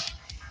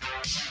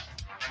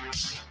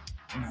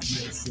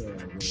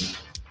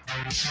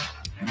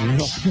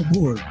 Welcome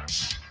aboard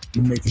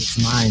the Matrix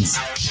Minds.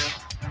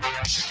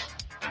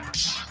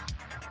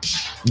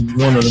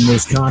 One of the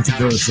most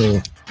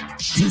controversial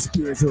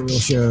conspiratorial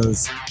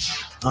shows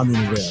on the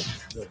internet,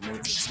 the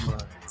Matrix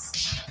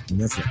Minds. And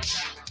that's right.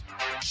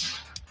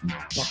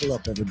 Buckle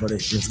up, everybody.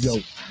 Let's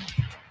go.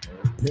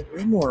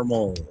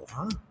 Paranormal,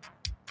 huh?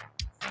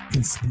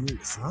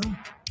 Conspiracy, huh?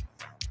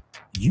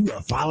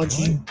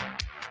 UFOlogy?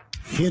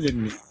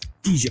 hidden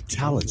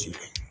Egyptology,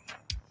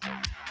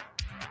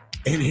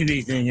 and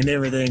anything and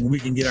everything we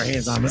can get our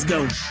hands on. Let's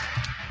go.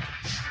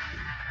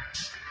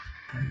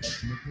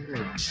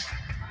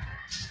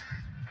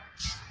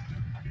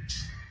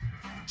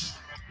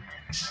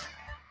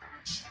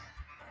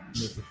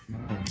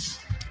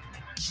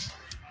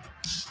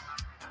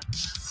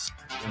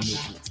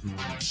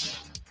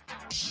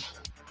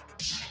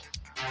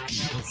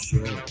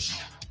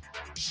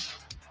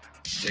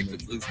 Take the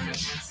blues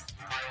pills.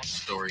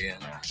 Story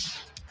ends.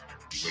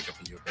 You wake up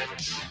in your bed and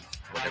believe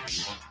whatever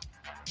you want.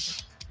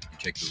 You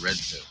take the red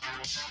pill.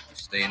 You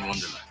stay in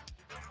Wonderland.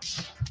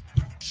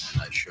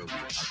 And I show you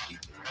how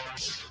deep the rabbit hole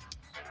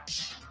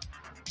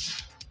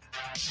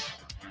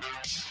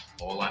is.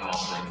 All I'm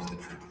offering is the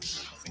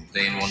truth.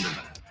 Stay in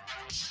Wonderland.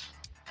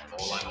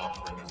 All I'm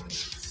offering is the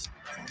truth.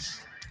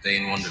 Stay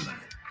in Wonderland.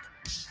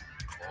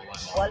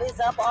 What is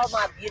up, all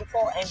my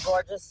beautiful and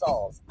gorgeous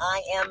souls?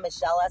 I am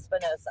Michelle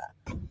Espinosa,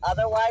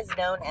 otherwise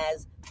known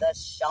as the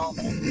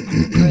Shaman,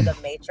 through the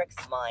Matrix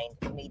Mind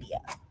Media.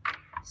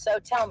 So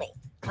tell me,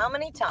 how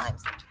many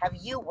times have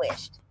you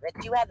wished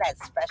that you had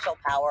that special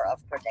power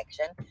of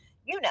prediction?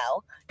 You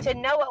know, to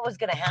know what was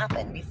going to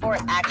happen before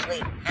it actually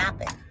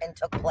happened and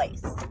took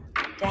place.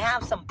 To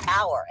have some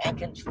power and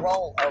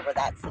control over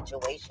that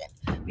situation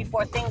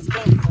before things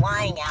came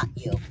flying at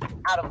you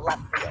out of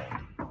left field.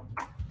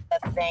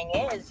 The thing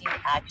is, you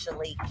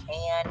actually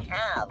can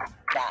have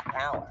that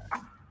power.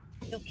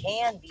 You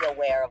can be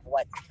aware of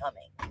what's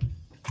coming.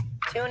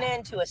 Tune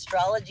in to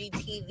Astrology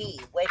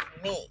TV with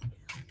me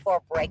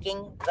for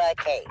Breaking the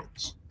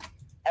Cage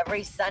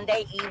every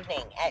Sunday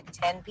evening at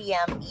 10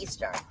 p.m.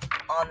 Eastern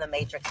on the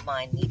Matrix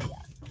Mind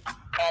Media.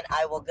 And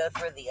I will go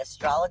through the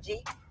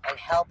astrology and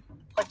help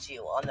put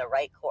you on the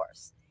right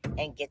course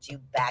and get you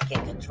back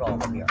in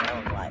control of your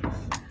own life.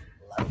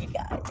 Love you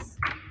guys.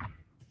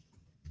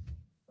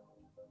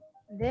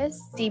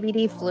 This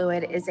CBD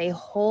fluid is a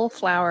whole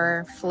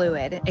flower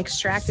fluid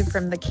extracted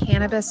from the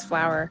cannabis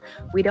flower.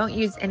 We don't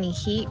use any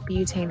heat,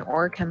 butane,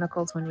 or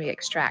chemicals when we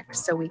extract,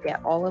 so we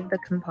get all of the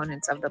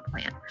components of the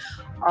plant.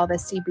 All the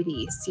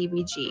CBD,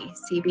 CBG,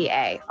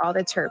 CBA, all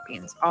the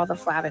terpenes, all the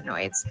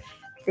flavonoids.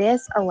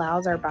 This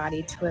allows our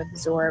body to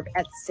absorb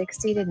at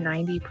 60 to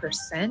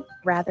 90%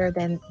 rather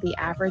than the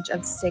average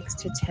of 6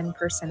 to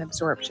 10%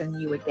 absorption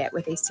you would get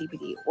with a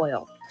CBD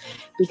oil.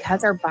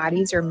 Because our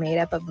bodies are made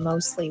up of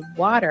mostly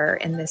water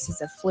and this is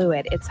a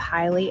fluid, it's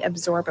highly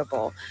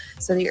absorbable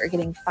so that you're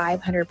getting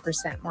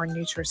 500% more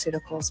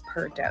nutraceuticals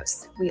per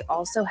dose. We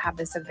also have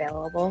this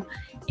available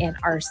in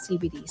our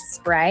CBD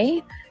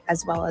spray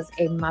as well as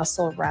a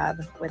muscle rub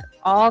with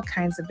all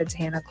kinds of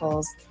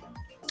botanicals.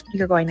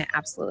 You're going to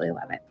absolutely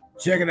love it.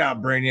 Check it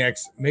out,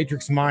 Brainiacs.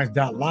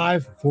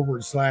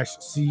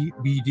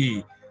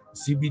 MatrixMinds.live/CBD.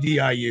 CBD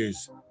I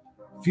use.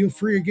 Feel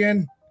free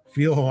again.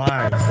 Feel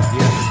alive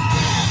again.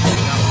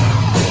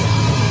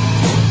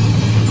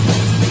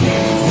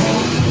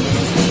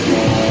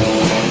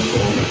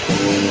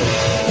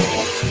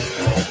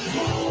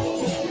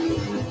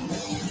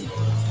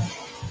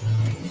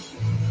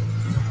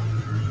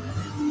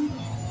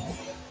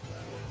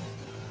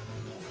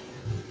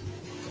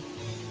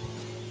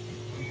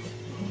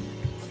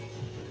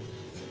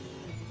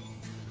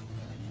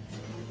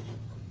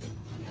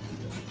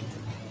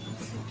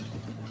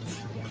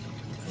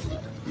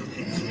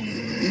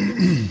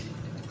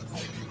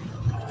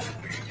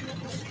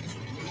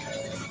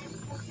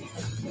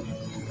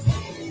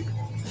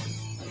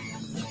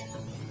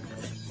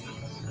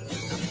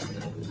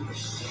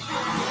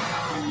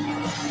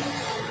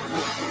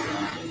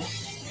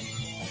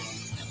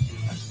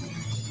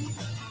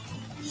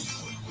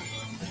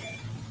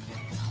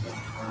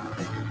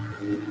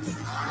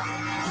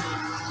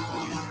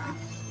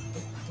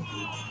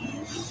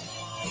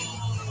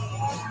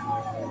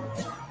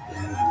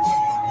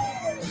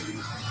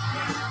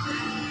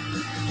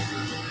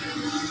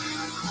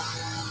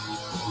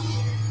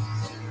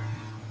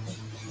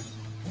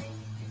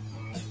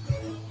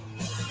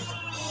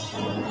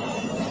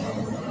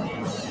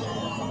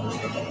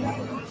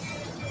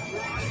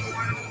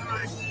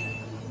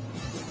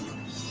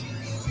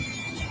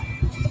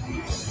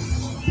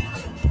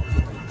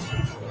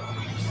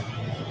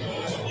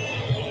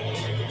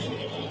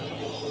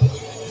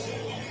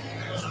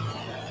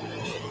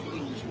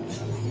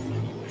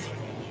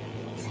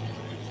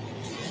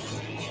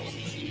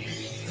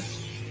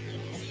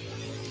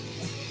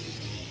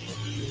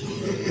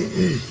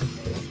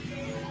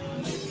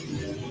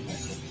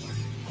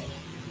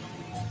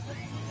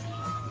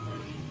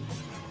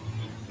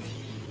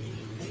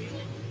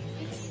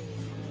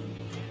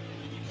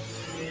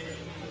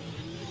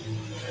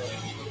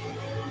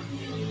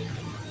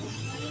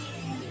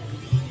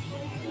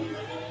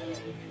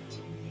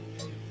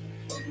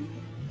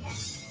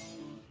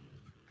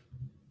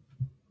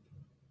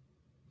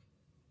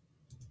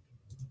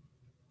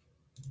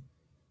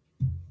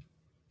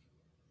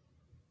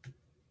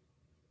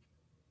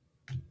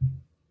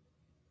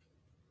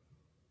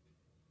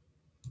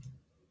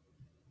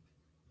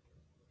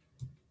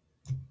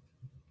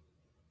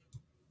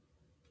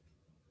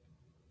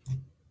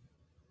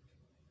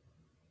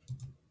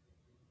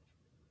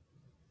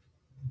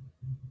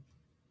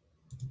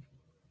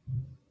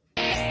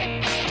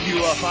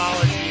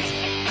 ufology,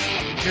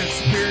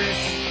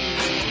 conspiracy,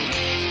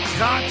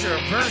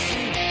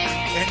 controversy,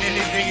 and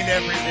anything and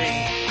everything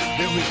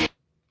that we can.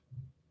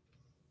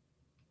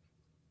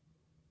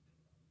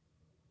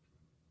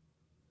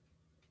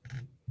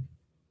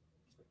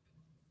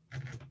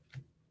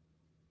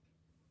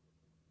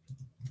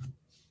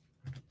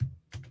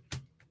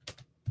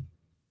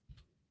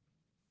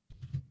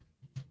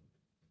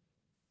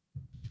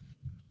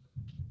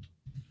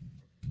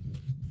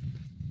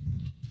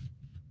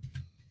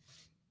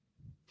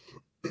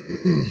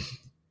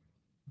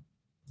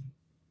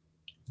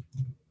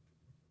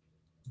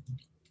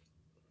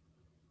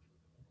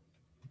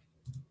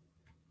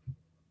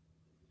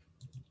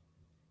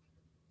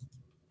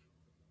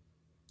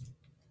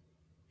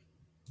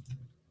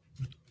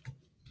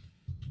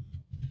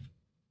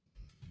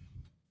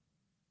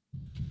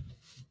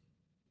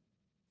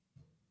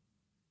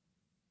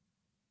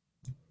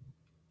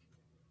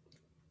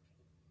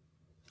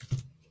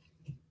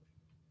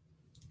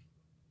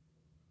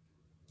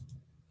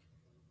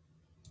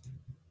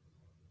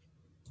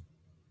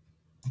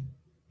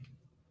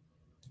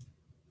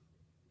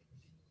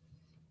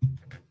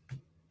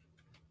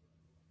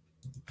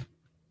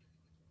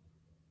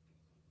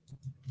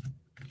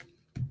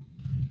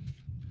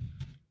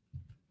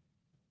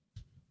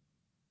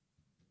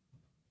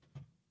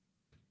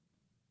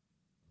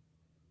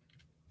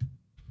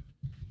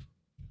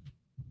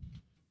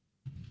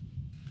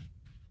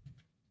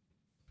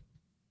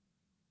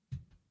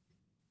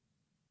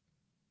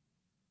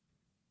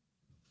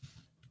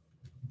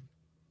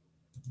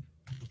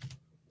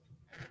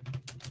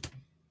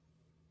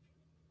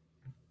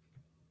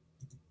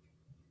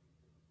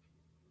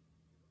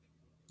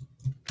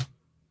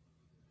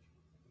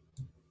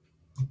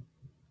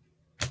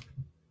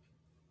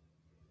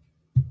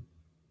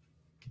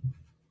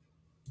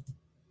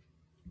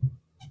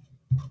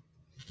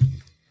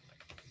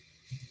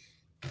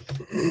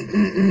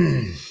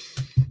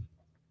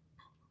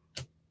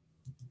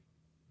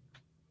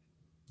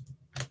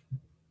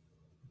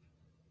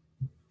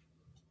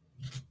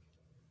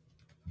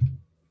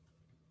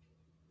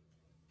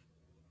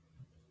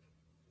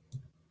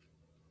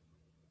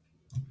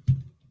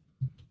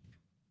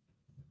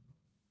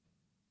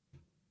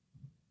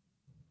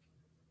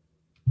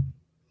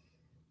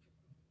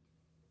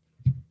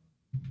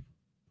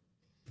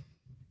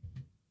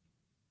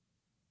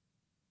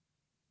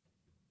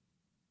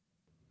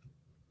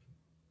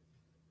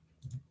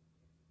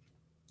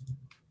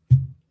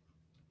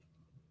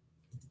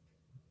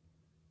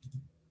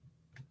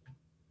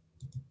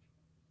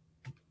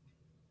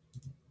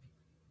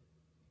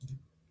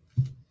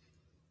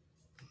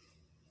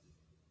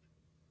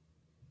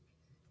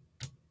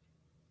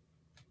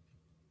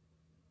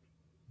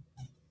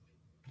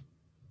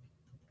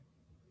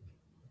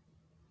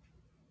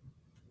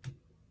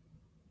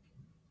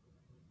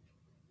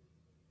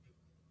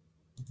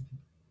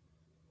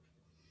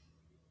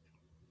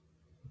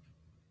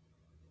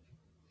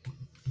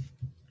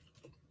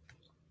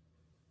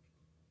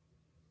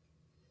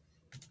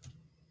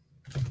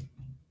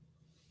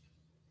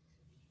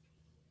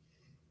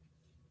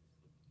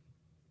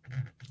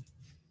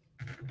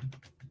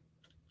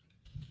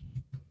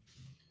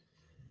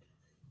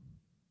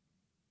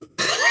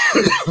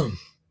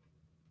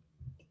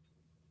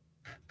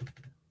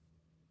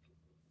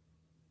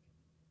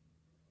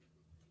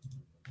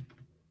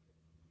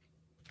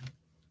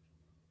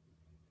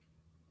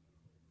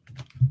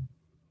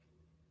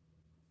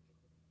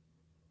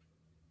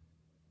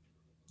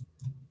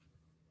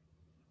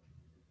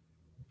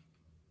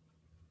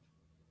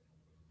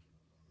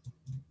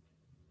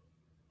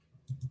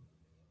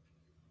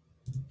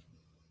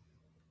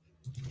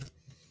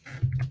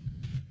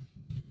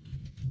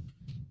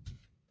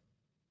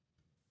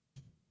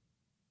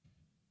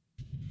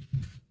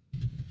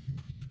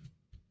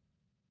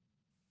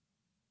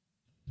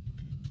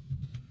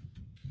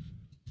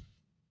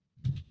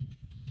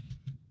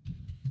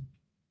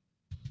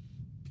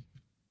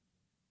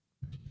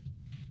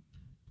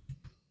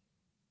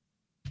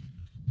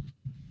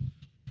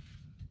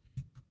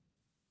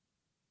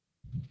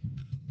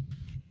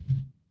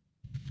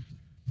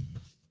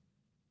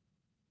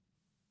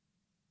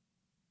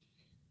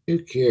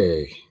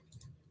 Okay.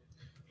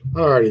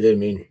 Alrighty then,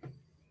 man.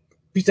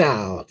 Peace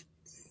out.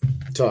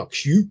 Talk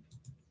shoot.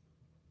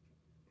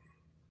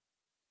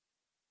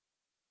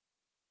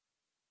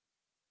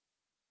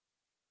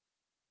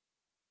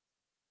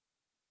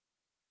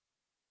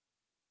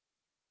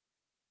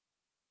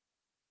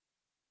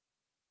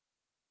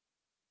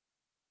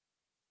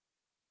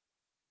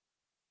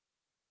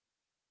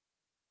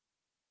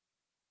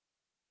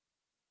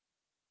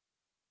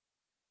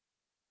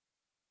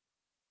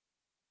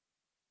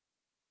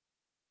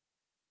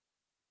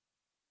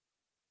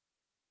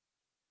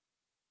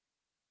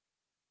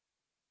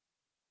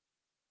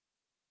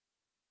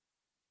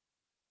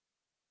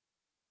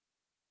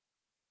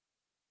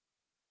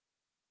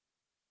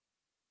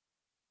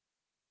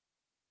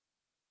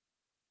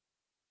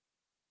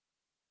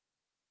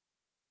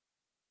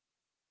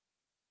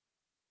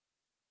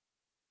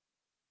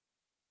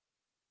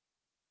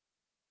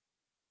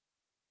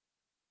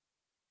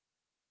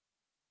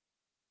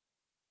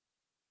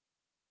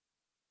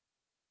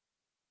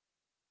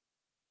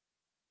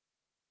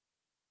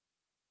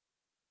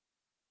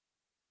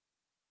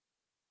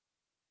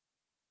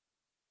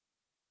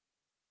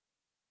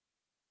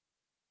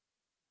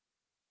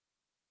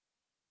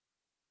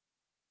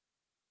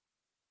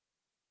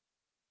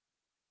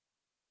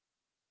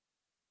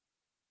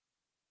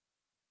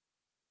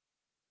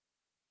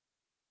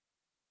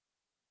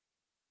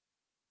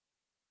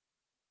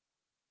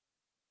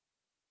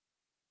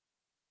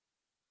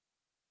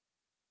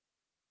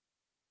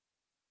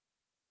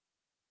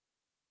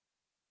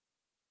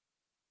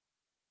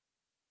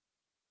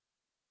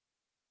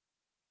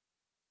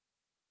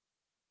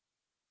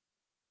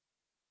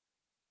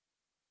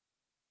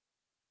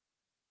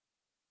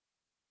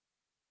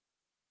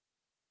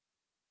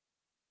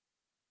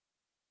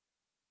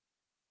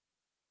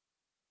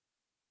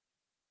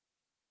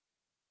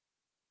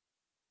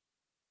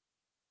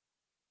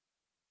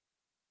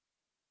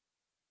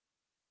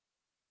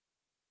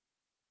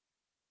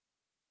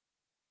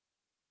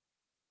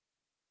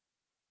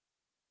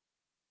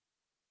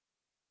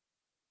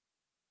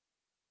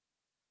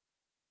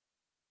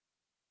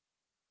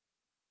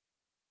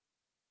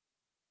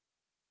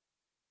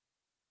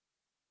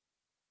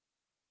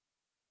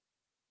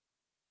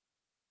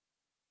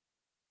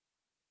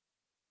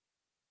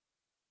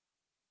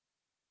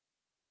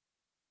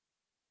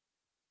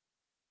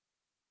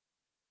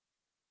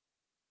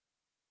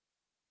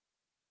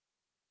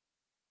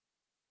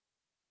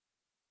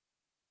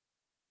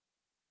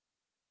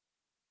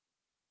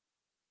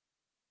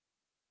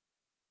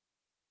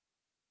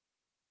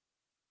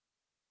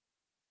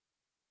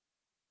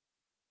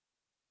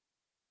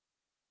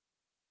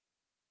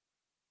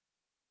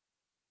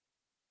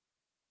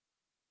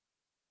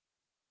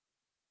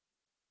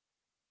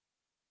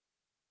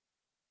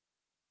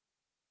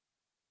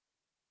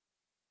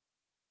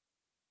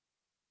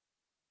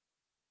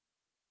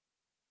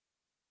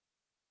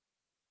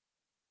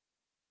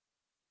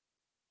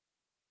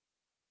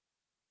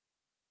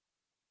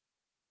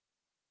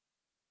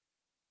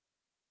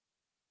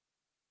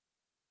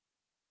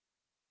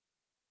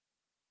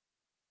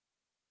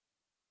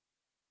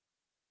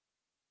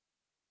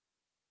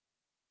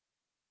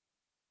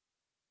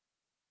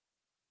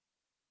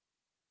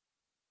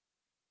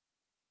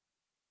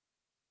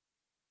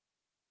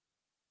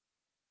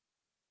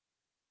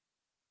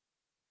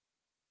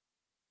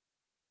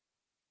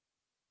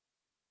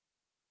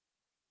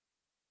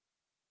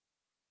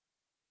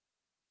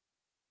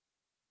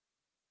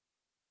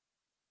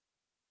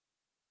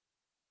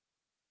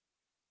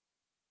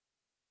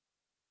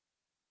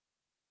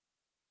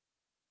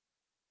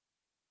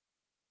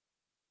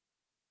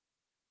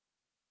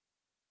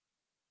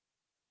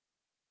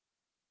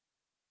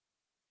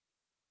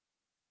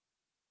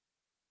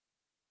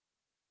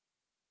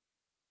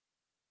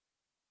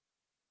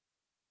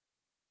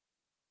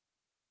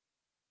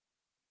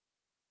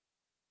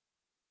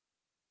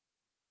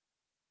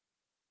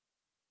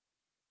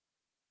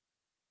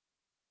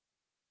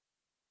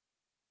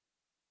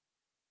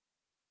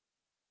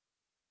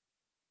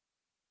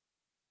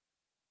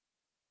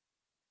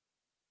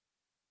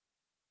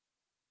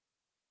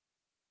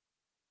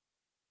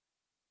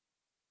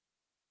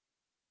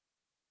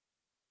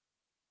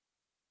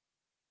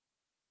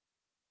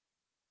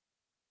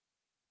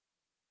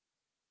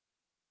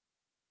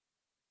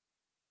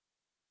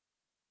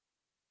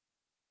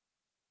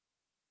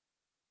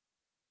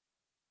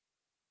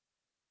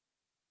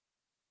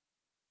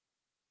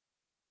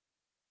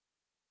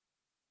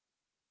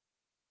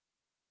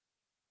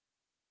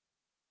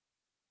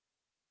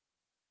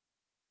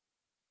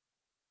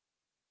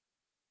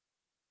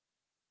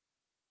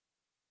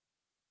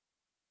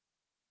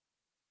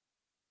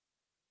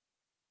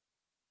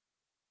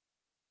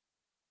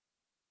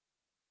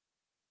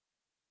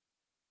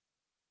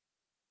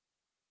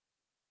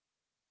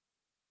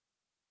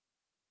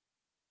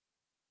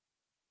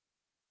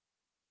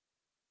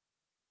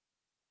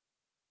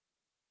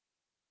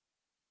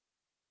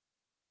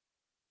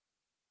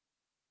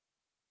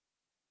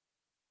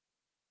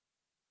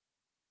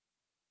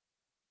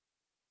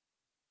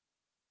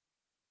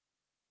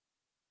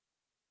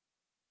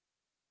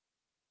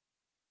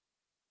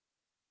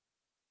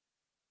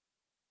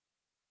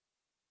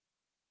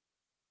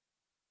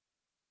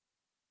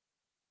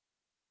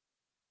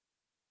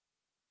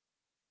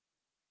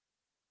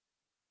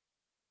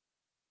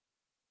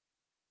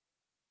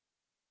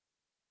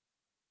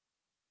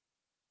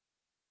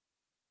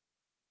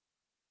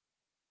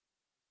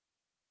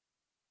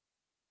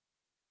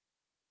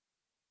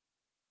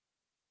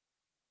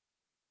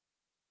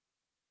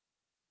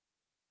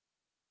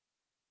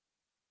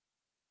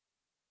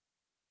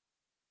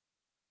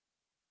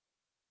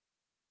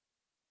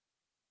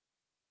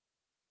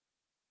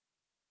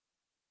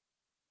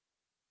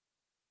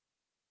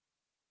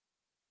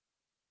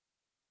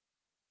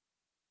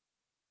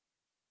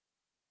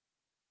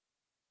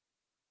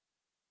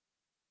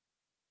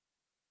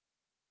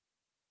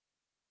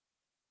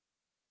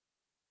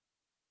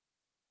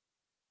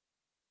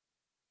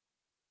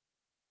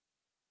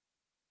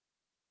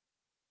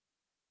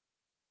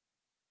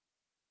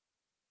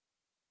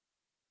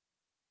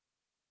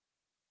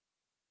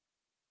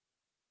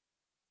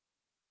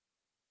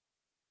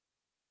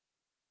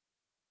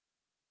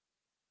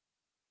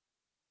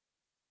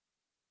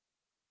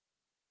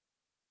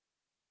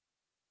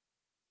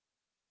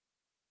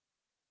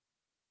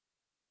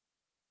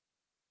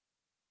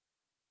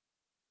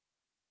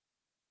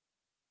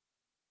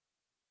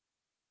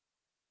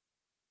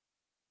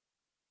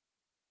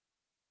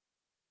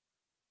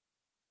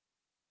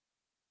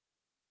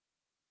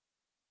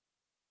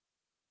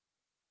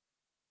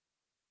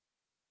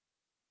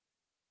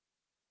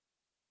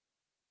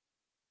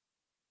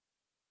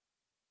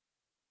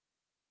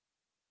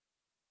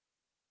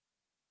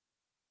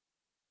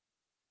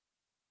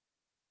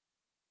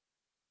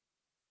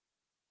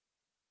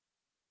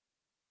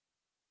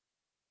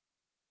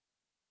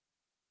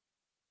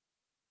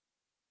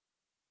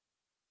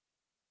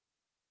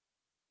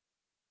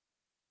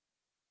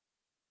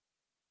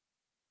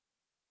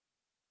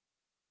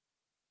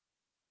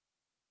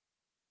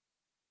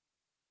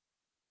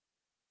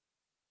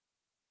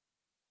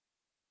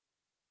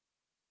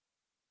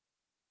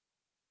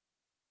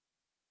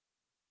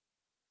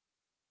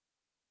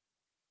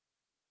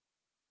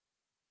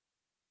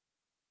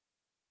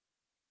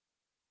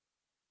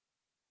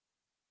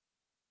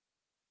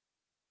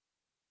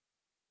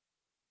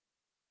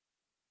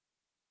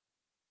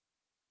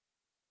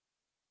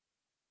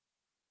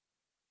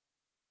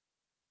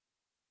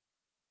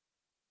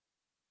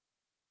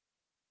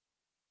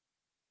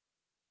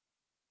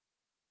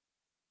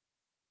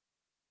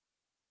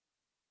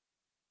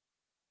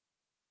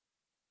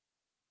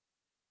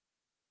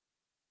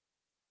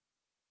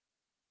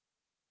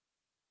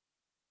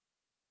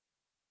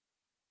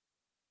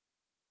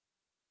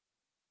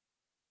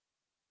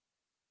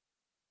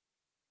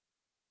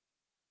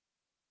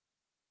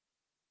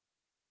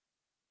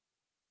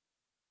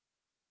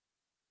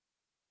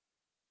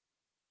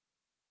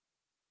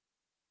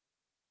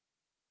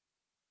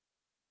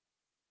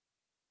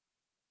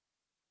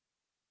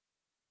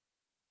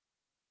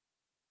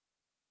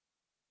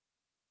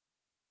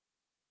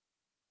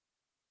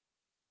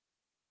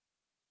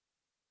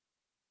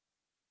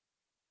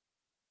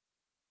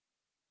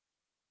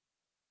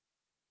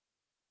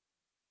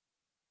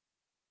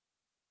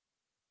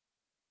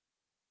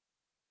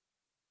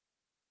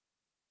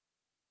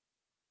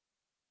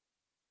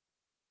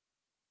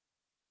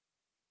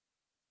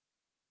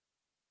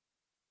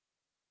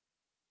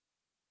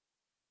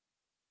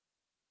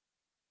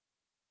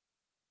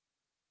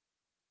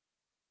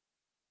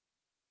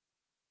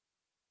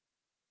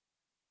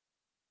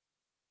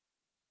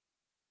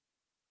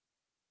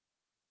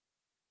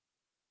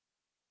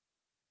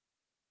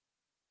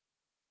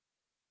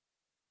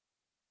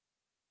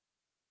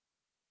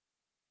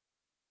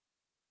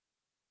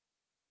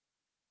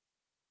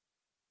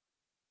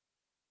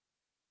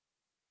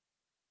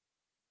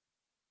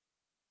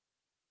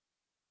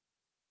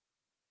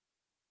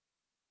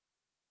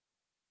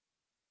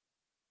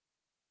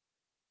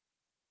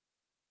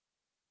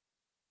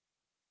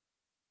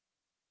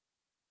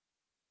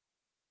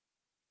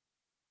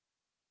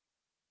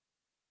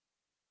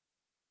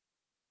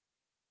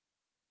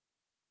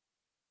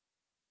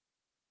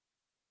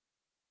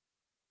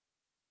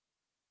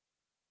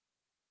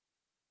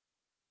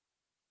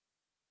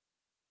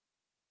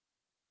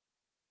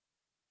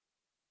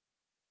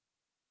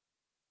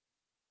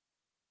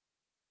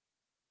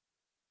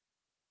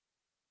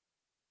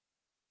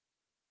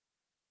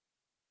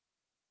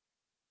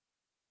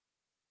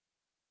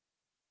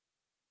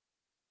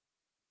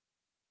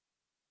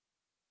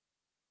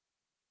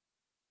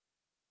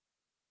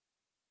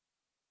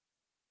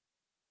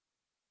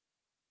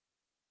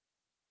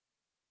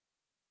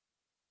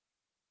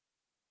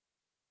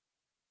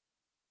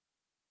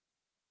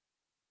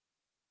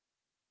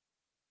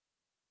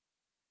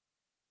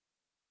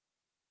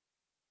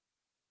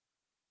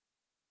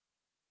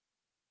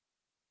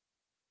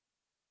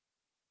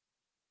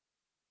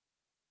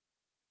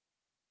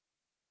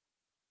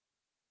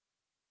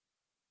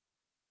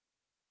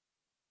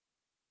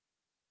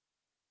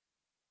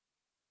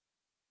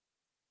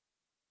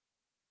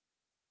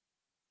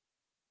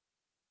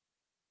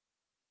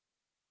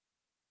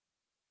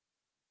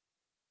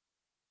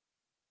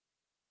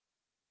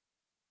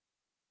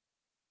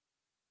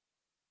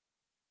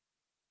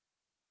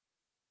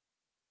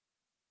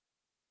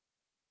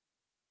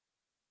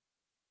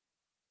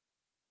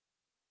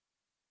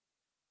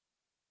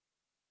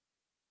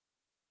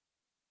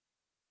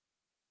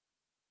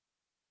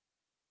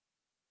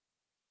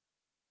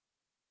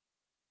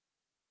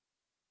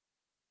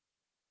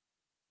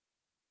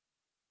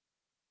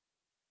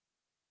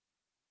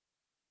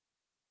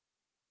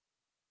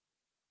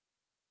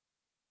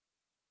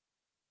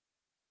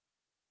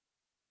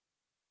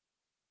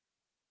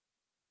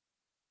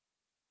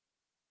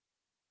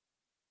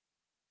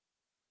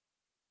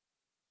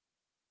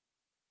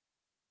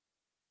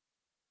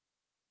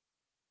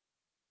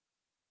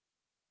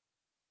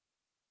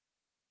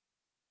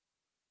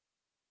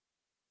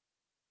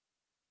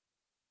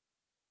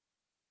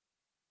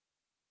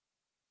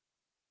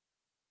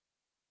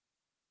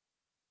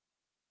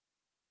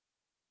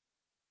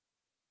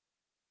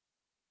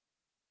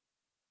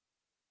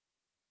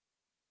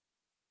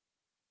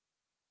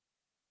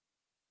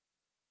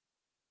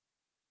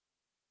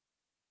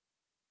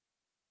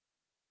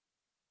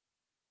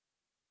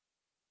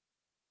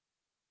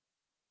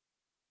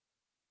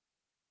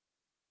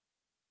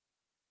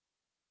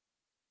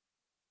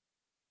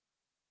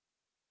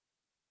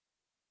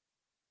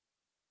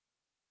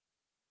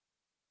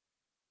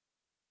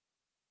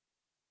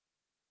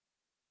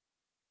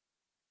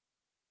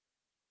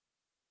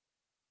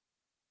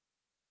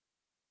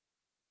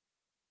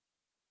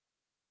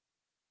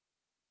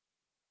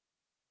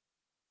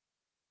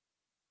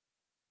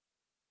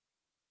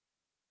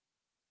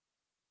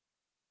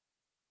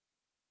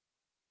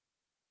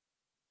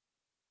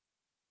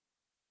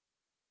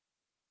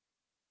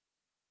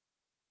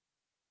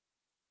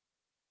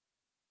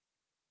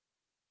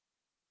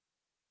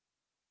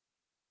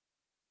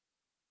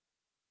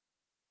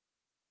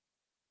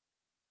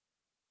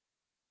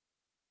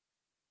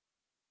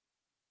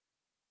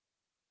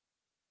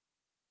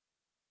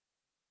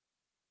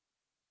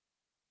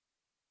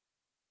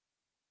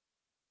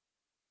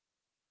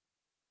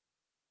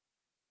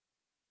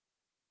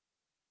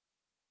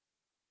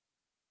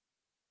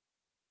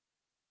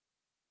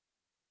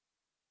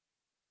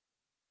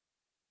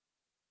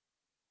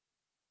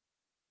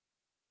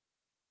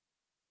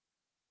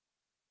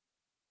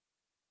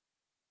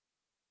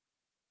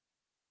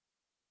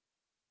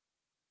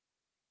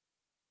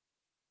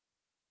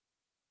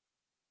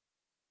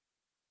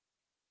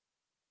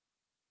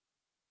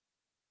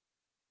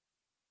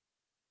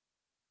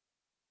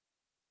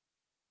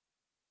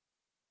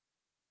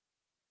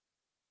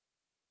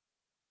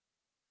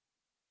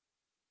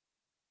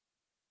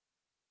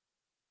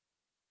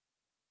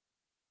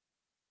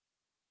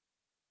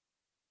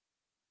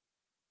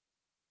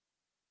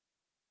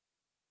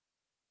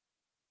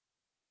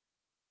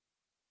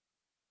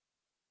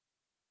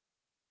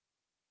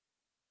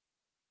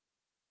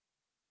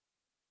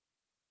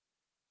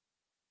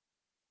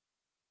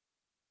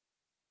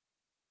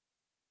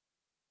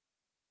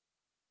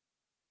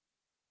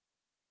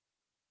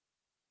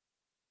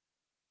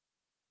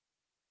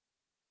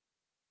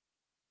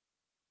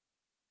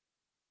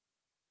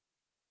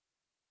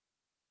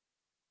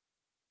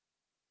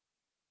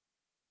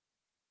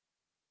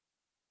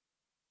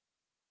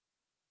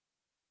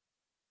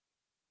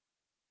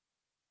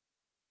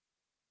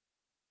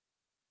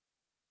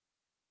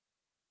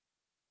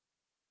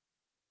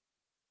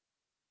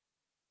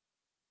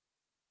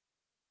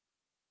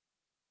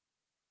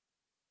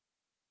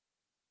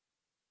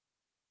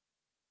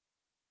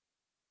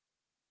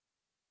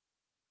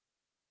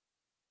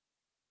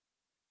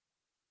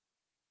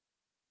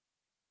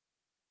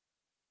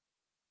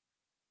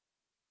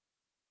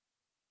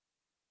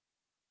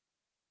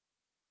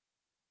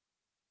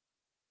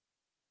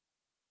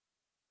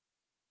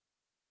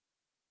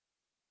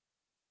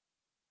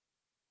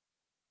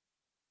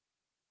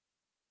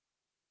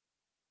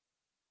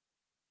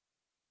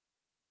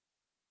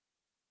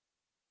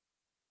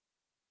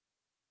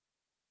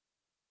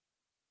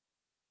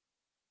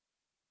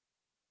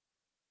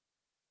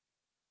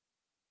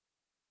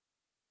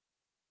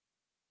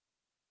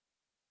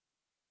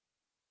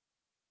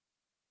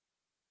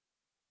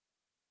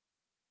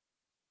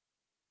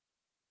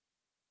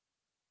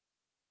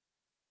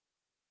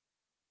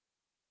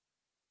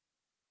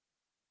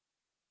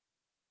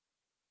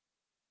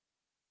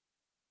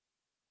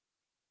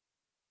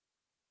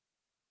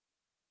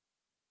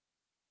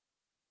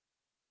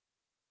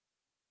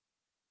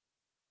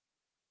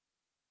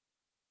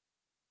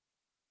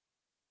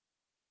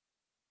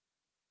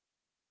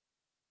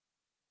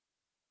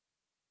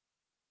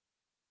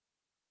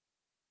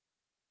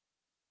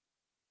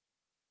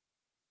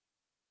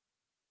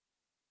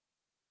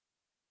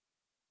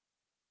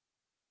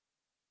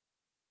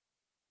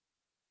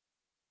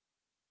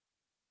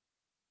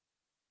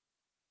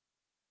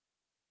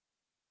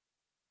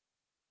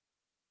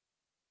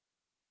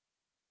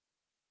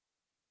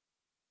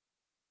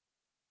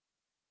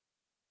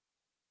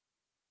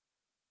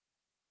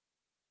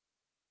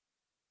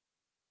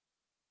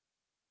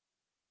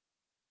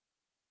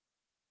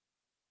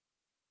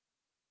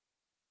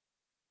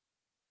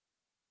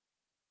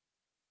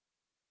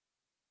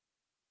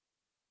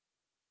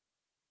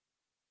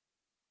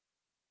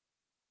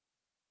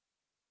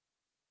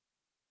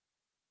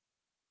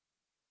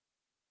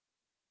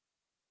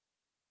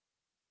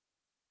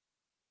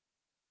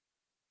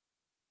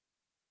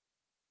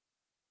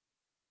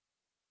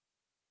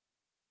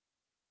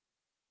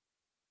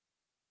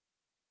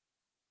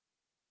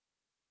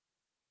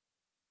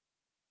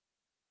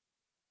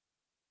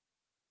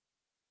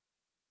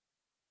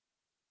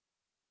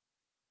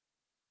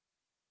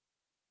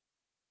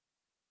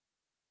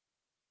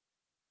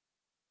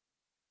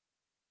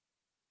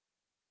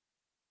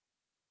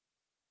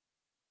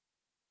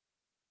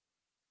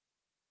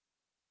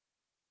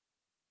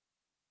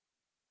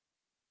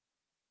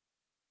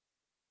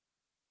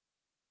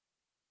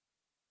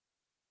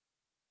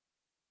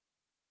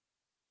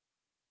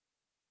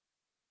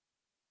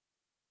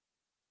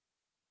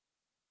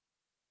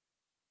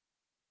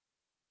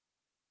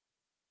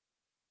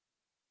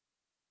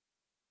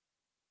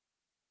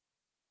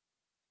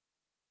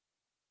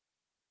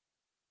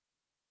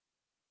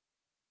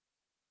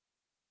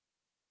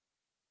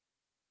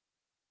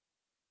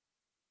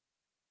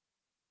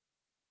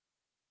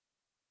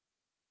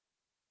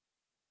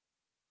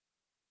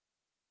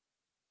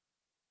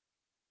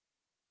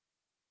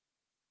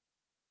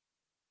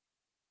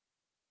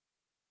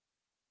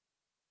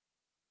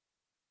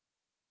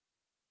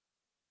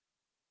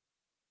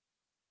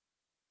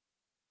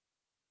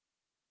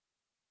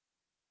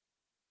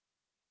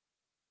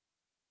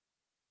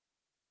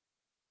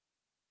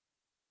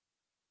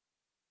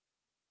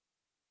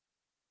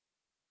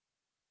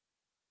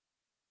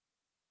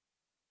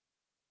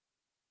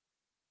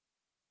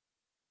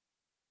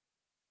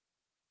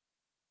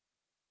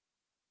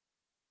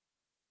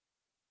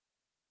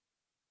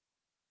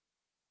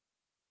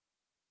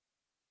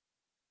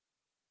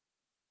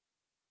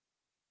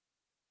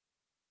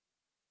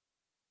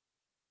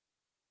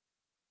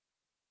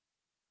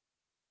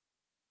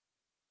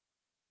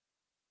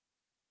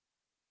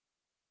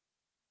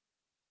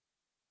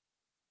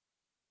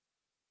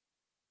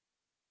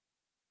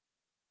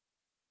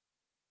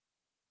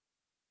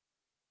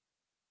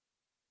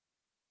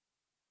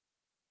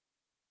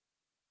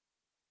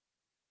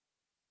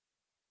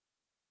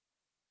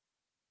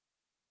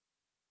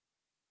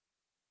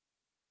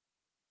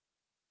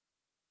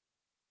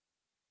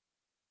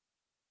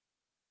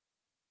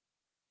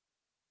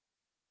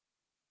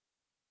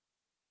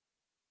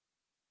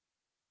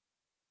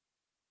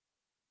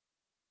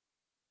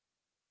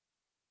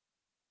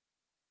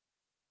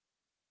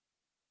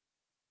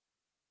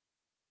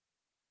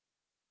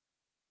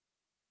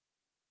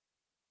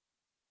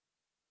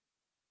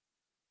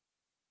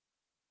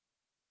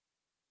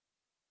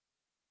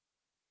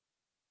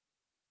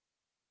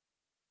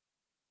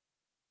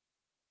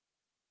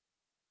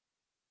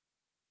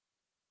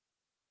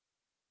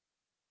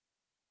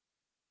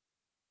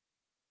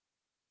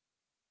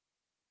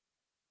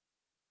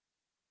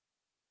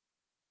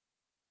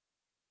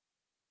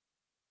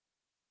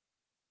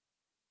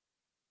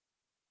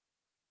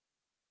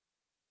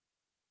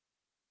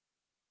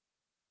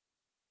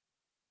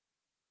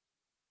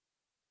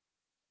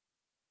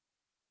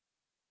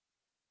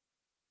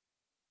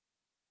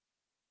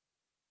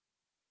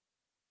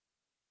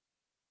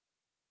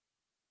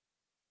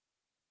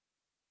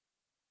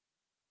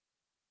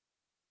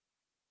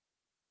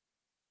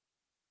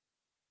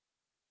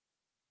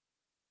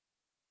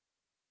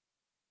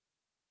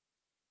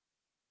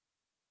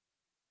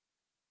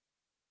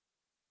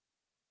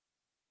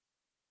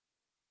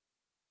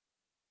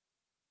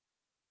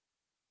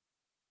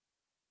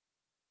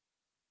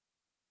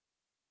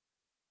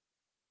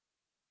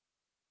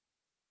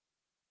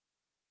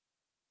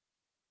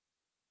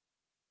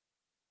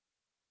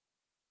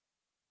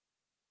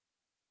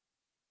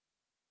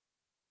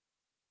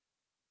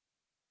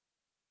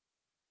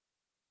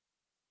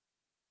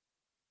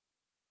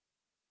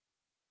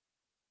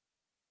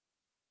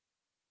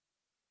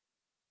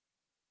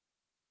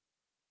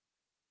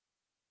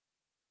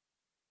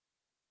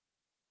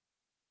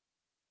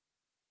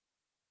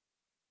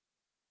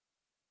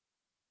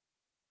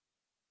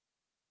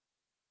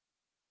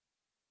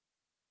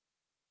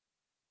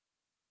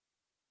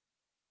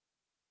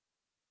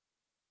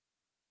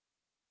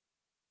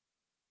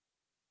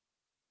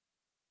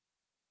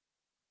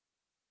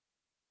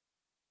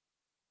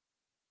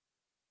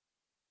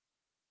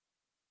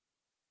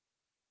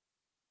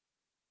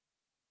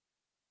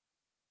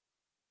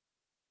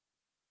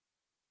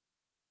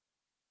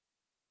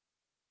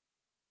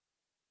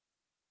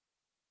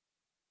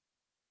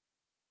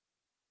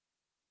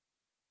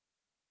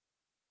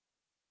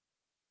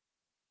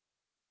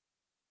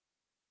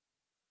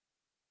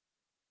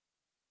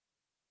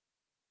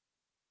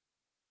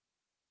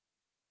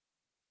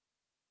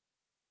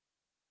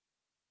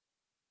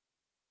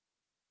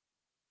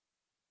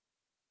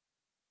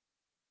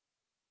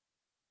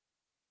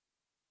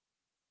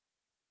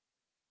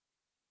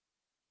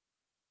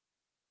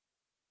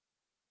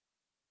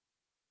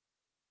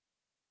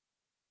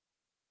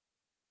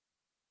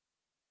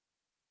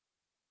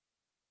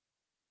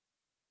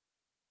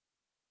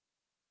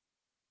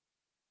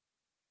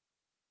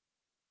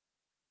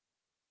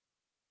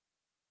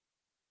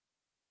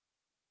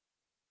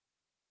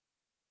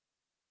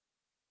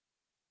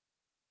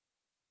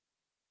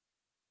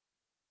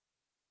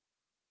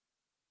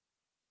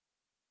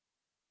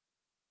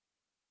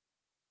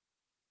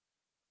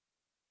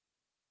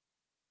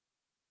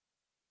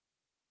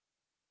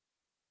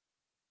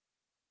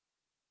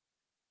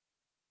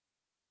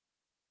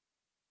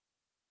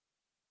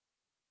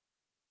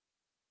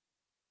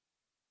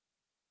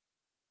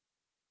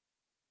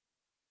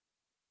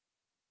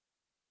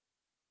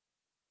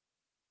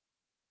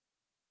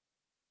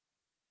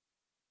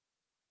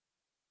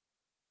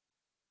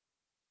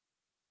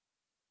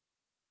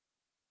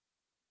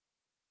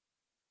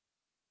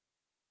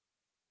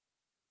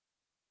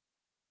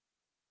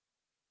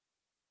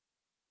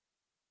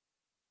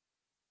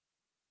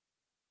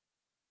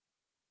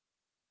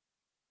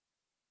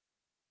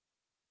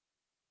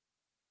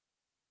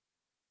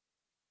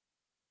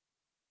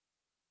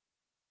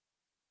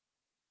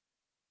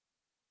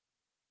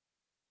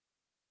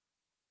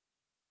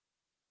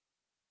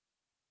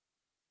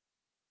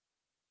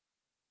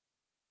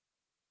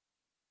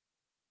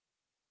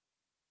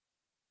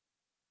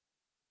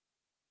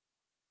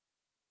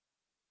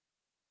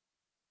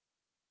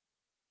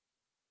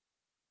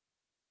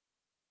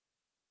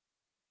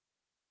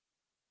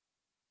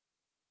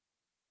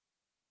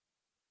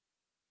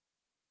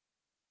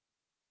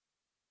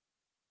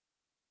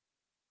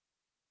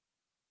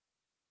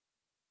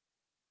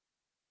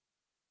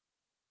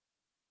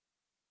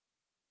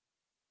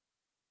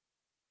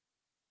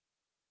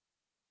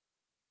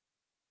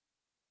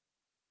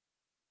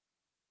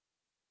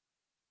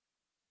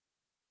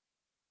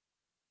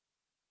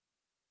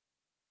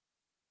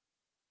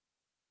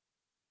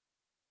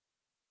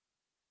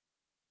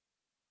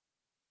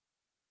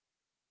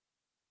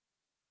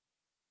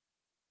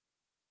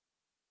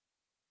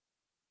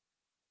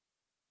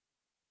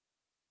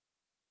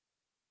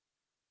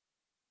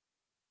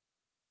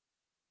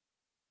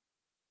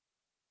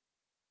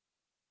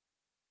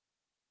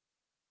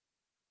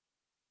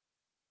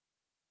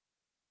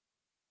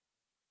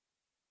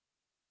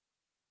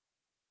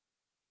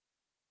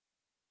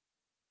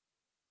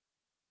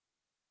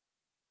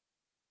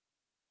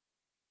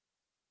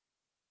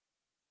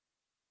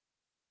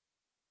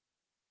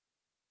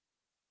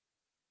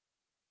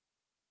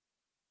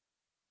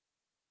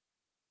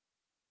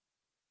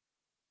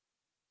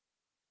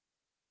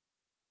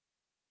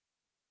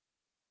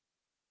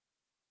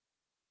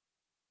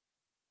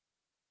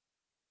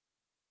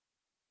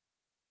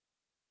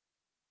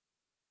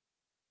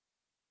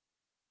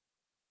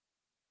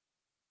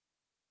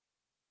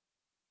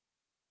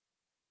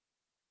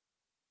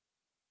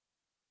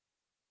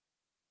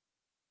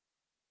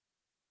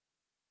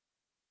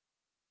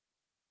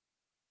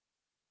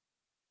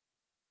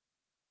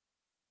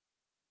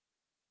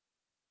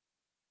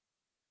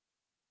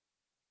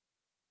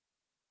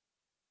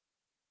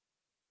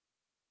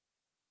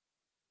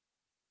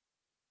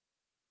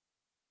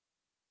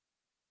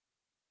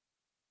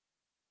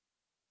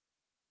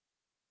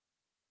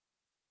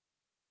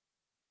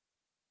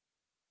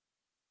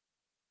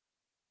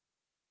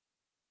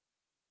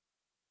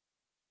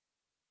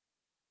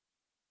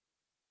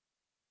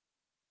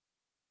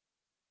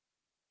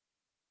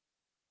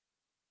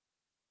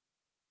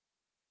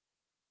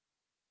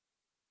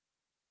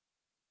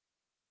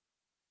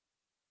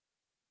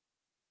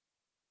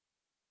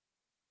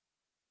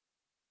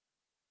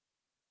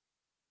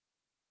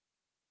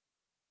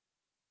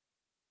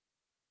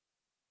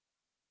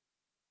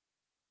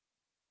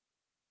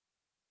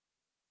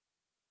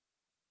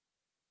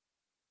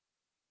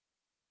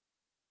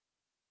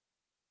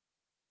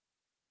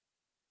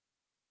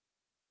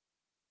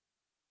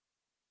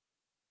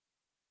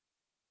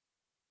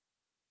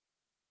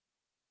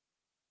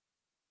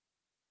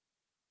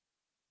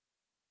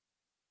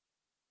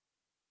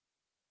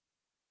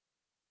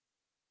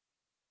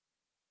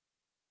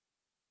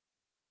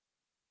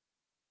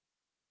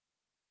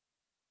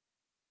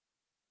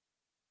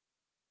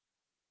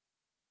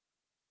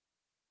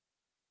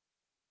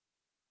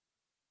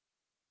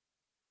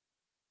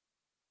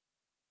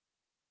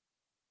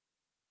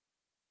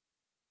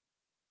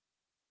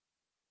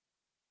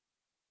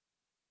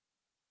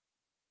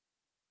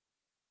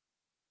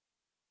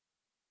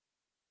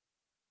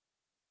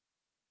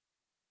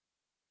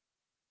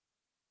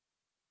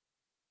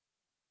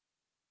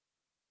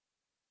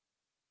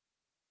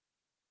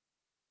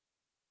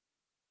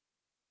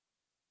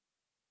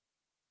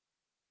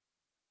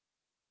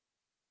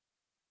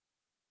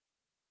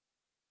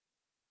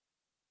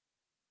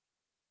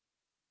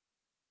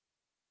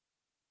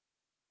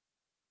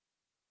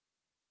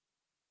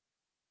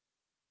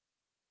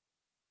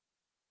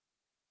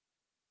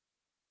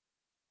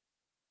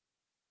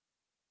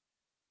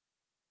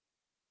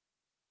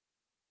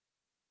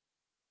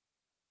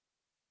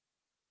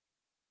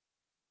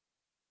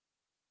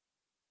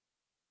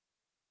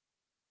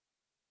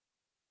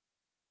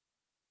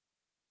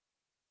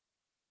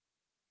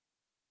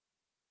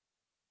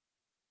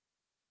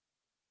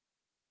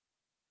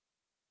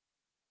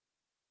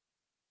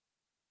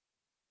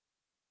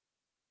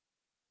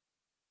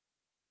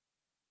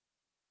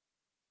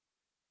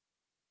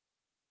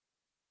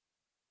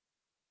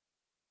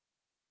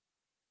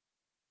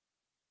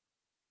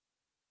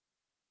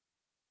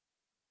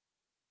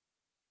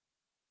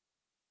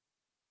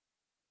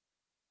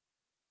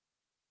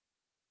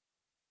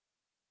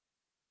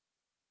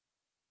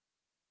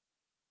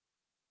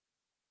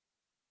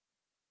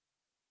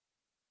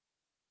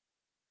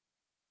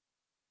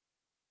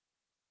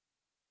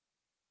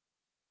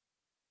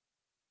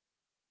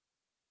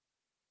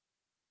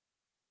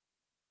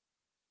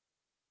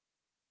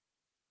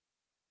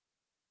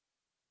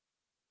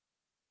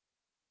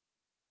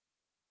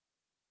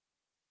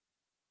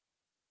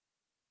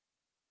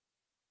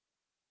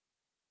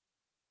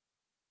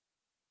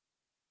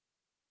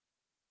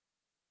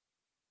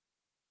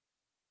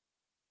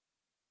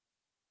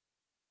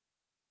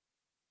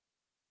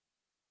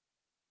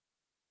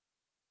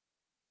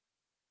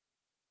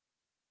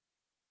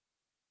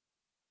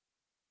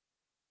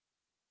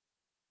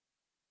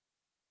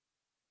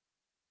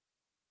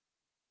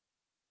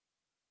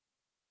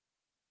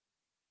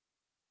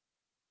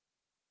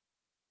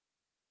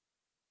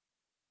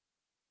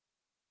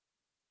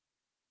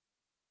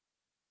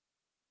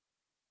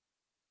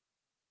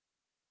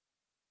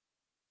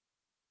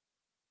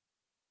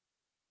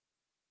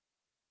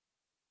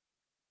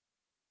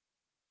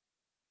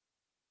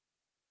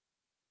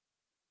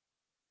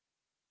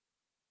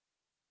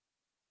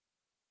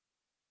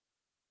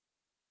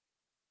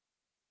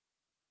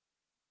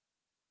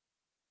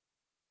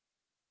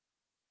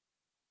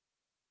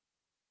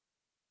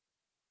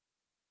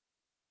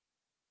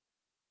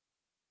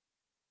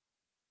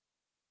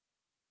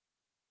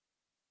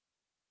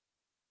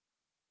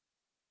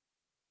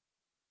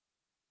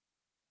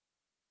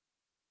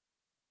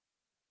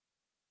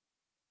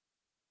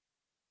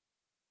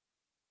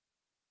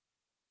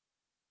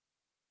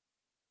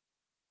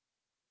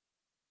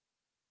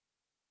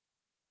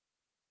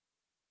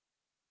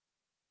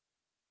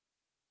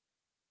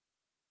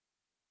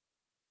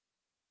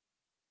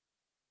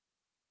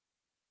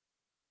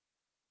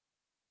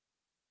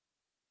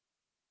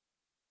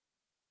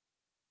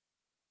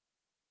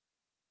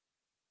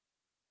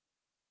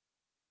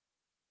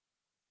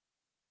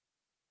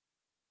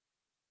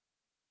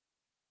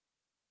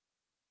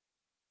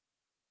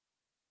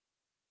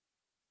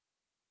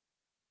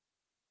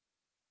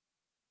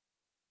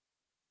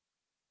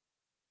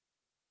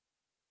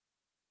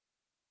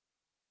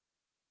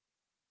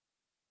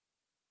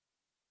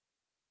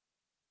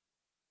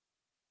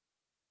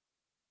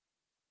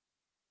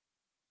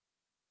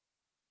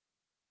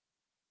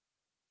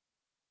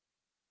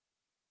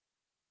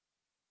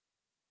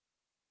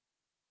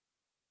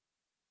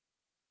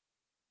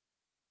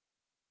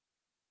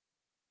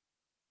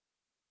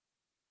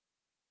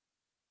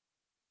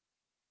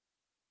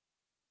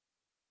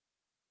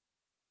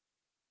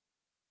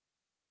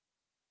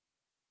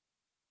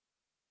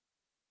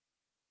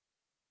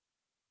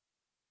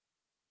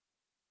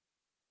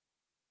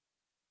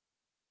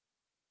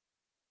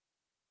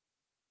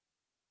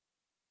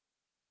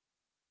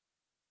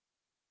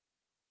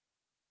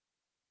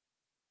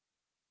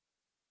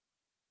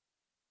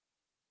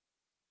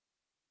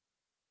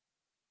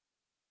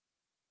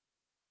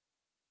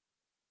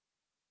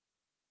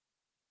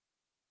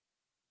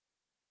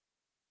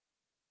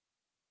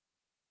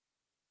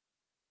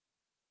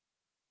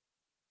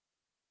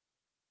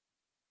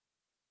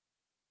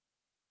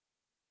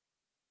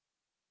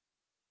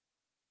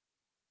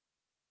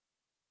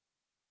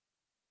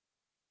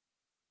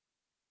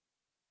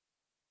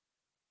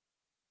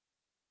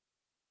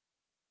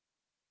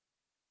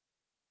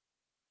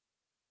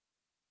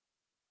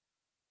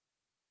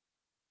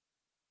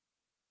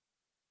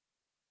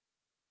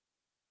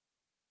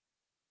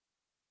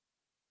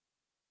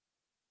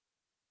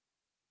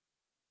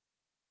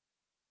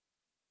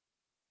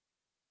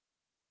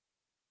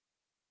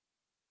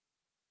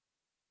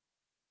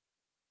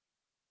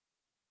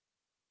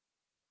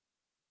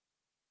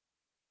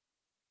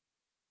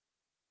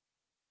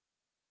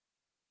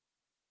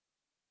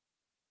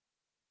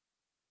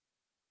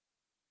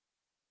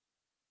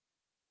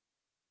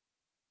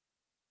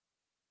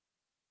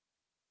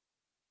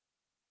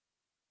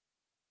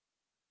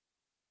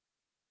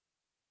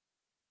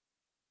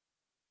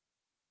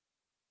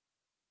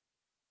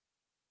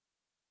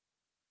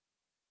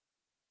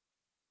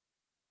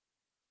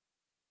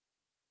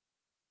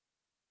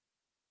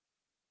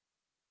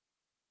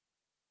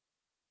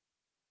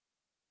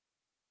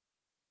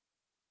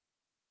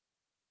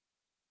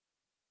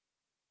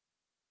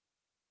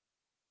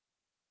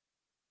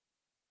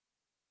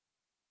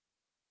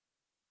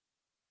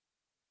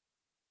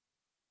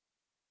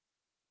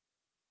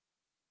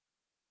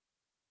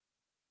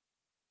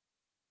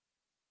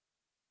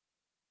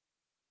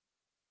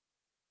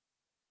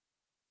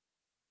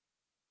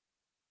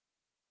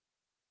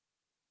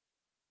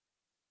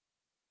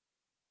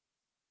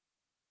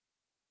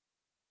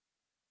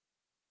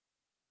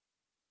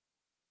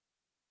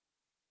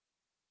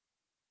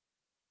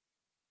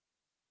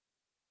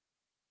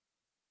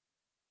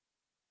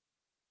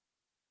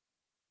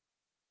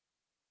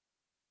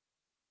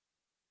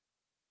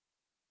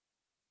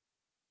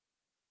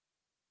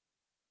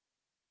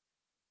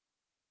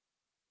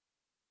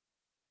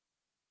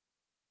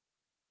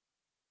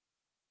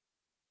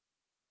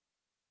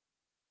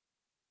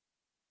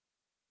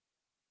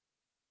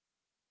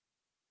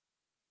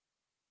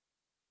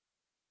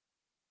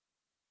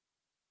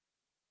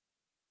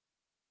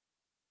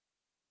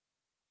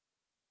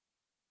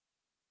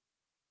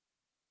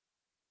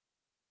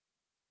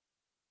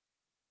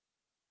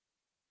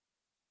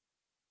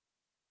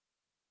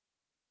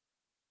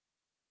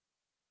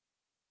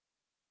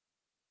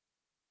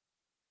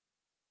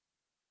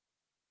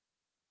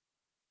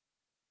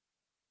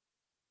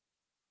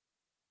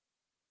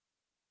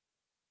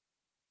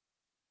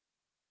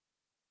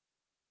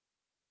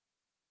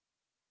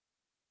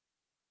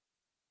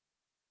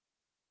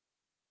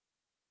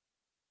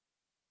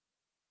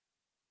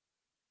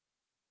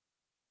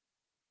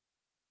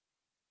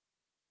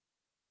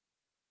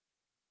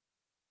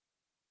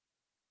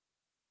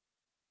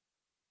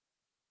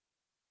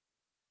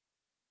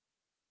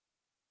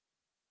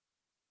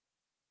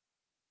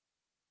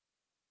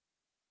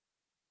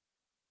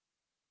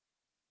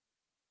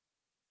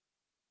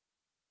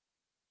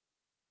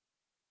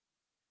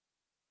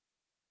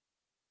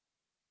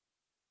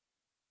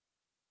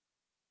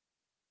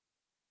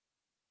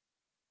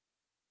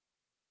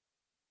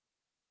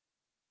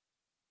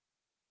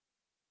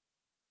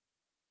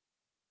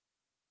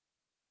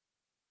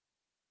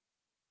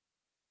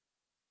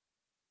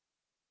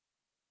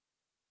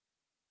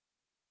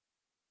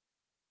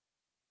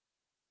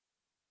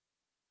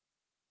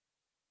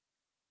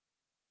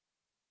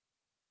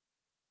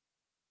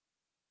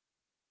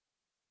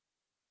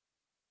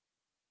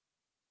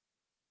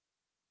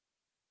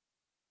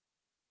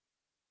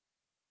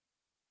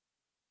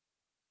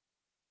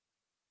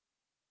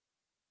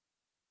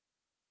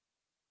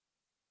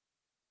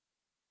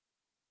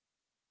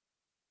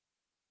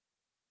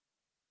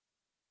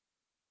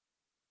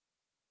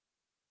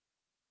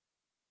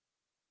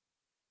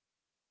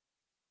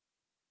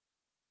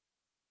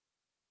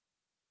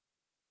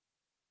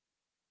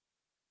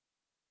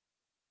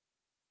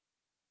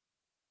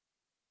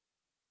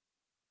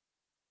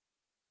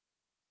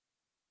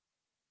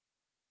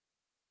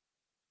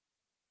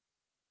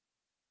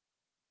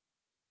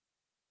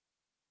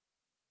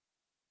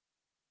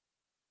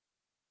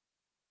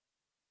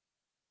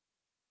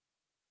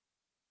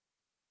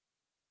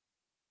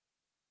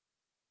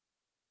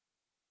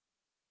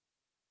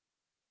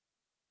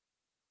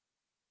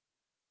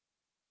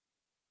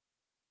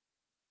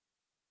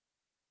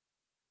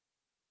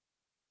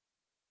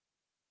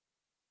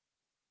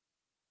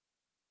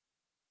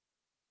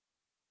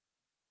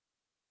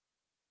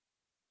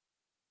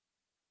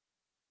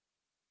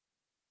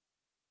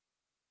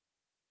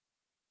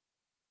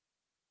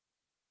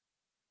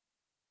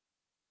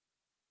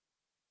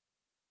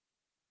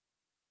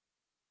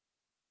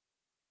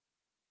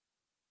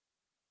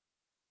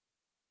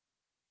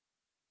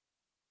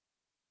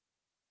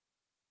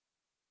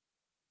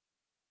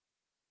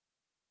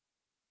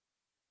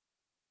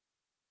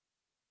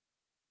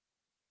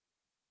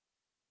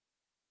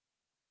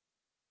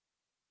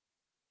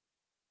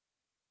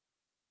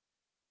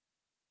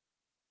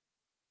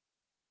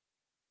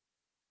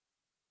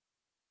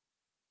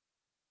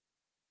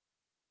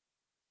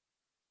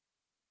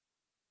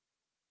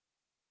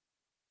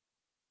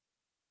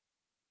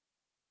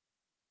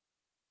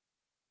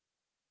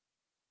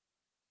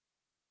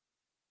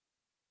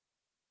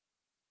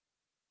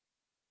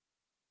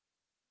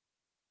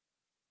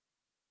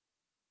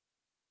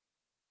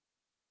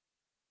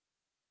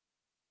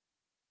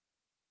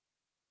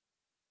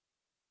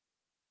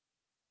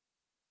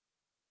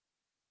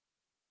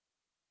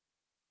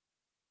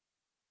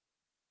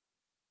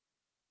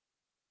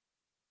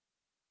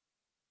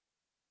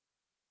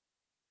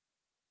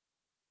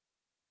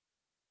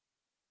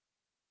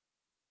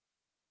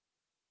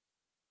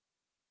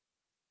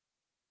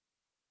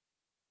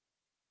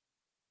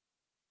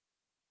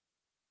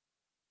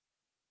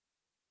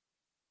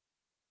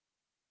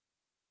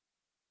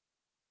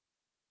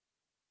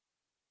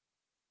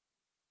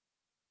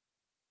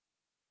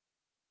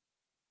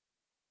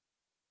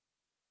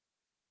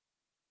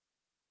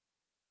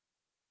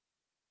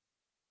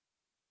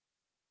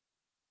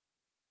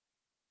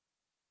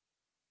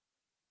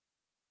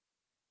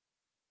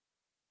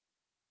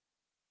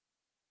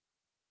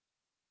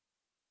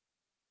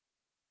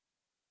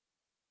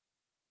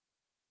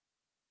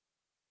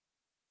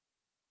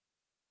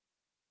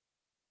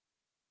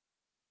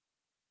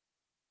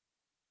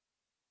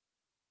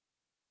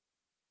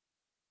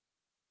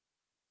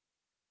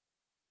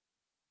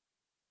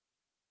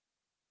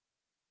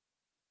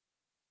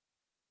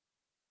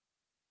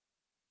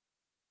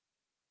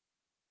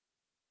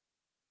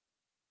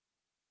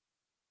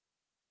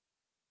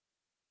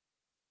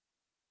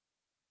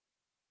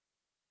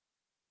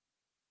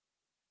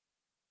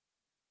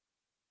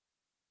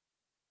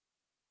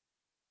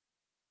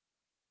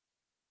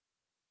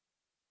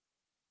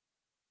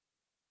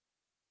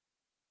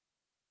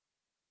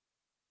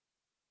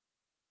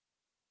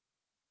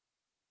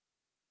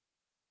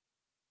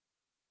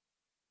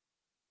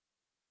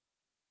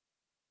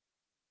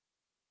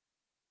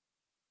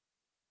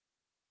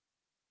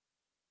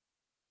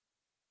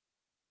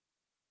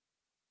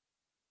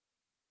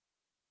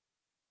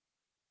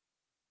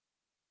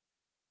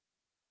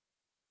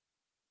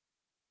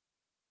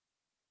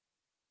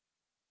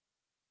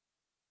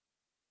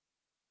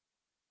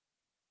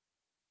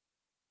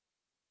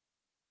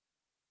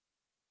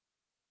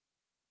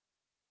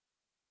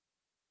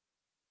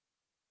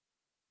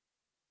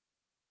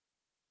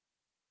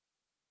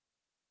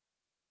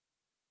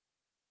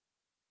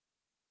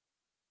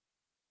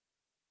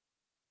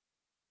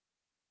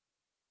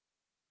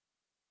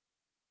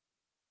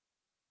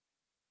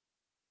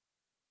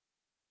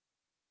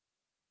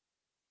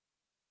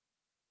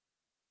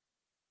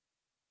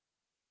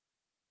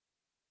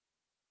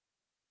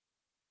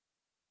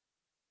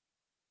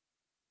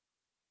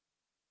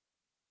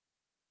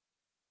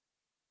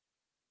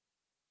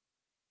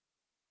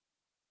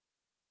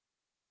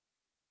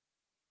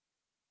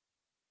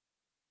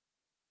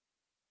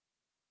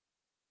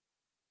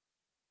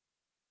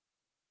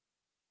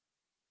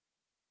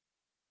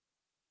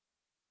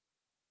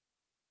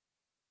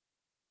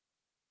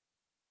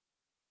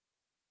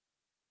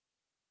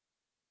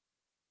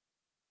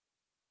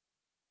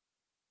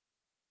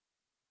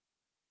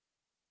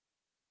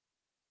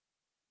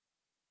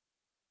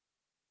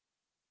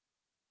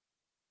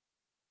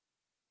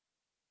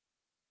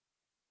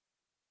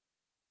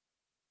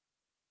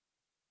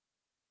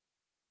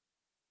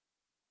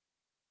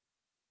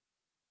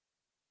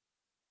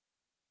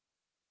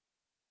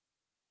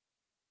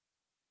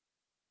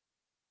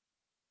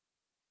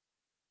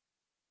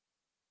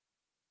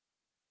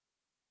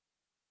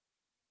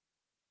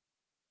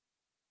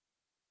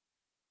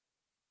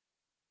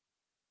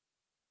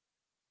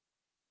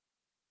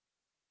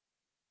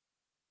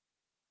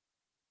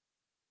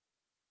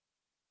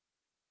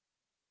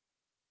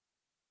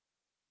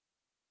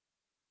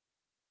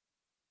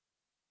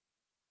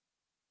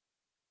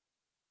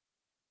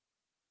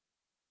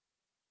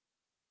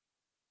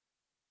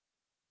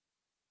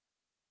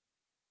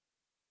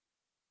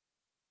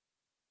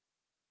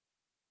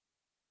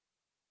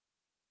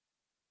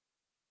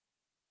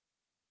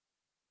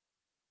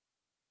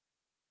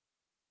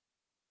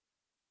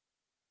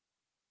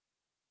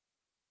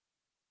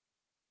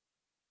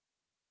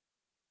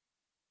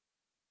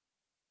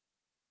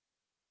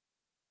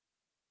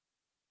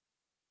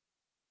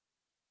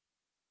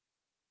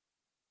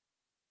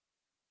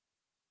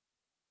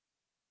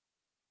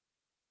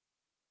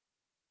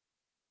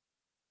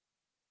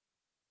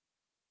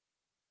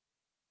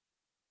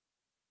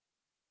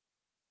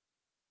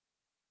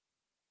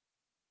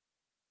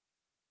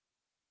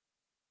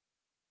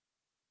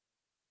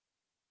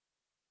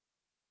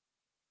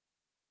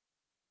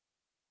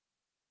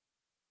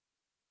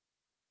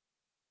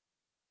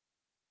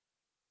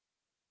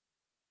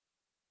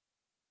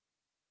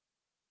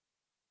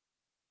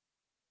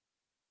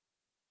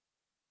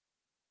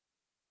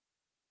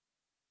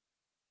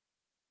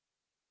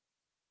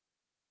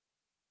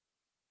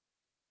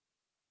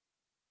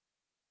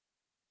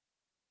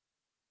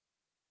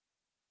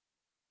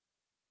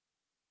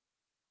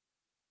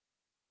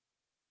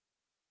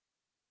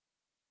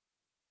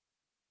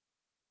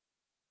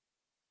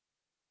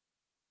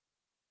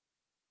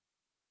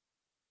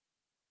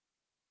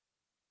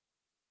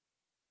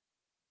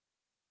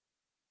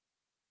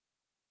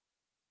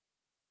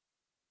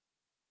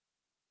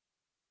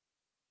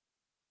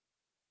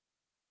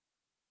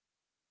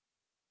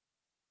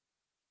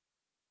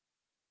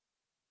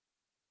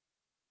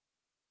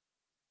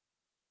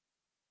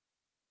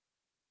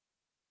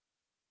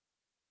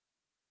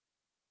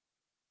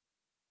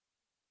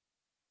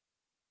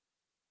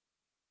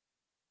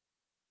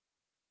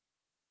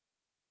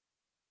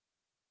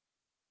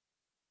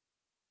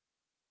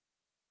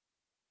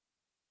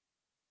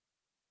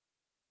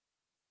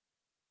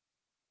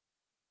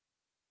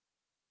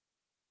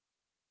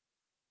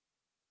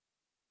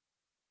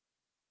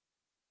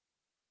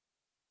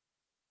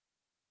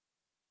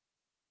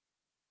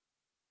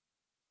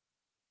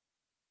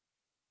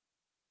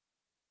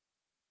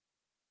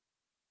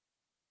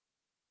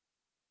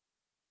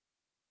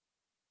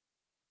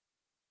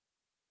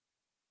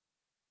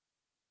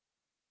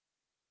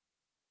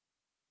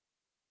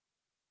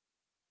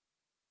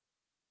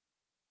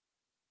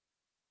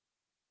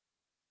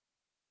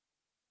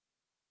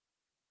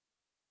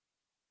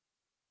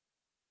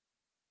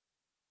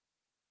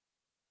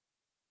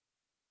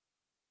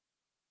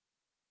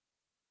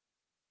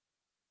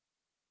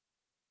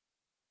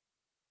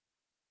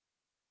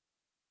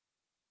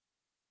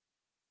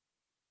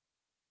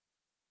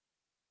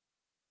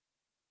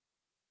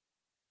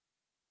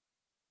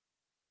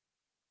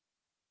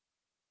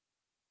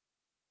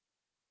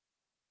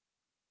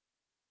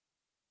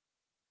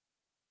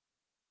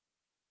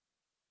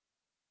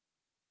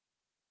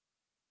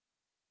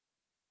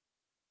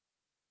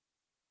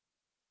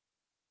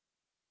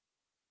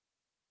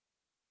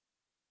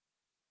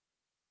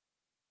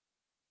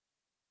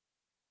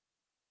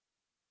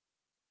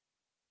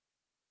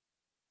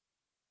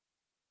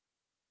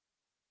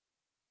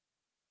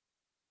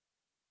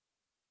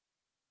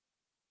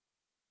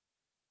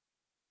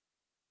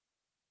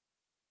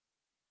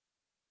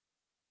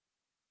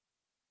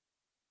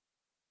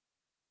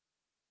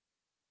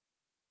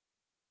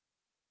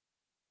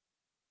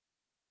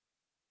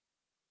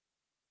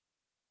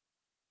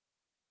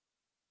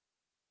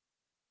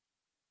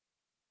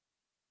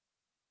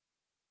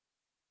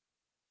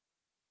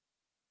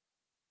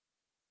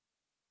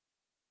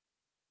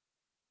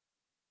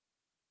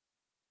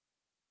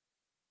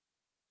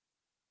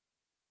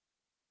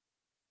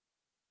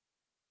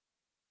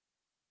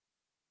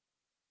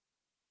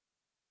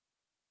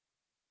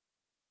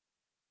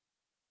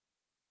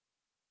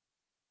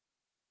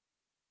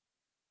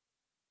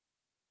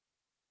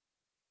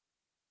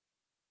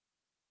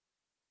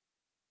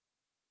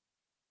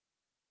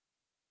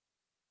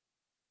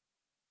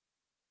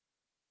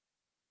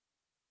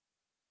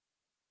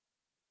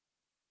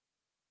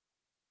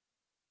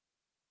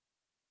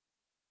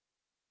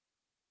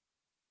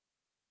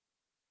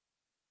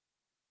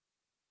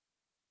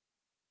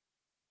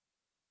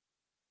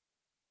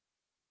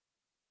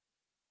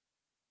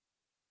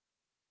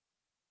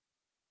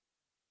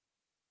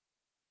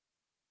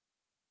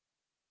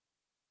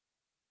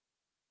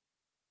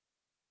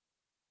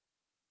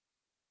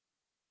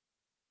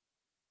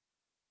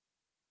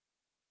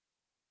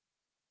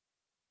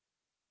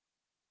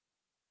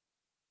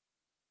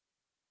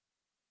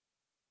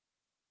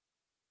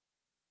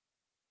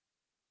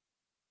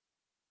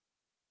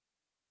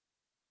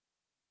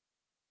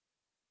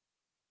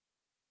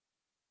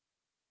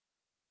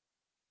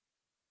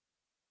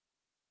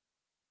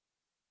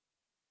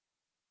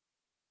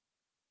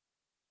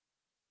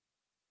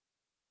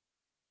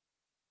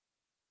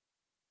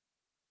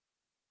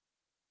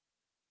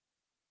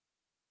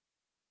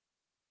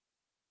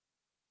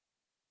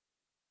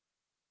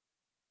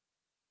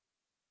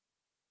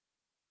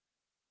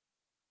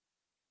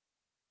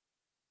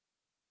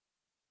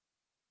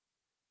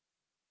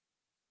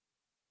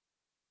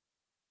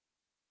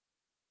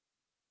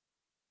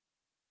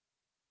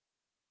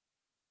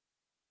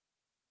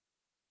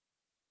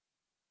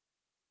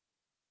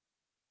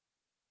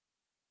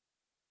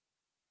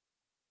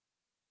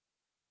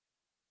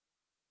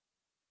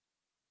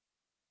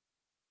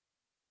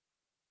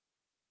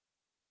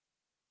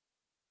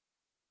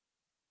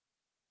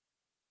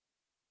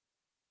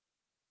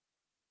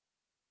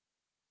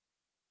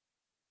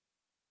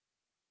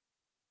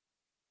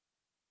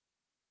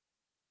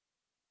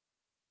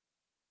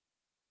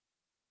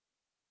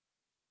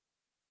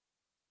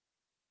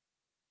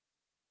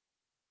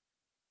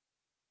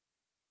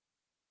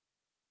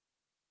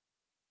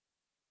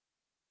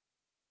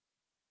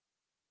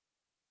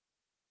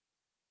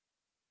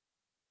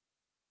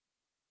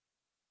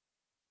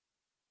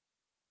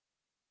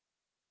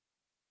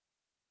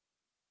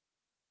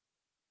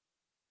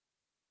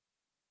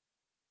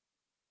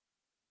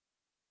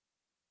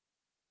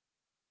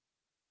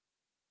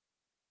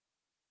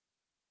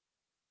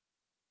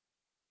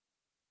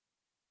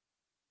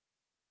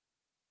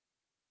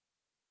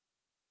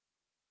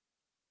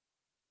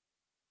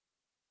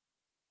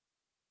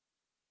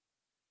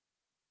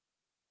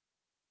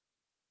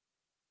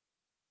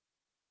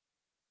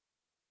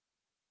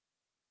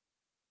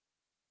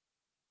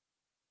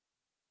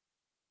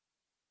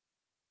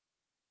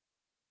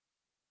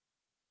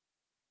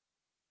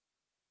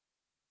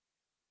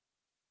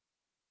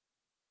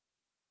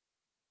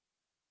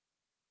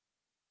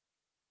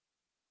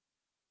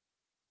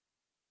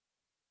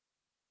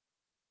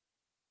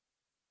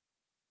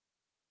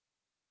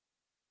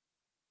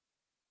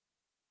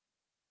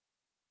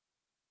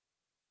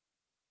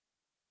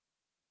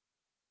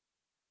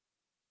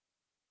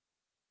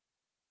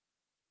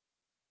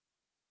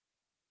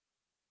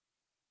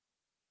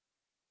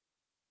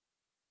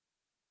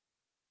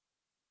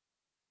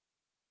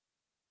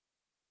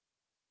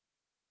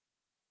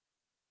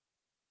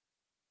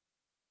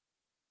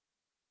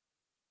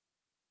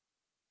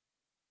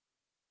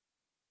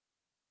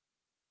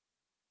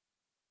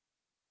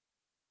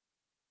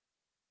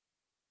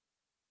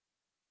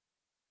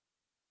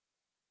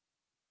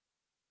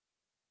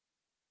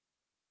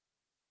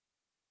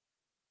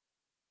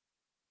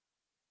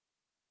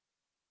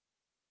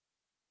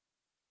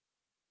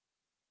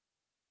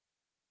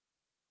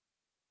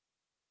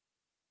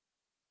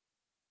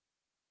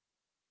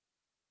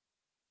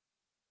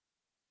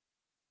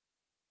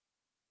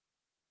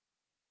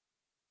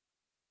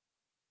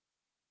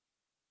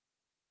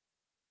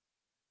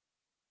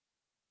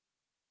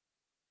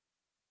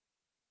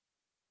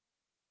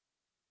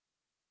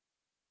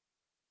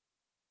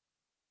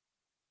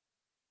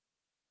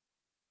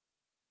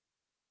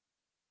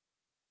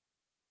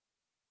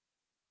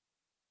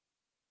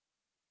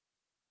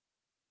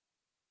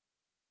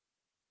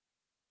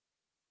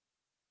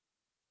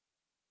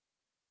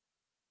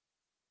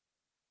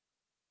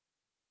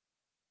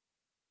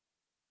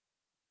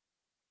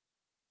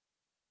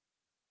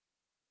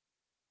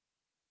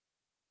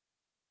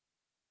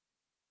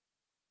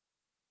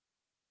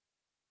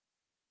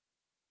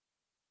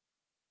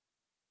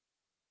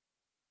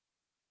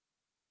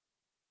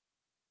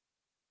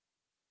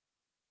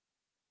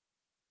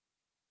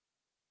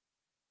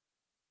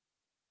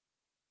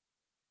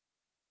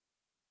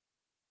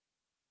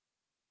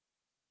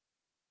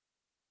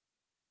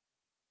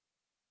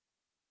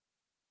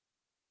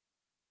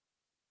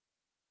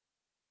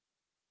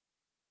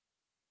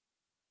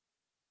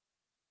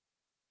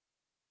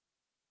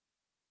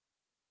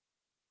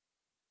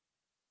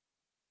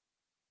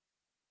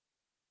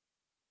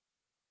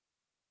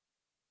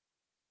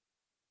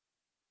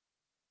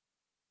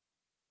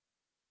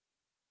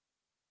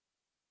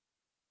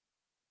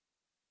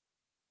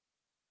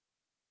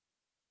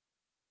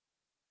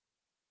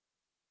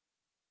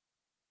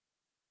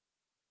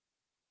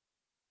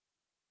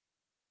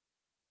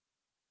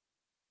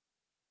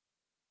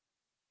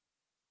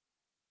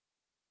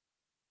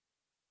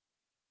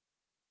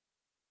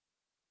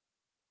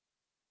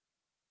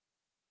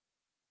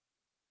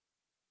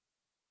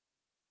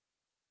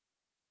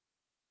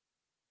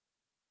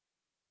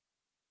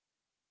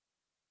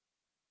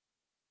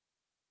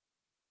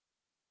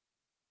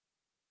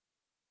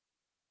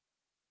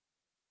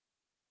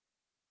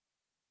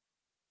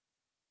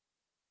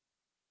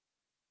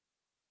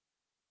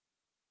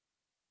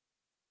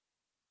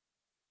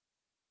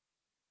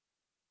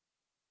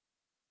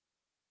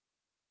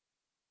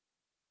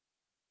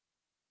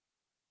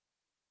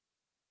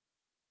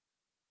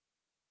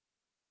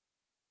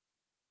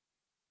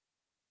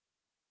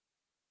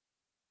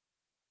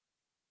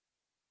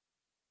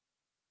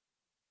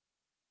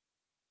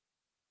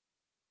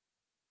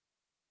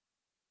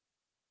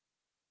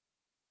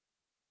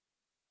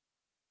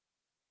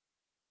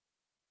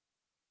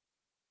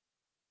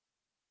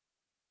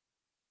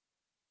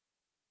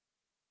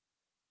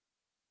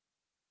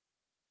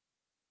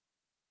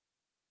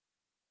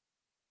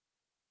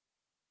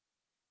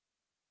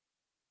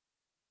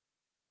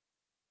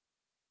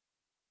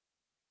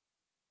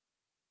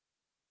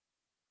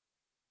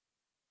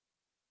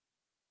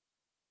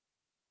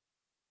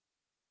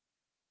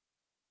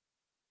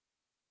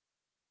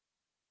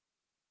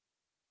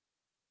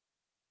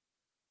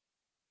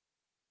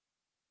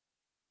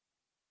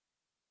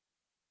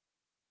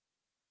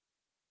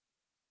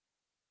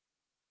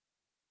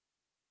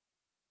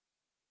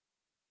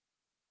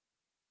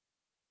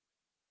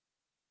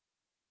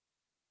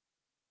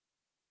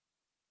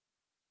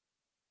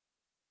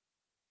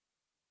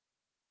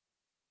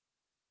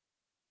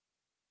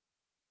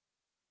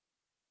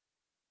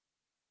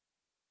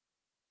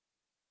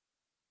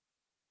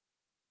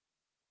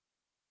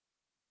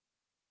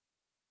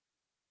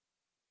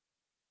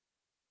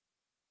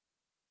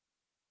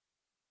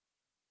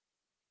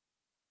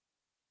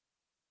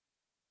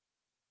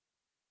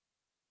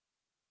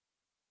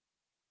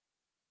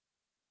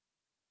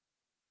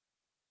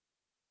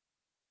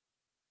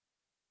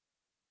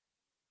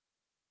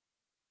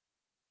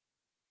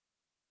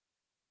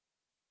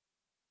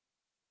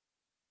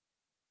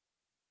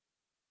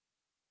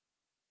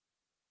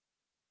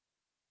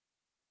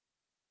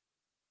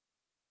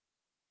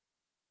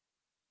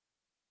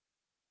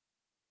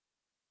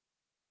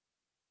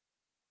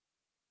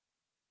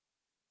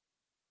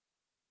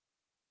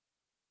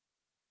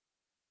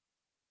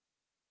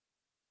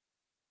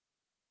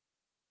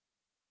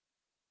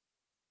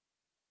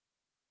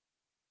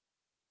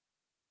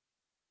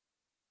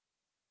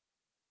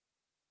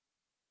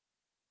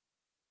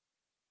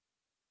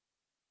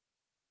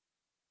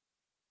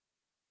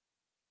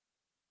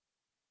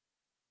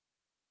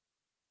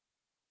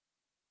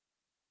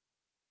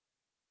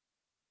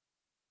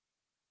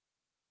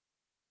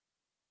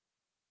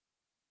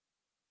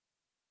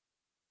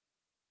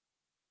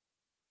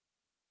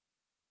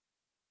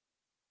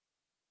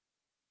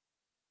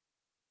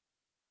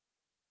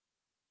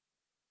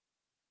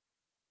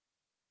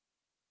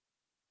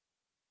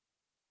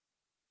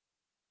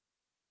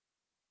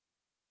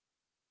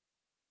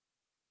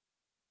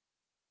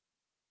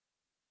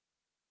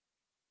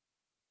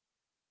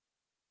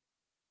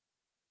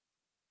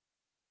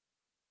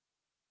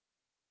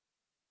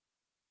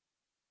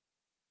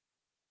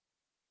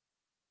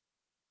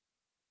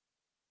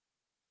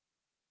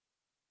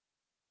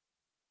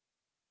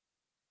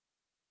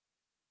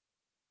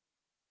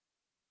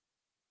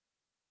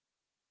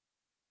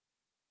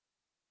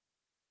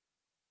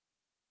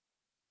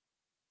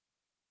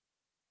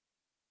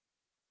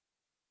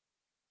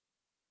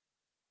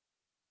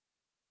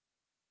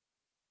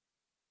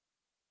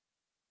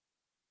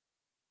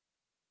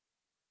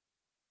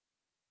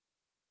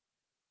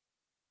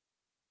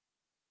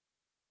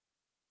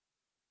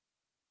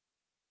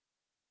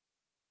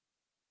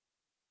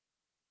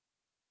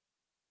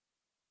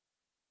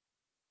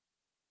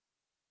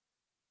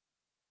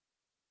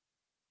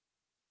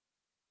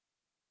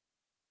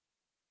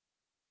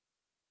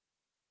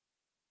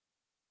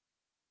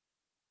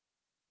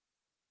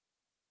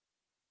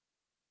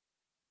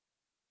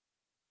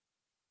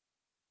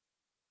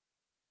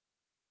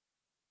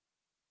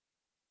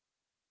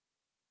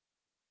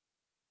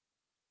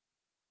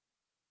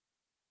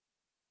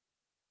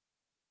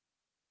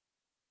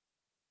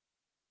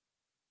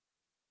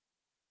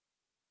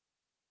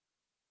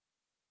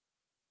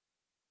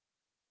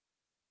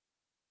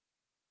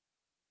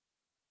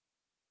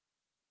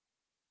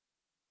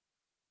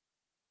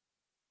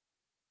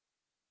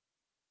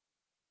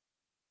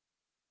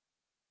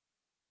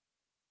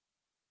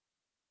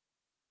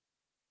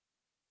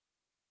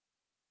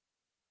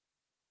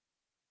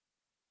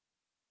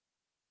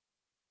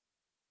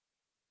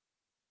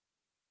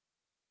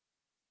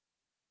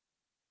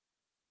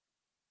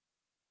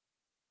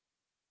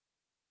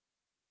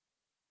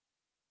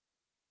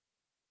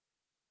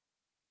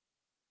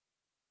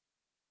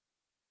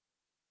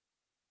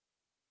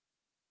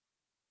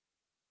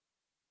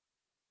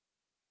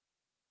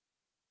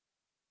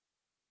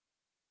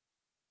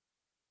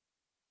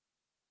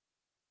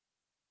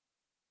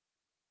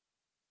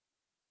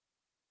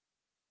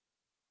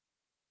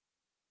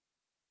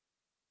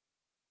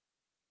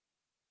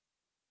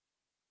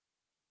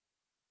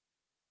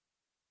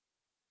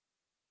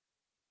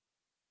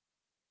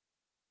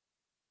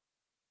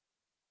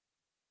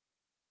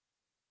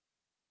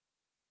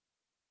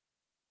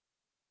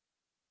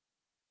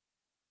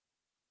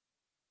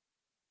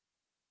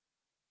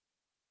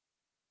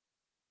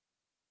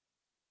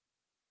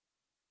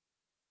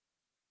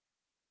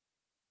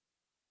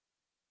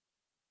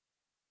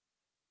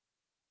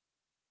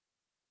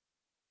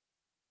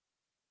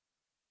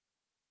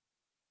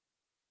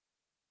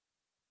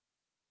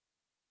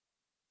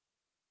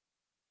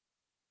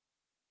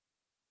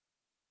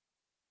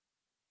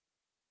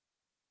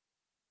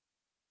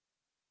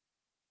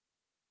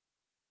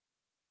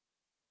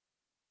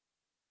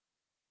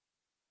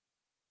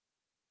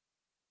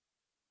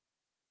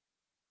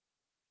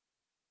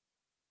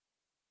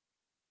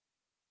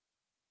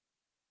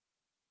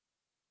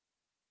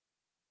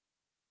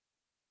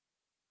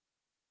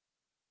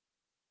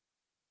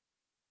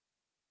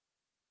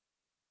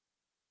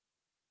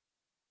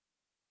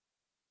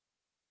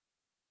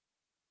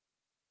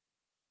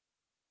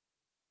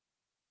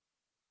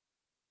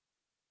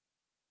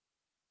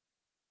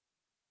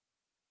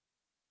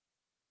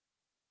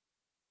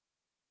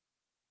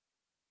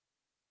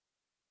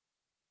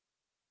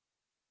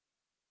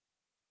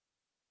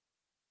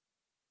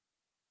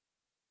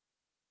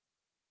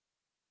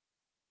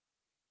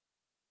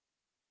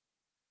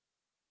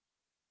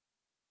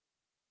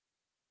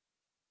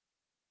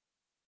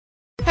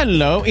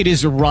 Hello, it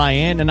is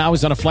Ryan, and I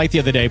was on a flight the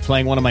other day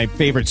playing one of my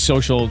favorite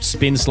social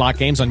spin slot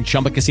games on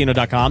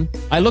ChumbaCasino.com.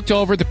 I looked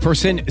over at the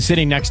person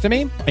sitting next to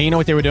me, and you know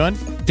what they were doing?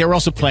 They were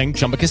also playing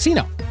Chumba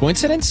Casino.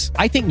 Coincidence?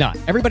 I think not.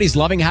 Everybody's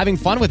loving having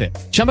fun with it.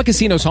 Chumba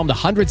Casino is home to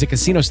hundreds of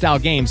casino-style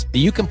games that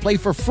you can play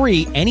for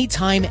free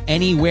anytime,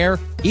 anywhere,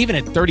 even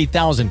at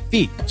 30,000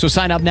 feet. So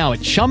sign up now at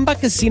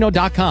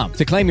ChumbaCasino.com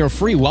to claim your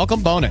free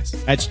welcome bonus.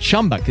 That's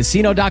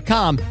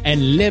ChumbaCasino.com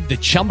and live the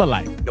Chumba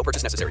life. No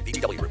purchase necessary.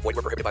 VGW. Void where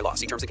prohibited by law.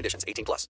 See terms and conditions. 18+.